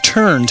now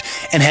turned,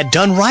 and had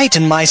done right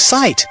in my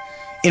sight,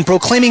 in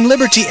proclaiming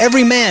liberty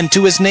every man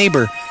to his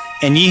neighbor,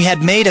 and ye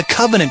had made a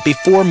covenant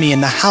before me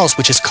in the house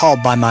which is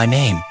called by my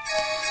name.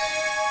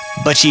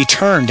 But ye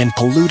turned and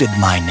polluted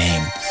my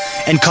name,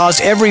 and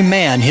caused every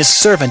man his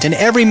servant and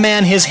every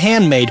man his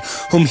handmaid,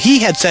 whom he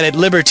had set at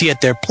liberty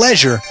at their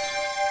pleasure,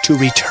 to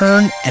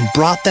return, and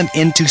brought them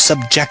into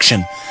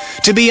subjection,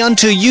 to be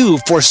unto you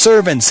for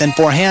servants and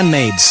for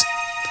handmaids.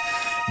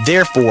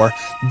 Therefore,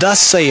 thus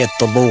saith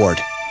the Lord,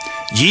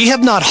 Ye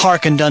have not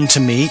hearkened unto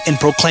me in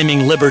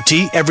proclaiming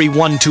liberty every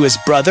one to his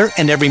brother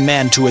and every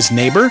man to his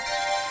neighbor.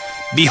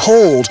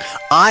 Behold,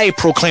 I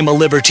proclaim a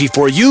liberty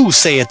for you,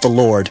 saith the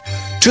Lord,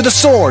 to the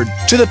sword,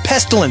 to the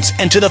pestilence,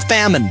 and to the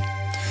famine.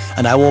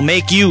 And I will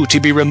make you to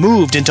be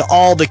removed into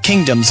all the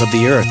kingdoms of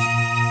the earth.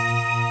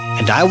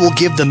 And I will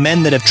give the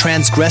men that have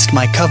transgressed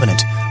my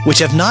covenant, which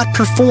have not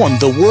performed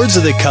the words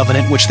of the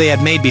covenant which they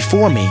had made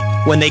before me,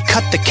 when they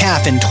cut the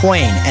calf in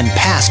twain, and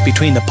passed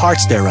between the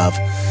parts thereof,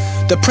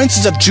 the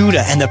princes of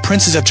Judah and the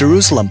princes of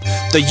Jerusalem,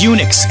 the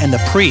eunuchs and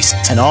the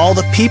priests, and all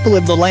the people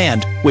of the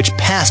land, which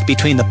passed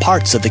between the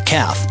parts of the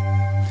calf.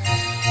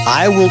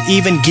 I will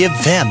even give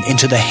them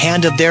into the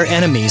hand of their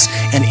enemies,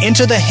 and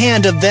into the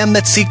hand of them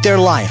that seek their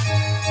life.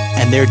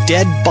 And their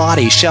dead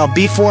body shall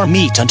be for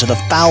meat unto the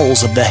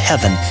fowls of the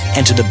heaven,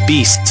 and to the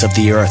beasts of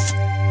the earth.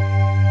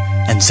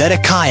 And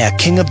Zedekiah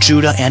king of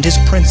Judah and his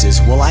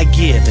princes will I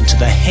give into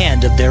the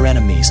hand of their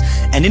enemies,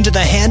 and into the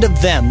hand of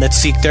them that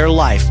seek their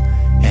life,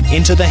 and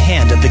into the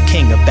hand of the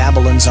king of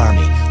Babylon's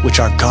army, which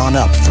are gone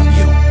up from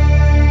you.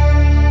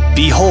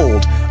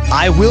 Behold,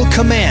 I will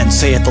command,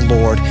 saith the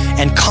Lord,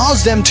 and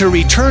cause them to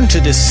return to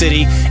this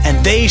city,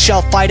 and they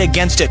shall fight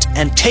against it,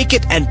 and take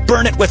it, and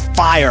burn it with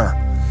fire.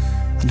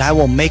 And I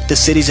will make the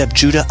cities of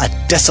Judah a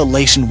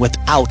desolation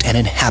without an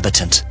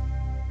inhabitant.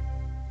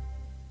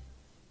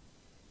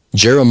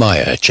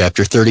 Jeremiah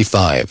chapter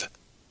 35.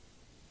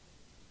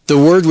 The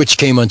word which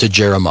came unto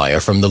Jeremiah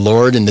from the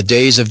Lord in the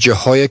days of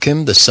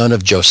Jehoiakim the son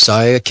of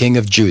Josiah king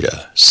of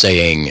Judah,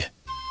 saying,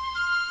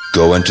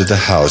 Go unto the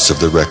house of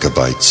the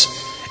Rechabites,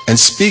 and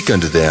speak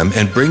unto them,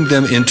 and bring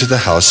them into the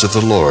house of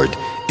the Lord,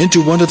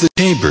 into one of the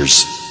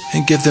chambers,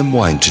 and give them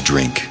wine to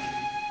drink.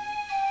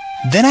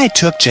 Then I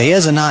took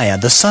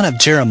Jaazaniah the son of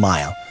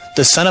Jeremiah,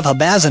 the son of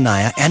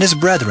Habazaniah, and his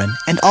brethren,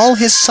 and all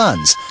his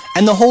sons,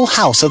 and the whole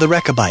house of the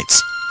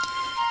Rechabites.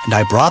 And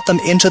I brought them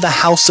into the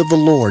house of the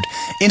Lord,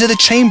 into the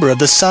chamber of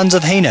the sons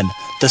of Hanan,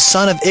 the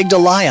son of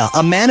Igdaliah,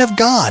 a man of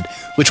God,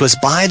 which was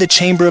by the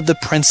chamber of the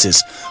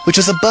princes, which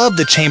was above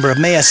the chamber of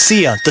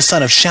Maaseiah, the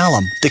son of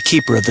Shallum, the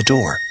keeper of the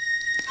door.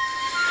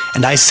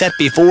 And I set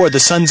before the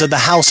sons of the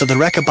house of the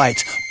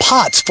Rechabites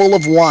pots full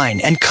of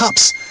wine and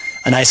cups,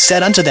 and I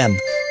said unto them,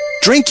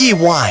 Drink ye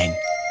wine.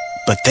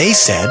 But they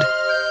said,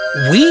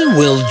 We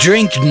will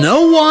drink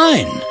no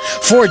wine,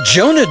 for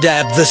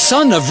Jonadab the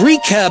son of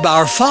Rechab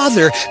our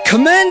father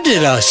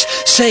commanded us,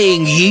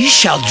 saying, Ye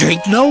shall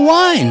drink no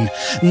wine,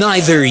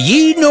 neither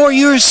ye nor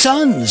your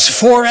sons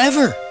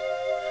forever.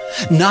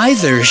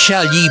 Neither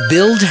shall ye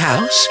build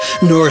house,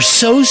 nor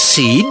sow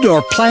seed,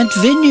 nor plant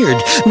vineyard,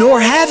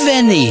 nor have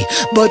any,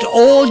 but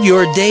all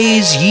your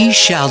days ye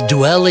shall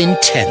dwell in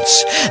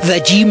tents,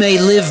 that ye may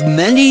live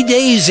many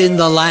days in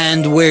the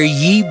land where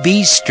ye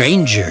be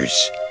strangers.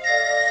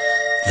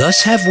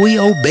 Thus have we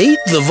obeyed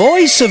the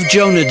voice of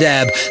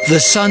Jonadab, the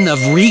son of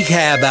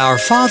Rechab our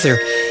father,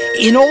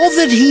 in all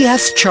that he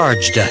hath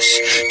charged us,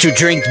 to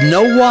drink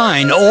no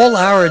wine all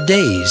our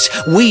days,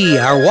 we,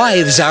 our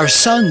wives, our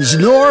sons,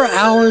 nor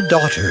our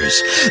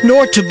daughters,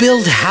 nor to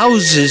build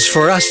houses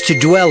for us to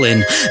dwell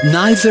in,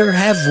 neither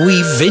have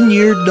we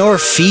vineyard, nor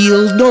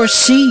field, nor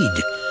seed.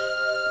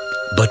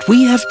 But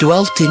we have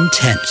dwelt in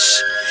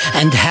tents,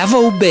 and have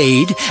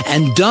obeyed,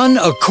 and done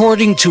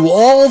according to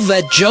all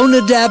that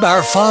Jonadab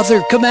our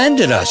father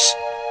commanded us.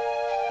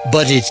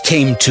 But it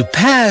came to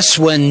pass,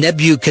 when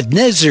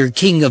Nebuchadnezzar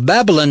king of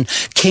Babylon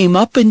came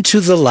up into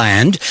the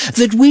land,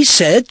 that we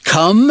said,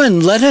 Come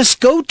and let us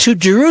go to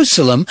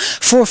Jerusalem,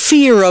 for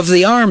fear of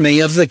the army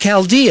of the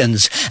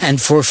Chaldeans,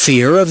 and for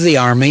fear of the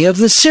army of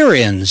the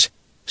Syrians.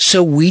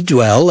 so we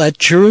dwell at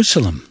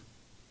Jerusalem.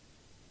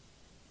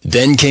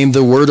 Then came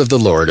the word of the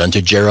Lord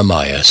unto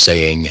Jeremiah,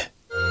 saying,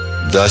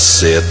 Thus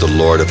saith the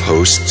Lord of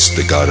hosts,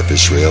 the God of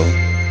Israel,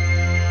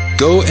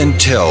 Go and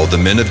tell the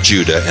men of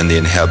Judah and the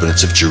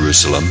inhabitants of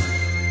Jerusalem,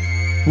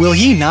 Will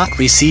ye not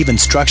receive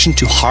instruction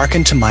to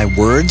hearken to my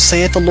words,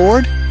 saith the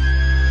Lord?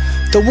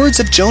 The words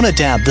of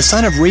Jonadab, the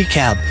son of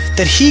Rechab,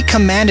 that he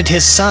commanded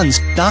his sons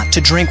not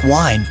to drink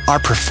wine, are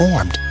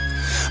performed.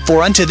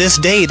 For unto this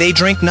day they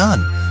drink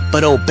none,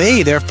 but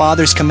obey their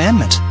father's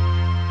commandment.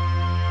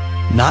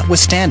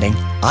 Notwithstanding,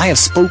 I have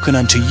spoken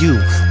unto you,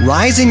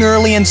 rising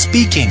early and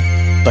speaking,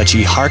 but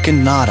ye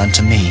hearken not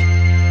unto me.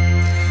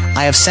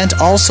 I have sent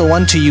also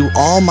unto you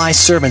all my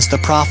servants the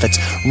prophets,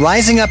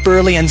 rising up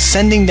early and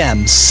sending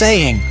them,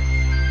 saying,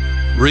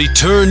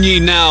 Return ye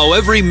now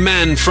every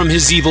man from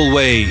his evil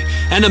way,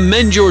 and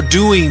amend your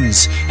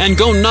doings, and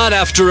go not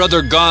after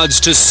other gods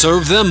to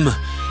serve them.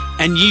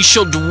 And ye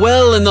shall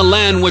dwell in the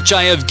land which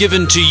I have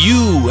given to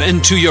you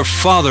and to your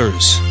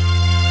fathers.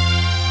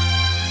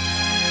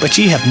 But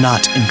ye have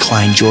not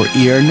inclined your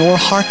ear, nor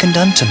hearkened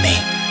unto me.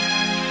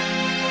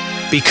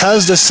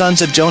 Because the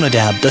sons of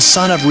Jonadab, the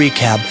son of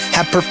Rechab,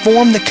 have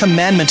performed the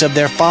commandment of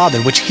their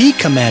father, which he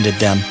commanded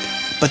them,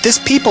 but this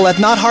people hath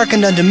not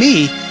hearkened unto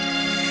me,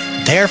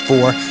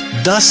 therefore,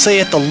 thus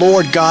saith the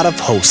Lord God of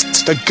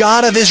hosts, the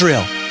God of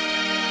Israel,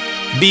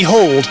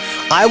 Behold,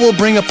 I will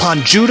bring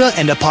upon Judah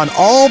and upon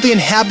all the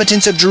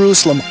inhabitants of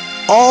Jerusalem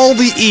all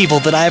the evil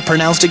that I have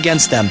pronounced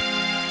against them,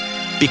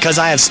 because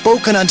I have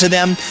spoken unto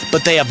them,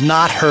 but they have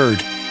not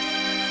heard,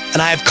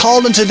 and I have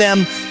called unto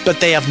them,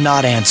 but they have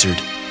not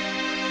answered.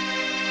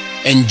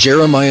 And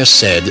Jeremiah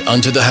said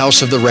unto the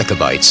house of the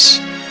Rechabites,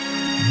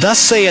 Thus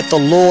saith the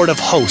Lord of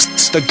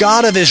hosts, the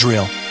God of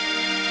Israel,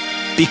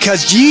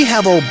 Because ye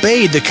have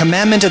obeyed the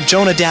commandment of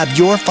Jonadab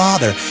your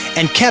father,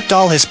 and kept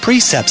all his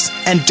precepts,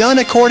 and done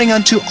according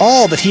unto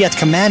all that he hath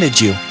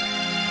commanded you.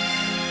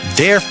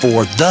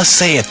 Therefore thus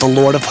saith the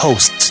Lord of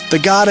hosts, the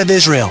God of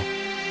Israel,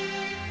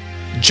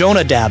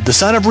 Jonadab the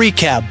son of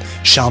Rechab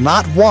shall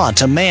not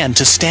want a man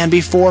to stand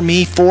before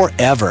me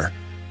forever.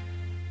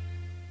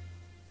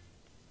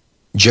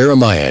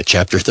 Jeremiah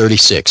chapter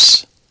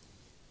 36.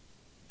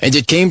 And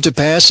it came to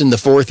pass in the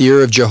 4th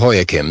year of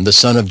Jehoiakim, the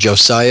son of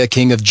Josiah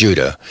king of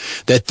Judah,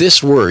 that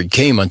this word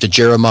came unto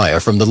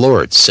Jeremiah from the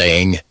Lord,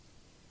 saying,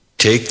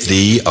 Take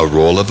thee a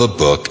roll of a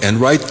book,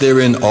 and write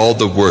therein all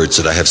the words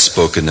that I have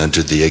spoken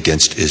unto thee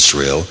against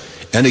Israel,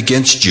 and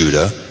against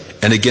Judah,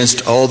 and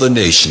against all the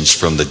nations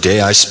from the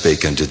day I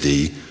spake unto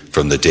thee,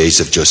 from the days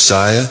of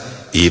Josiah,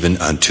 even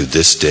unto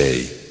this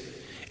day.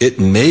 It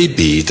may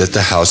be that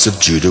the house of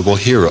Judah will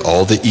hear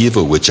all the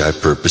evil which I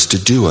purpose to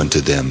do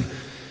unto them,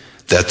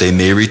 that they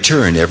may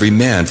return every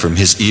man from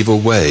his evil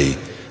way,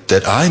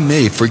 that I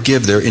may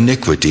forgive their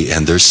iniquity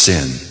and their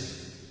sin.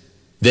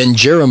 Then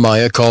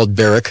Jeremiah called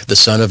Baruch the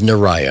son of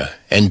Neriah,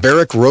 and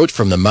Baruch wrote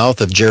from the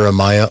mouth of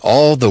Jeremiah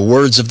all the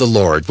words of the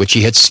Lord which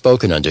he had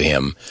spoken unto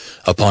him,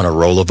 upon a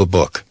roll of a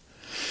book.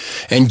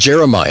 And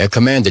Jeremiah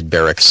commanded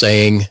Baruch,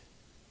 saying,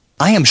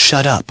 I am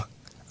shut up.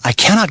 I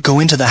cannot go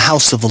into the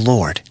house of the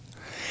Lord.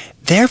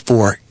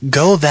 Therefore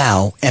go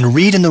thou and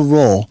read in the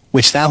roll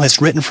which thou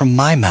hast written from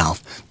my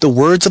mouth the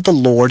words of the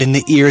Lord in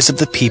the ears of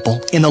the people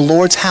in the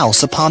Lord's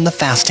house upon the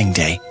fasting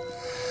day.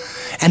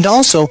 And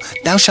also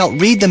thou shalt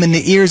read them in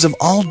the ears of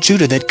all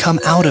Judah that come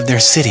out of their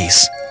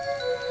cities.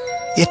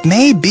 It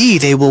may be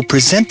they will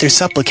present their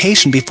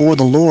supplication before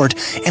the Lord,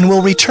 and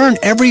will return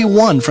every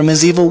one from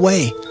his evil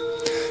way.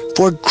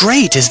 For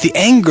great is the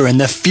anger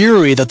and the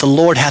fury that the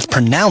Lord hath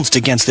pronounced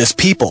against this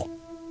people.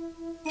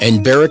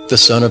 And Baruch the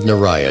son of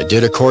Neriah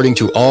did according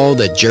to all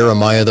that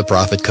Jeremiah the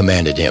prophet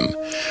commanded him,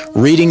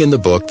 reading in the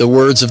book the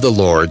words of the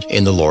Lord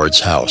in the Lord's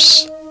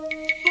house.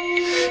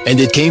 And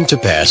it came to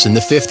pass in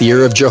the 5th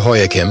year of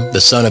Jehoiakim,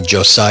 the son of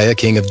Josiah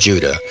king of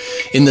Judah,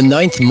 in the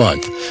 9th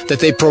month, that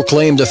they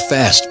proclaimed a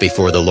fast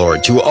before the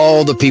Lord to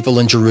all the people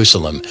in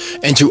Jerusalem,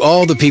 and to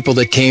all the people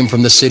that came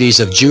from the cities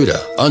of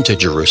Judah unto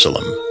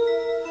Jerusalem.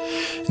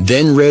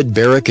 Then read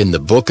Baruch in the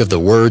book of the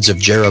words of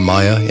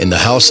Jeremiah in the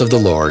house of the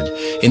Lord,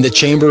 in the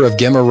chamber of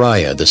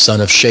Gemariah the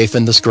son of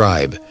Shaphan the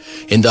scribe,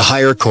 in the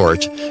higher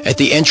court, at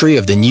the entry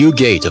of the new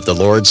gate of the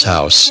Lord's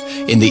house,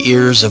 in the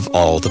ears of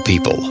all the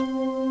people.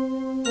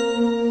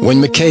 When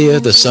Micaiah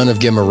the son of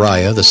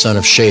Gemariah the son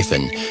of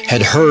Shaphan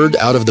had heard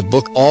out of the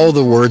book all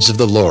the words of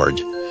the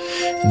Lord,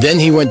 then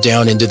he went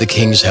down into the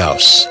king's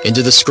house,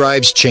 into the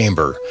scribe's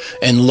chamber,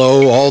 and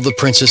lo, all the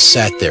princes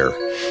sat there,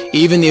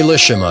 even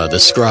Elishama the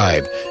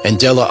scribe, and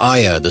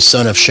Delaiah the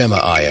son of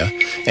Shemaiah,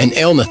 and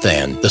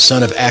Elnathan the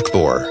son of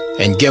Achbor,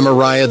 and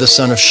Gemariah the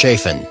son of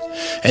Shaphan,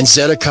 and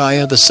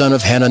Zedekiah the son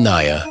of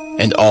Hananiah,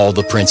 and all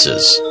the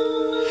princes.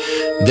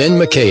 Then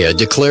Micaiah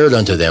declared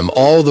unto them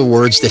all the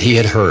words that he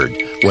had heard,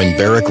 when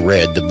Baruch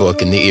read the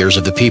book in the ears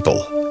of the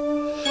people.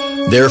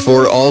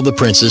 Therefore all the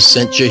princes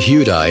sent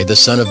Jehudi the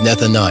son of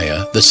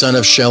Nethaniah, the son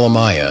of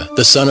Shelemiah,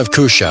 the son of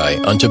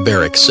Cushai, unto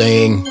Baruch,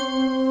 saying,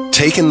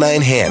 Take in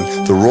thine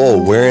hand the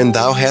roll wherein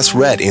thou hast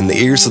read in the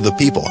ears of the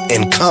people,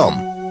 and come.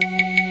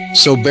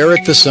 So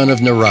Barak the son of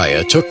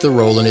Neriah took the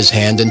roll in his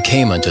hand and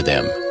came unto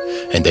them.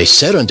 And they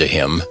said unto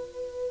him,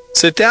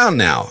 Sit down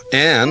now,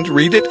 and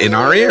read it in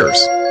our ears.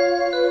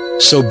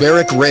 So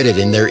Barak read it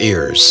in their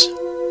ears.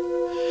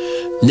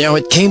 Now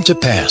it came to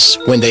pass,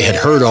 when they had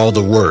heard all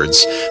the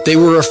words, they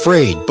were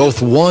afraid,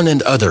 both one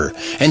and other,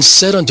 and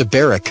said unto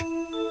Barak,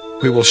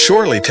 We will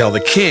surely tell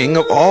the king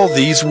of all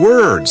these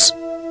words.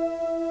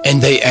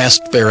 And they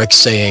asked Barak,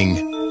 saying,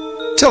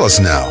 Tell us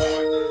now,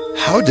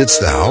 how didst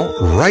thou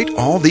write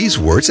all these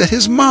words at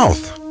his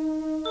mouth?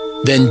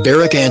 Then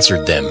Barak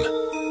answered them,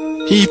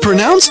 He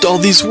pronounced all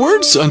these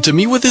words unto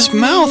me with his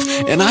mouth,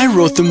 and I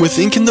wrote them with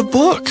ink in the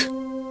book.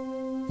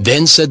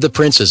 Then said the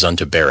princes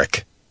unto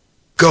Barak,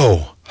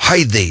 Go,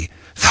 hide thee,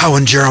 thou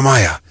and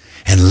Jeremiah,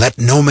 and let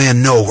no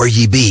man know where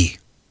ye be.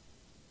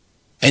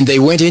 And they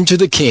went into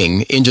the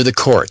king, into the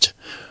court.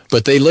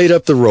 But they laid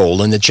up the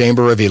roll in the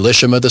chamber of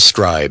Elishama the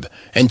scribe,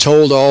 and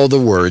told all the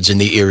words in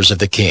the ears of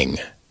the king.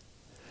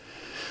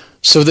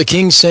 So the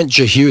king sent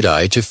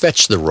Jehudi to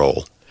fetch the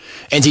roll,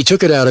 and he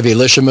took it out of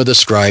Elishama the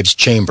scribe's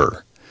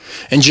chamber.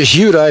 And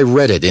Jehudi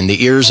read it in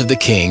the ears of the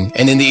king,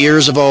 and in the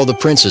ears of all the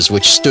princes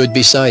which stood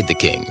beside the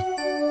king.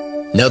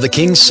 Now the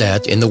king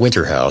sat in the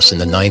winter house in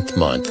the 9th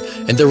month,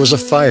 and there was a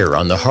fire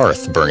on the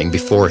hearth burning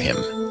before him.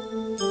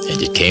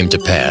 And it came to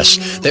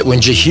pass that when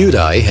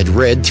Jehudi had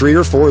read 3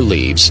 or 4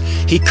 leaves,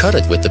 he cut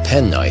it with the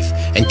penknife,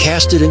 and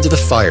cast it into the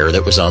fire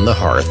that was on the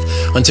hearth,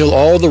 until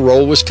all the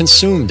roll was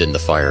consumed in the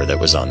fire that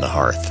was on the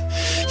hearth.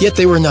 Yet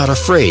they were not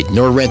afraid,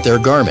 nor rent their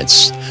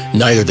garments,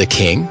 neither the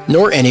king,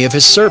 nor any of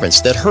his servants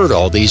that heard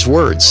all these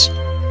words.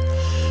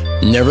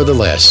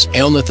 Nevertheless,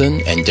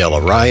 Elnathan and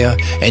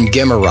Delariah and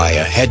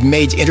Gemariah had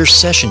made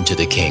intercession to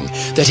the king,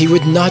 that he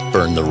would not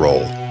burn the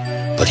roll,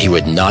 but he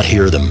would not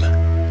hear them.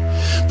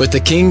 But the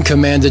king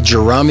commanded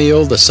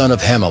Jerahmeel the son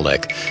of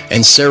Hamelech,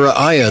 and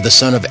Seraiah the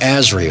son of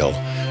Azriel,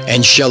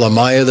 and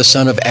Shelemiah the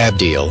son of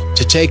Abdiel,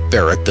 to take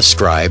Barak the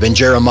scribe and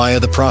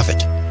Jeremiah the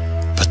prophet.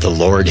 But the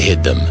Lord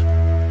hid them.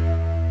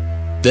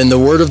 Then the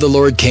word of the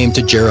Lord came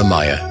to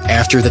Jeremiah,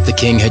 after that the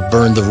king had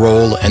burned the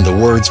roll and the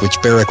words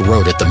which Barak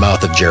wrote at the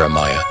mouth of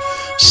Jeremiah,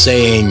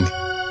 saying,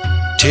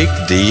 Take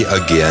thee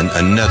again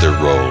another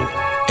roll,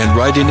 and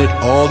write in it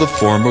all the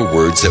former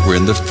words that were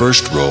in the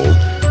first roll,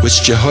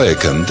 which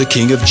Jehoiakim the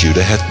king of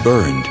Judah hath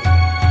burned.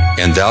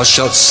 And thou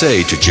shalt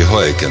say to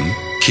Jehoiakim,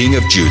 king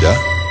of Judah,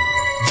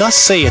 Thus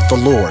saith the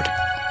Lord,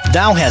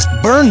 Thou hast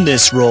burned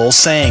this roll,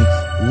 saying,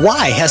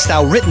 Why hast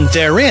thou written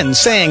therein,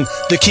 saying,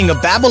 The king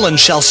of Babylon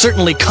shall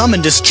certainly come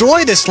and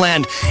destroy this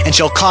land, and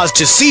shall cause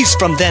to cease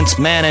from thence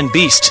man and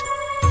beast?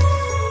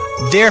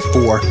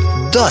 Therefore,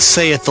 thus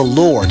saith the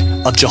Lord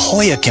of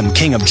Jehoiakim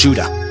king of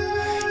Judah,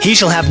 He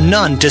shall have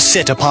none to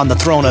sit upon the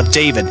throne of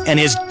David, and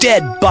his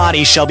dead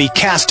body shall be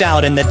cast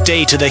out in the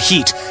day to the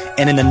heat,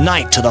 and in the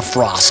night to the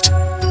frost.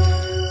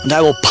 And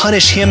I will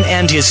punish him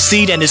and his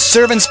seed and his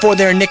servants for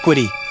their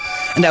iniquity.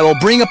 And I will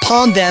bring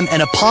upon them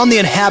and upon the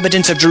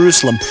inhabitants of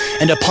Jerusalem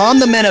and upon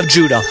the men of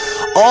Judah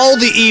all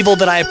the evil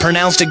that I have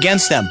pronounced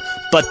against them,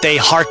 but they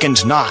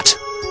hearkened not.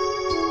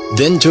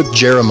 Then took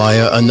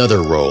Jeremiah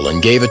another roll,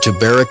 and gave it to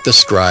Barak the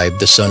scribe,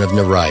 the son of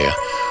Neriah,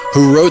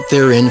 who wrote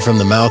therein from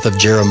the mouth of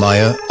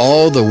Jeremiah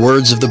all the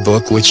words of the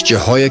book which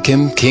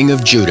Jehoiakim king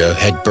of Judah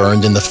had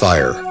burned in the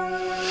fire.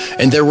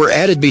 And there were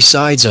added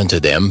besides unto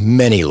them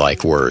many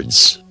like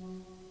words.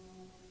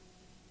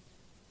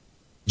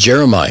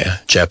 Jeremiah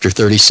chapter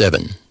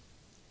 37.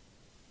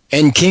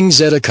 And King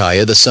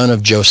Zedekiah the son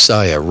of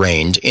Josiah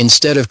reigned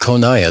instead of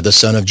Coniah the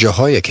son of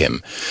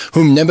Jehoiakim,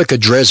 whom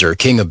Nebuchadrezzar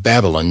king of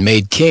Babylon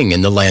made king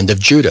in the land of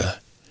Judah.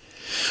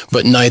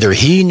 But neither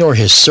he nor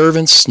his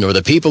servants nor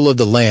the people of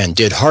the land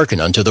did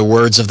hearken unto the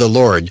words of the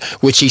Lord,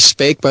 which he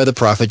spake by the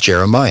prophet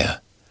Jeremiah.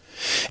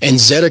 And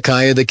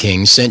Zedekiah the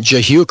king sent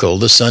Jehucal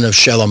the son of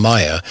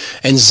Shelemiah,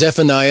 and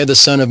Zephaniah the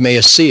son of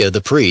Maaseiah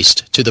the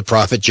priest, to the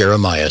prophet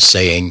Jeremiah,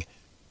 saying,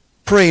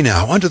 Pray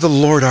now unto the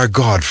Lord our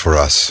God for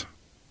us.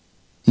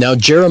 Now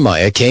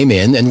Jeremiah came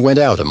in and went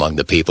out among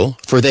the people,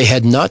 for they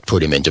had not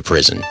put him into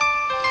prison.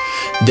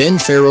 Then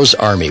Pharaoh's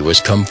army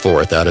was come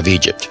forth out of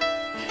Egypt.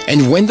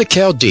 And when the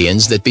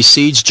Chaldeans that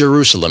besieged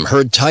Jerusalem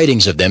heard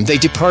tidings of them, they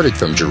departed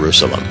from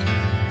Jerusalem.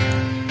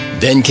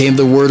 Then came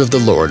the word of the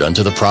Lord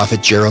unto the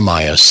prophet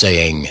Jeremiah,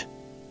 saying,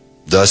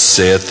 Thus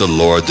saith the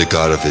Lord, the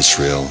God of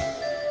Israel,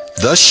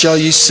 Thus shall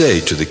ye say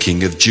to the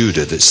king of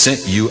Judah that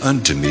sent you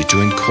unto me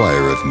to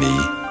inquire of me,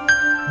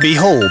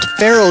 Behold,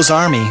 Pharaoh's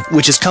army,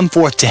 which is come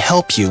forth to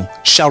help you,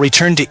 shall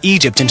return to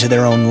Egypt into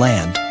their own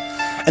land.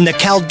 And the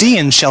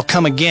Chaldeans shall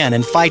come again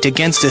and fight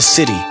against this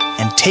city,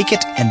 and take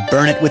it and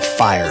burn it with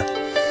fire.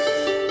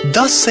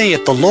 Thus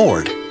saith the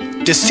Lord,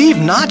 Deceive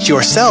not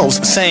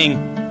yourselves, saying,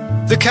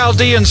 The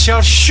Chaldeans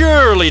shall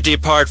surely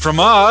depart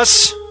from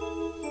us.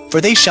 For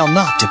they shall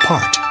not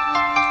depart.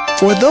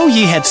 For though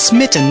ye had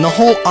smitten the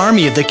whole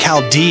army of the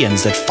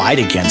Chaldeans that fight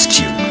against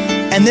you,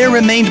 and there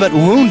remained but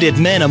wounded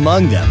men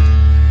among them,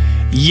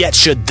 yet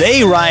should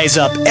they rise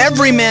up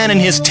every man in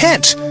his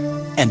tent,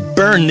 and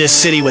burn this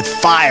city with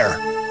fire.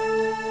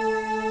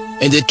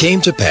 And it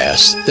came to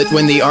pass that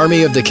when the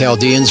army of the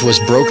Chaldeans was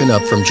broken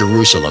up from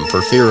Jerusalem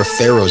for fear of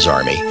Pharaoh's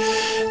army,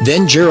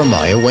 then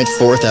Jeremiah went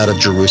forth out of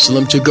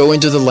Jerusalem to go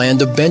into the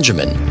land of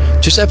Benjamin,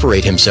 to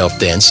separate himself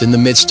thence in the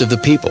midst of the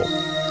people.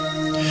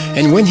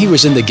 And when he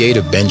was in the gate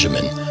of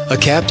Benjamin, a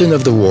captain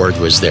of the ward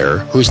was there,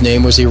 whose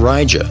name was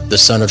Irijah, the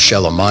son of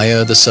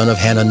Shelemiah, the son of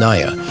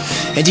Hananiah.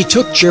 And he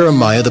took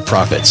Jeremiah the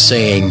prophet,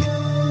 saying,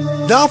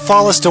 Thou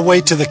fallest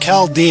away to the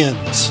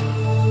Chaldeans.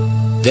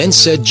 Then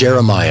said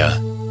Jeremiah,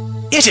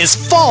 It is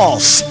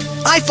false!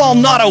 I fall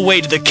not away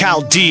to the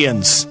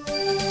Chaldeans.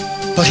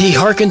 But he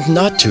hearkened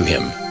not to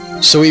him.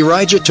 So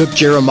Irijah took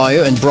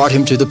Jeremiah and brought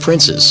him to the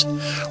princes.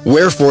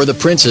 Wherefore the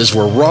princes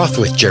were wroth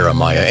with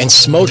Jeremiah, and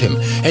smote him,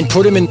 and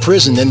put him in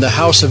prison in the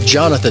house of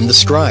Jonathan the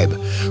scribe,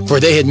 for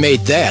they had made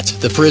that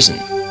the prison.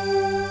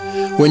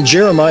 When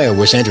Jeremiah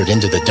was entered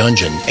into the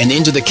dungeon, and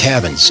into the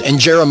caverns, and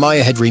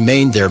Jeremiah had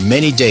remained there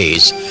many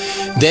days,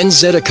 then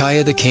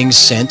Zedekiah the king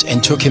sent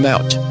and took him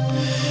out.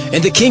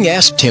 And the king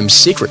asked him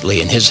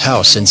secretly in his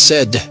house, and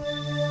said,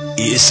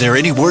 Is there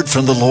any word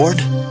from the Lord?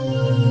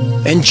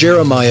 And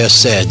Jeremiah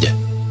said,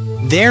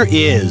 There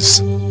is.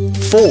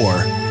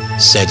 For,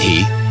 said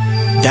he,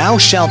 Thou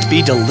shalt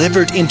be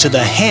delivered into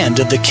the hand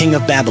of the king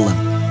of Babylon.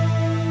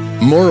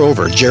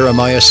 Moreover,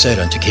 Jeremiah said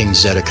unto King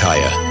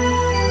Zedekiah,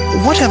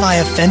 What have I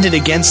offended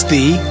against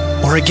thee,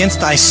 or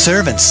against thy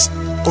servants,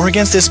 or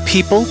against this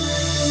people,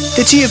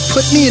 that ye have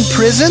put me in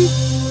prison?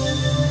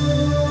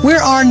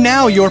 Where are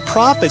now your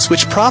prophets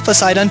which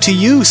prophesied unto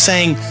you,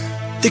 saying,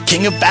 The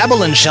king of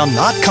Babylon shall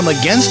not come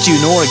against you,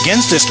 nor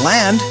against this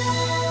land?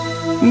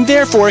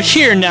 Therefore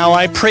hear now,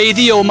 I pray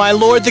thee, O my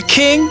lord the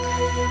king.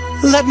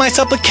 Let my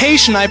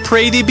supplication, I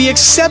pray thee, be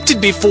accepted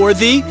before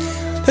thee,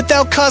 that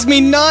thou cause me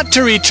not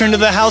to return to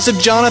the house of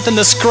Jonathan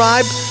the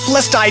scribe,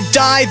 lest I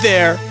die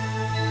there.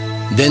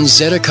 Then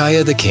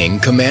Zedekiah the king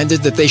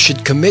commanded that they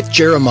should commit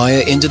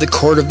Jeremiah into the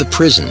court of the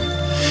prison,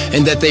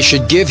 and that they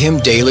should give him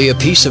daily a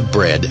piece of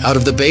bread out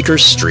of the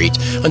baker's street,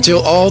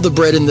 until all the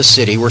bread in the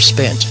city were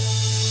spent.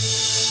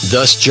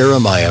 Thus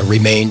Jeremiah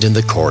remained in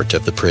the court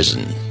of the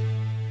prison.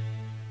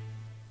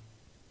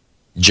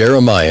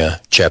 Jeremiah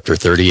chapter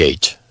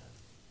 38.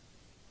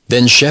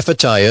 Then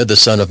Shephatiah the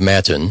son of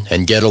Mattan,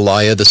 and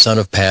Gedaliah the son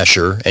of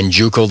Pashur, and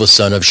Jucal the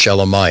son of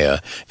Shelemiah,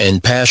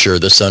 and Pashur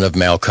the son of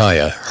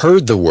Malchiah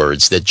heard the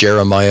words that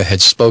Jeremiah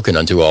had spoken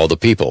unto all the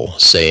people,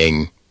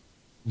 saying,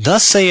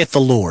 Thus saith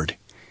the Lord,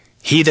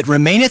 He that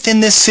remaineth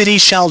in this city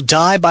shall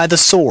die by the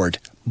sword,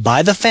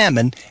 by the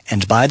famine,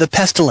 and by the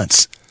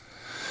pestilence.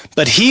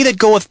 But he that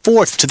goeth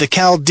forth to the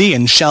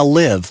Chaldeans shall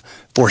live,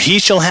 for he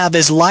shall have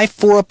his life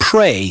for a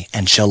prey,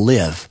 and shall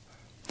live.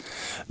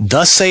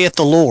 Thus saith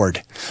the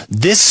Lord,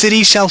 This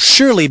city shall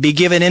surely be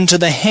given into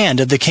the hand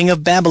of the king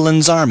of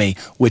Babylon's army,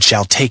 which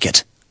shall take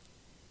it.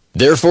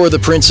 Therefore the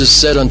princes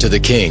said unto the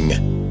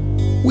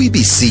king, We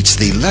beseech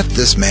thee, let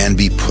this man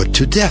be put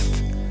to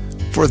death.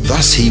 For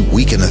thus he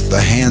weakeneth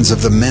the hands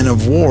of the men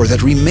of war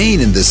that remain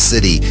in this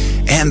city,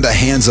 and the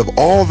hands of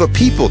all the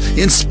people,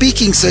 in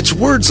speaking such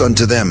words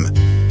unto them.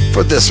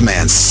 For this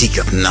man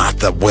seeketh not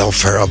the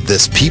welfare of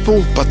this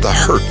people, but the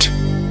hurt.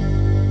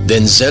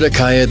 Then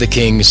Zedekiah the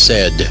king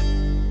said,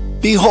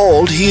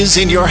 Behold, he is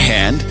in your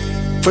hand,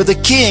 for the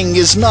king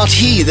is not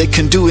he that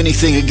can do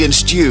anything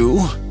against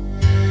you.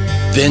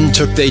 Then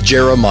took they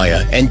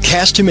Jeremiah, and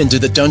cast him into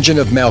the dungeon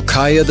of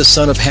Malchiah the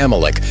son of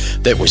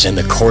Hamelech, that was in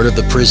the court of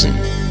the prison.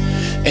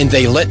 And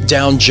they let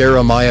down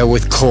Jeremiah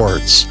with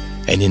cords,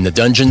 and in the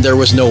dungeon there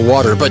was no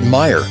water but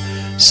mire,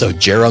 so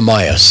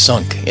Jeremiah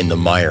sunk in the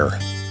mire.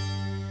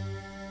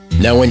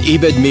 Now when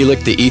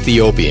Ebed-Melech the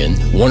Ethiopian,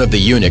 one of the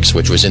eunuchs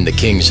which was in the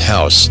king's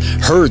house,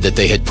 heard that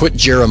they had put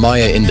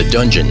Jeremiah in the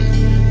dungeon,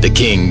 the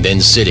king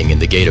then sitting in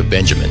the gate of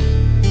Benjamin,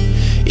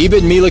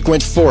 Ebed-Melech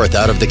went forth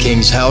out of the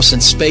king's house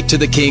and spake to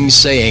the king,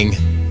 saying,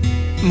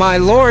 My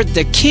lord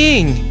the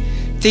king,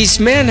 these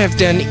men have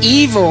done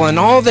evil in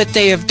all that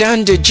they have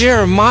done to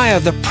Jeremiah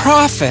the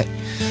prophet,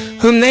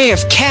 whom they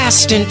have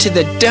cast into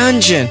the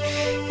dungeon,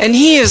 and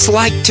he is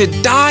like to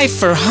die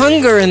for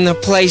hunger in the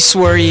place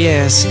where he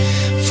is,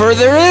 for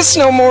there is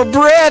no more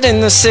bread in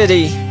the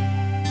city.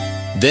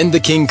 Then the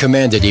king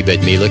commanded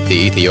Ebed-Melech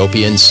the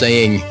Ethiopian,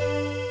 saying,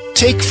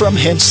 Take from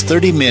hence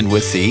 30 men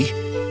with thee,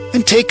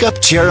 and take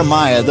up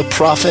Jeremiah the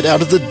prophet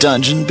out of the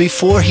dungeon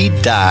before he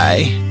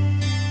die.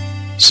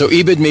 So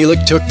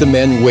Ebed-Melech took the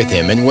men with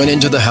him, and went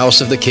into the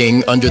house of the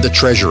king under the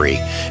treasury,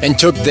 and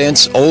took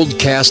thence old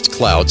cast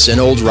clouts and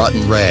old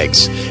rotten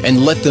rags,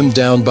 and let them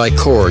down by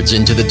cords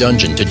into the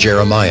dungeon to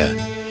Jeremiah.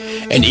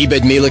 And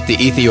Ebed-Melech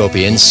the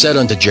Ethiopian said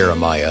unto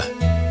Jeremiah,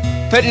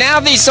 Put now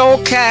these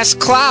old cast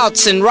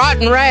clouts and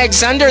rotten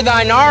rags under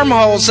thine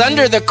armholes,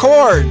 under the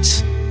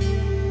cords.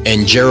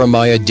 And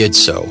Jeremiah did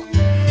so.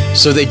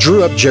 So they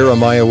drew up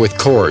Jeremiah with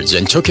cords,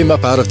 and took him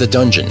up out of the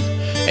dungeon,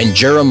 and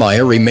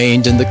Jeremiah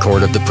remained in the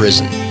court of the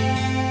prison.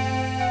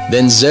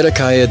 Then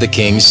Zedekiah the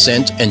king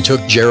sent and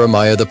took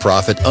Jeremiah the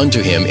prophet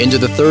unto him into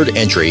the third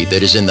entry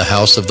that is in the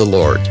house of the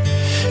Lord.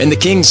 And the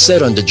king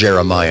said unto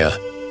Jeremiah,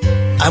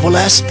 I will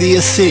ask thee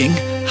a thing,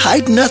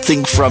 hide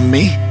nothing from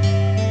me.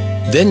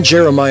 Then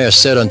Jeremiah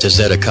said unto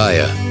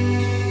Zedekiah,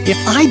 If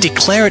I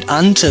declare it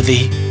unto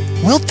thee,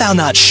 wilt thou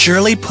not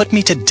surely put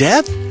me to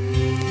death?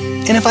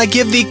 And if I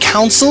give thee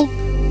counsel,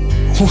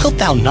 wilt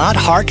thou not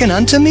hearken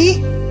unto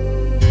me?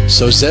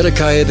 So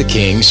Zedekiah the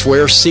king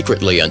sware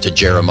secretly unto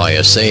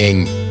Jeremiah,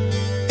 saying,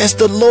 As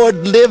the Lord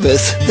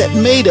liveth, that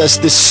made us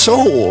this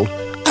soul,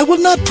 I will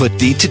not put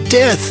thee to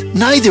death,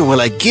 neither will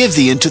I give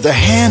thee into the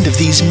hand of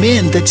these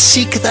men that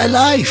seek thy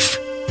life.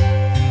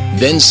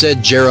 Then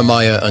said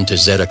Jeremiah unto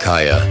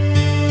Zedekiah,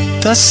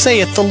 Thus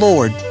saith the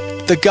Lord,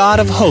 the God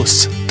of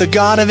hosts, the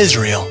God of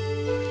Israel,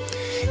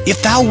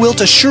 If thou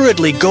wilt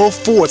assuredly go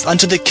forth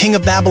unto the king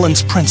of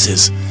Babylon's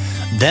princes,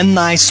 then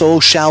thy soul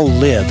shall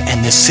live,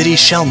 and this city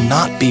shall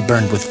not be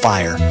burned with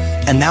fire,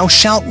 and thou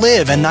shalt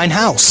live in thine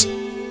house.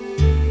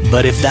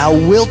 But if thou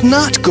wilt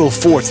not go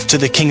forth to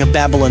the king of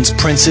Babylon's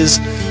princes,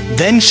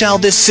 then shall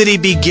this city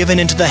be given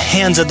into the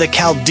hands of the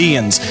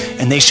Chaldeans,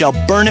 and they shall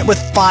burn it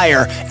with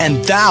fire, and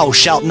thou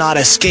shalt not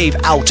escape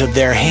out of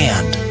their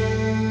hand.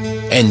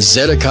 And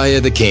Zedekiah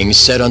the king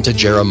said unto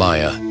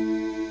Jeremiah,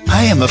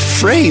 I am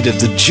afraid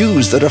of the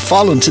Jews that are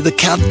fallen to the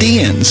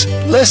Chaldeans,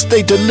 lest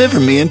they deliver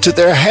me into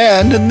their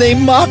hand, and they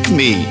mock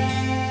me.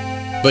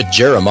 But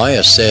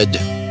Jeremiah said,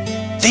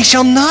 They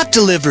shall not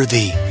deliver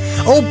thee.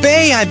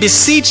 Obey, I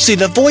beseech thee,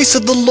 the voice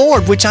of the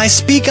Lord, which I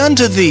speak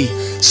unto thee.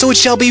 So it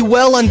shall be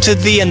well unto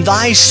thee, and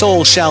thy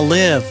soul shall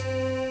live.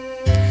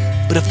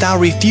 But if thou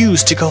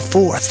refuse to go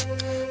forth,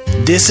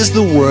 this is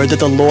the word that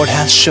the Lord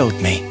hath showed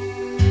me.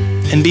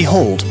 And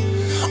behold,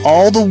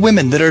 all the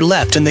women that are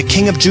left in the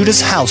king of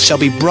Judah's house shall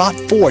be brought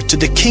forth to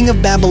the king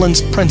of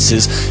Babylon's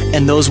princes,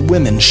 and those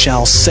women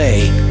shall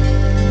say,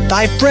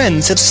 Thy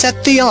friends have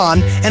set thee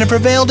on, and have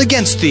prevailed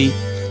against thee.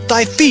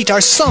 Thy feet are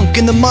sunk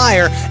in the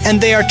mire, and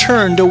they are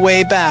turned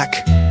away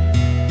back.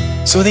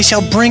 So they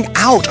shall bring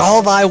out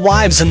all thy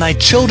wives and thy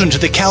children to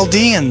the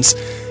Chaldeans,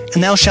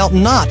 and thou shalt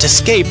not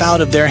escape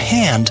out of their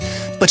hand,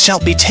 but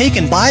shalt be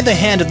taken by the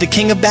hand of the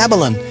king of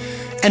Babylon,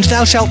 and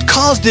thou shalt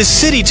cause this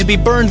city to be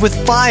burned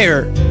with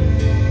fire.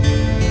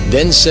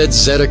 Then said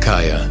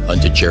Zedekiah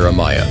unto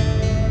Jeremiah,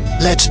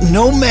 Let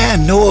no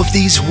man know of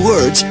these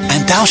words,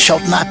 and thou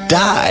shalt not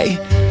die.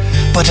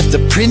 But if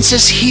the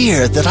princes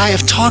hear that I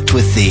have talked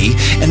with thee,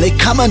 and they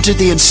come unto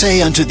thee and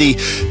say unto thee,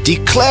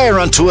 Declare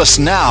unto us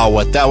now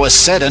what thou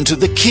hast said unto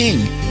the king.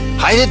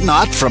 Hide it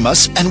not from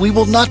us, and we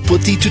will not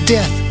put thee to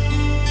death.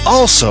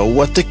 Also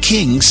what the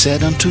king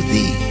said unto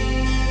thee.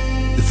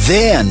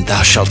 Then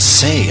thou shalt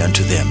say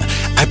unto them,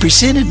 I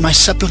presented my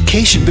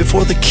supplication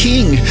before the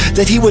king,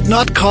 that he would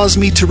not cause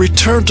me to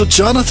return to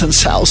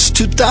Jonathan's house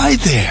to die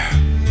there.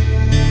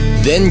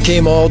 Then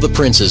came all the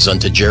princes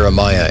unto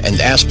Jeremiah, and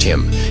asked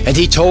him, and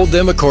he told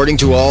them according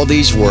to all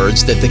these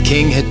words that the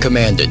king had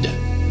commanded.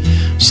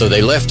 So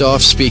they left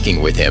off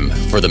speaking with him,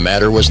 for the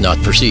matter was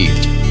not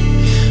perceived.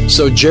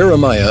 So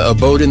Jeremiah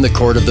abode in the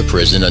court of the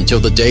prison until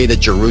the day that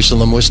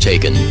Jerusalem was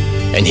taken,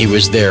 and he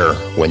was there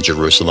when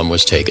Jerusalem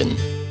was taken.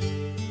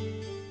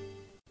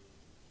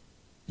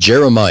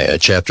 Jeremiah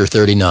chapter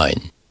 39.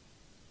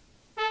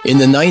 In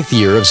the 9th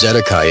year of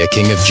Zedekiah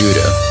king of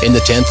Judah, in the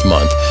 10th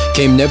month,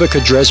 came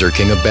Nebuchadrezzar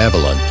king of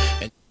Babylon,